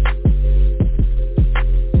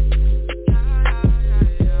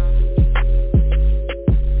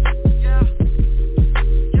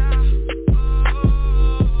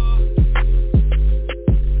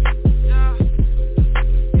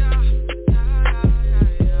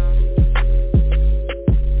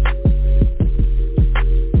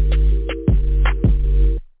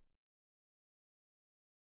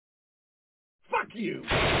 You.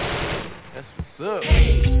 That's what's up.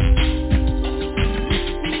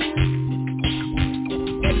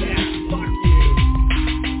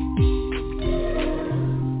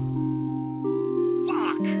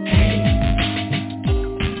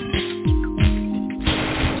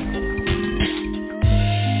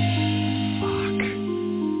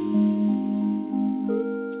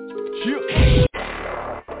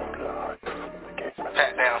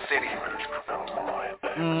 Pat down city.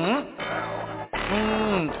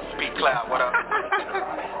 Speed Cloud, what up?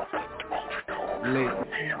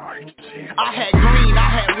 I had green, I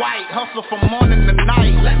had white, hustle from morning to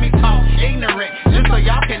night. Let me talk ignorant, just so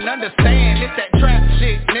y'all can understand. It's that trap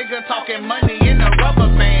shit, nigga, talking money in a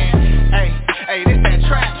rubber band. Hey, this that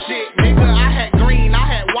trap shit, nigga. I had green, I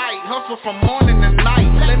had white, hustle from morning to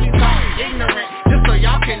night. Let me talk ignorant, just so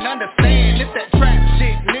y'all can understand. It's that trap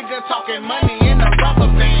shit, nigga, talking money in a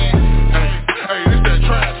rubber band. Hey, this that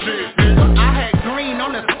trap shit, nigga. I had green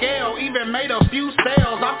on the scale, even made a few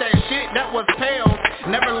sales off that shit that was pale.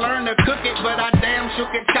 Never learned to cook it, but I damn sure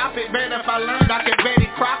could chop it. Bet if I learned I could Betty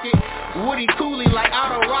Crockett, Woody Cooley like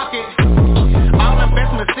Auto Rocket. All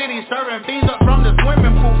investment cities serving fiends up from the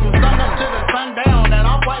swimming pool. From sun up to the sundown, that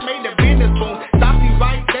off-white made the business boom. Stop you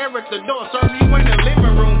right there at the door, serve you in the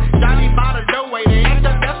living room. Johnny by the doorway, they act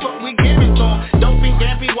up, that's what we give it to them. Dopey,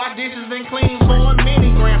 gampy, wash dishes and clean for a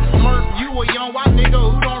mini-gram. Murk, you a young white nigga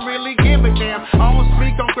who don't really give a damn. I don't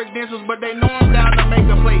speak on credentials, but they know I'm down to make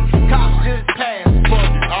a play. Cops just passed, but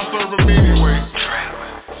I'll serve them anyway.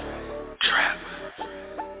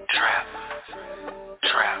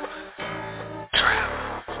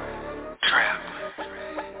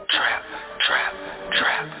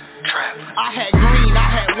 I had green, I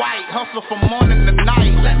had white, hustle from morning to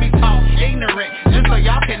night. Let me talk ignorant, just so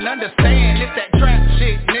y'all can understand. It's that trap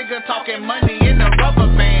shit, nigga, talking money in a rubber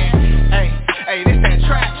band. Hey, this that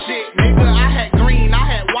trap shit, nigga. I had green, I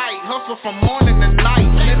had white, hustle from morning to night.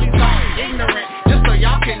 Let me talk ignorant, just so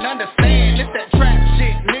y'all can understand. It's that trap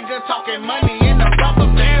shit, nigga, talking money in a rubber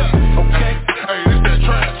band. Okay, hey, this that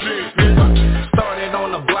trap shit, nigga. Started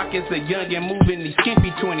on the block as a youngin', moving these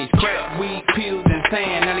skimpy 20s. Crack, weed, pills, and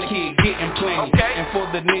sand, now the kid getting clean. And for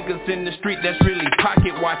the niggas in the street that's really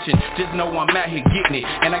pocket watching, just know I'm out here getting it,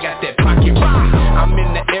 and I got that pocket rock. I'm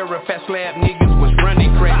in the era fat slab niggas was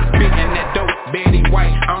running crack, spitting that dope, Betty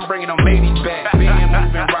White, I'm bringing them babies back. Been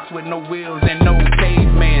moving rocks with no wheels and no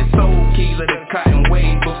caveman. Soul keys of the cotton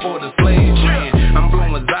wave before the slave ran. I'm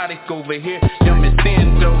blowing exotic over here, them is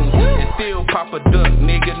Stendos, and still pop a duck,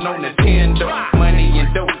 nigga, no Nintendo. Money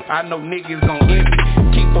and dope, I know niggas gon' envy.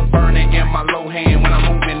 Keep a burning in my low hand when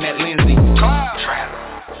I'm moving that Lindsay. Trap, trap,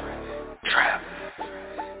 trap,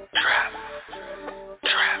 trap,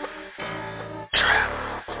 trap, trap,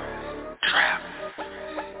 trap,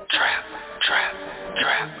 trap,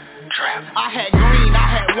 trap, trap. I had green, I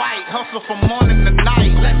had white, hustle from morning to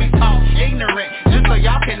night. Let me talk ignorant, just so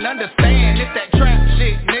y'all can understand. It's that trap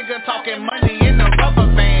shit, nigga, talking money in the rubber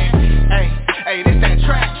band. Hey, this that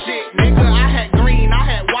trap shit, nigga. I had green, I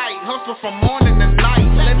had white, hustle from morning to night.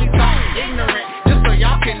 Let me talk ignorant, just so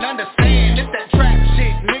y'all can understand. It's that trap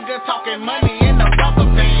shit, nigga, talking money in the rubber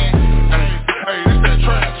band. Hey, this that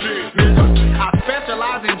trap shit, nigga. I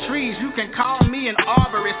specialize in trees, you can call me an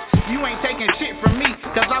arborist. You ain't taking shit from me,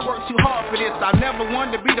 cause I work too hard for this. I never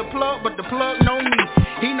wanted to be the plug, but the plug know me.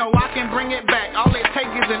 He know I can bring it back, all it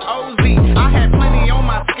take is an OZ. I had plenty on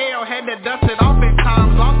my scale, had to dust it off at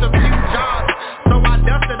times. Lost a few jobs, so I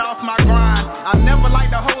dusted off my grind. I never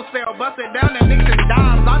liked the wholesale, bust it down to nicks and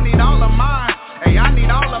dimes. I need all of mine, hey, I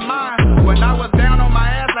need all of mine. When I was down on my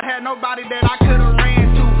ass, I had nobody that I could've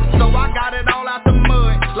ran to, so I got it all out the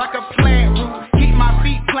mud, like a plant root. Keep my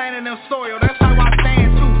feet planted in soil, that's how I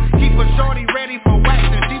stand too. Keep a shorty ready for wax,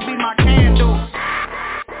 and she be my candle.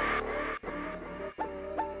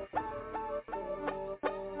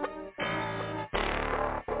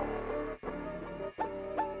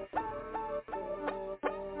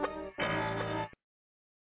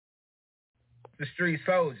 The street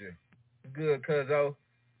soldier. Good, cuzzo.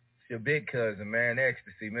 It's your big cousin, man.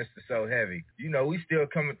 Ecstasy, Mr. So Heavy. You know, we still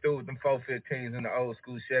coming through with them 415s in the old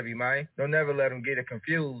school Chevy, man. Don't never let them get it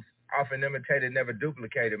confused. Often imitated, never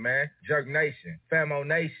duplicated, man. Jerk Nation. Famo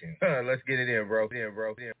Nation. Let's get it in, bro.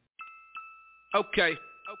 Okay.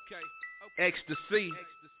 Ecstasy.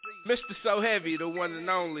 Mr. So Heavy, the one and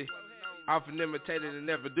only. Often imitated and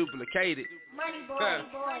never duplicated. Money boy.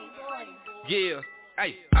 Yeah.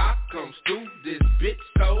 Hey, I comes through this bitch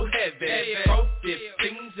so heavy.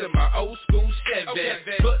 415s in my old school Chevy.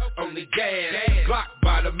 Foot on the gas, Glock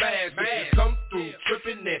by the mask. Bitches come through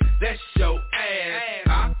tripping it, that's your ass.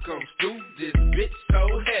 I comes through this bitch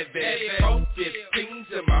so heavy.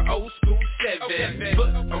 415s in my old school Chevy.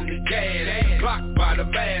 Foot on the gas, Glock by the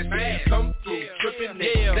mask. Bitches come through tripping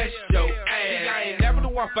it, that's your ass. I ain't never the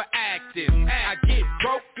one for acting. I get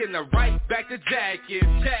broke and I right back to jacket.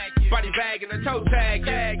 Body bag and a toe tag,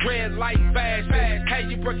 red light fashion. Hey,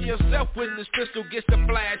 you break yourself when this pistol gets to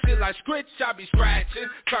flashing. Like scritch, I be scratching,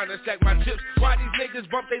 trying to stack my chips. Why these niggas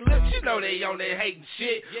bump their lips? You know they on their hating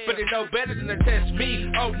shit, but they know better than to test me.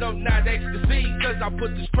 Oh no, not ecstasy, cause I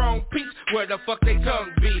put the strong piece where the fuck they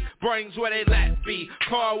tongue be. Brains where they lap be,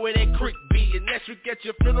 car where they creek be. Unless you get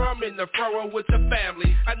your funeral, I'm in the front row with the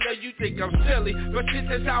family. I know you think I'm silly, but shit,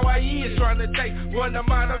 that's how I is. Trying to take one of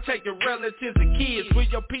mine, I'm taking relatives and kids. With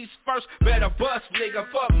your piece first, better bust, nigga,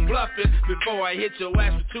 fuck bluffing before I hit your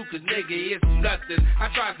ass with two, cause nigga, it's nothing. I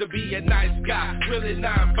try to be a nice guy, really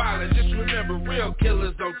non-violent. Just remember, real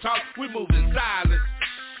killers don't talk, we move in silence.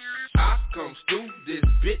 I comes through this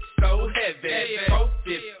bitch so heavy.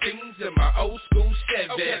 415s in my old school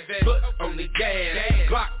Chevy. Foot on the gas,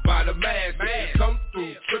 Glock by the mask. Bitches come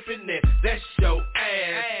through tripping it, that's your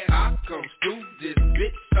ass. I comes through this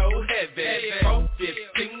bitch so heavy.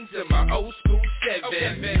 415s in my old school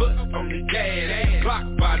Chevy. Foot on the gas,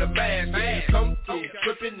 Glock by the mask. Bitches come through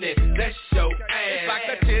tripping it, that's your ass. It's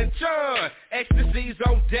like attention, ecstasy's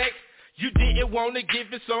on deck. You didn't wanna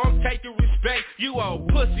give it, so I'm taking respect. You old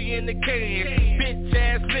pussy in the can, bitch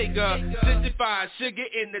ass nigga. 65 sugar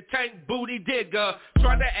in the tank, booty digger.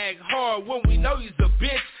 Tryna act hard when we know you's a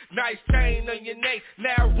bitch. Nice chain on your neck,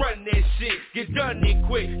 now run that shit. Get done it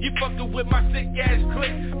quick, you fucking with my sick ass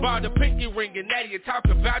clique. Bought the pinky ring and now you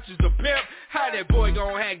talking about you's a pimp. How that boy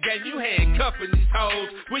gon' hang gang, you handcuffing these hoes.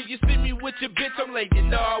 When you see me with your bitch, I'm letting you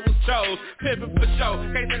know I was chose. Pimpin' for show,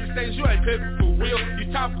 can't understand you ain't pimpin' for real.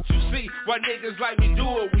 You talk what you see, why niggas like me do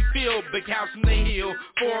what we feel. Big house in the hill,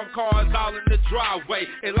 foreign cars all in the driveway.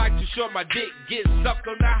 They like to show my dick get sucked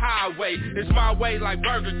on the highway. It's my way like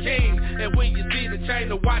Burger King. And when you see the chain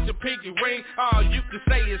to watch a pinky ring, all you can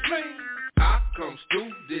say is me. I comes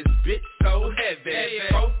through this bitch so heavy.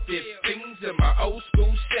 415s in my old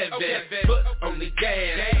school Chevy. Foot on the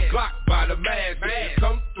gas, Glock by the mask. Bitches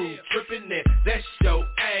come through tripping it, that's your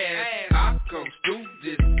ass. I comes through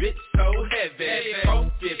this bitch so so heavy.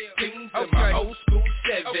 415s in my old school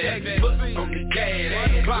Chevy. Foot on the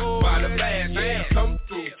gas, clock by the mask. Yeah, come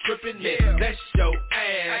through trippin' it, that's your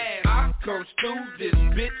ass. I comes through this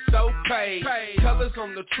bitch so paid. Colors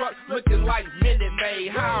on the truck looking like Minute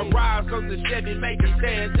Maid. High rise on the Chevy make it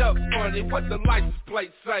stand up funny. What the license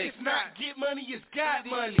plate say? It's not get money, it's got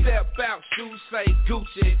money. Step out, shoes say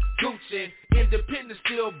Gucci, Gucci. Independent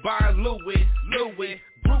still buying Louis, Louis.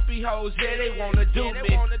 Groupie hoes, yeah, they wanna do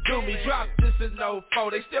me. Drop this in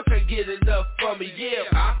 04, they still can't get enough for me. Yeah,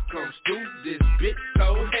 I comes through this bitch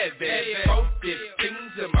so heavy.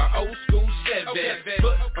 415s in my old school Chevy.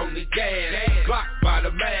 Foot on the gas, Glock by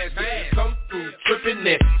the mask. Come through trippin'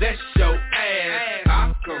 it, that's your ass.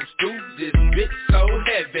 I comes through this bitch so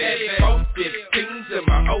heavy. 415s in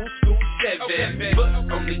my old school Chevy. Foot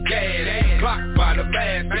on the gas, Glock by the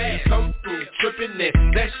mask. Come through trippin' it,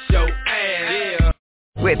 that's your ass. Yeah.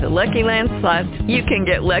 With the Lucky Land Slots, you can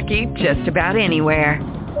get lucky just about anywhere.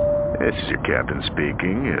 This is your captain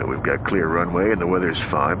speaking. We've got clear runway and the weather's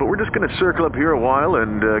fine, but we're just going to circle up here a while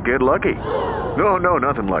and get lucky. No,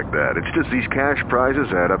 nothing like that. It's just these cash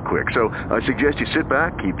prizes add up quick. So I suggest you sit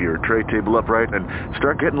back, keep your tray table upright, and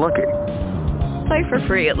start getting lucky. Play for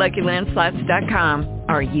free at LuckyLandSlots.com.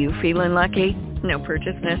 Are you feeling lucky? No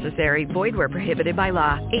purchase necessary. Void where prohibited by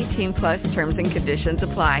law. 18 plus terms and conditions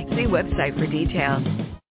apply. See website for details.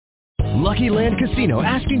 Lucky Land Casino,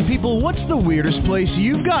 asking people, what's the weirdest place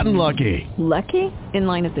you've gotten lucky? Lucky? In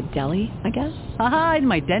line at the deli, I guess? Aha, in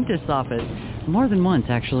my dentist's office. More than once,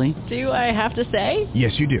 actually. Do I have to say?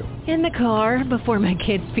 Yes, you do. In the car before my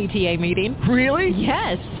kids' PTA meeting. Really?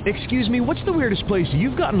 Yes. Excuse me, what's the weirdest place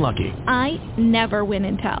you've gotten lucky? I never win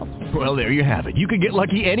and tell. Well, there you have it. You can get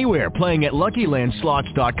lucky anywhere, playing at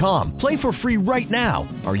LuckyLandSlots.com. Play for free right now.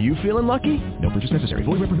 Are you feeling lucky? No purchase necessary.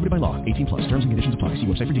 Void where prohibited by law. 18 plus. Terms and conditions apply. See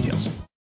website for details.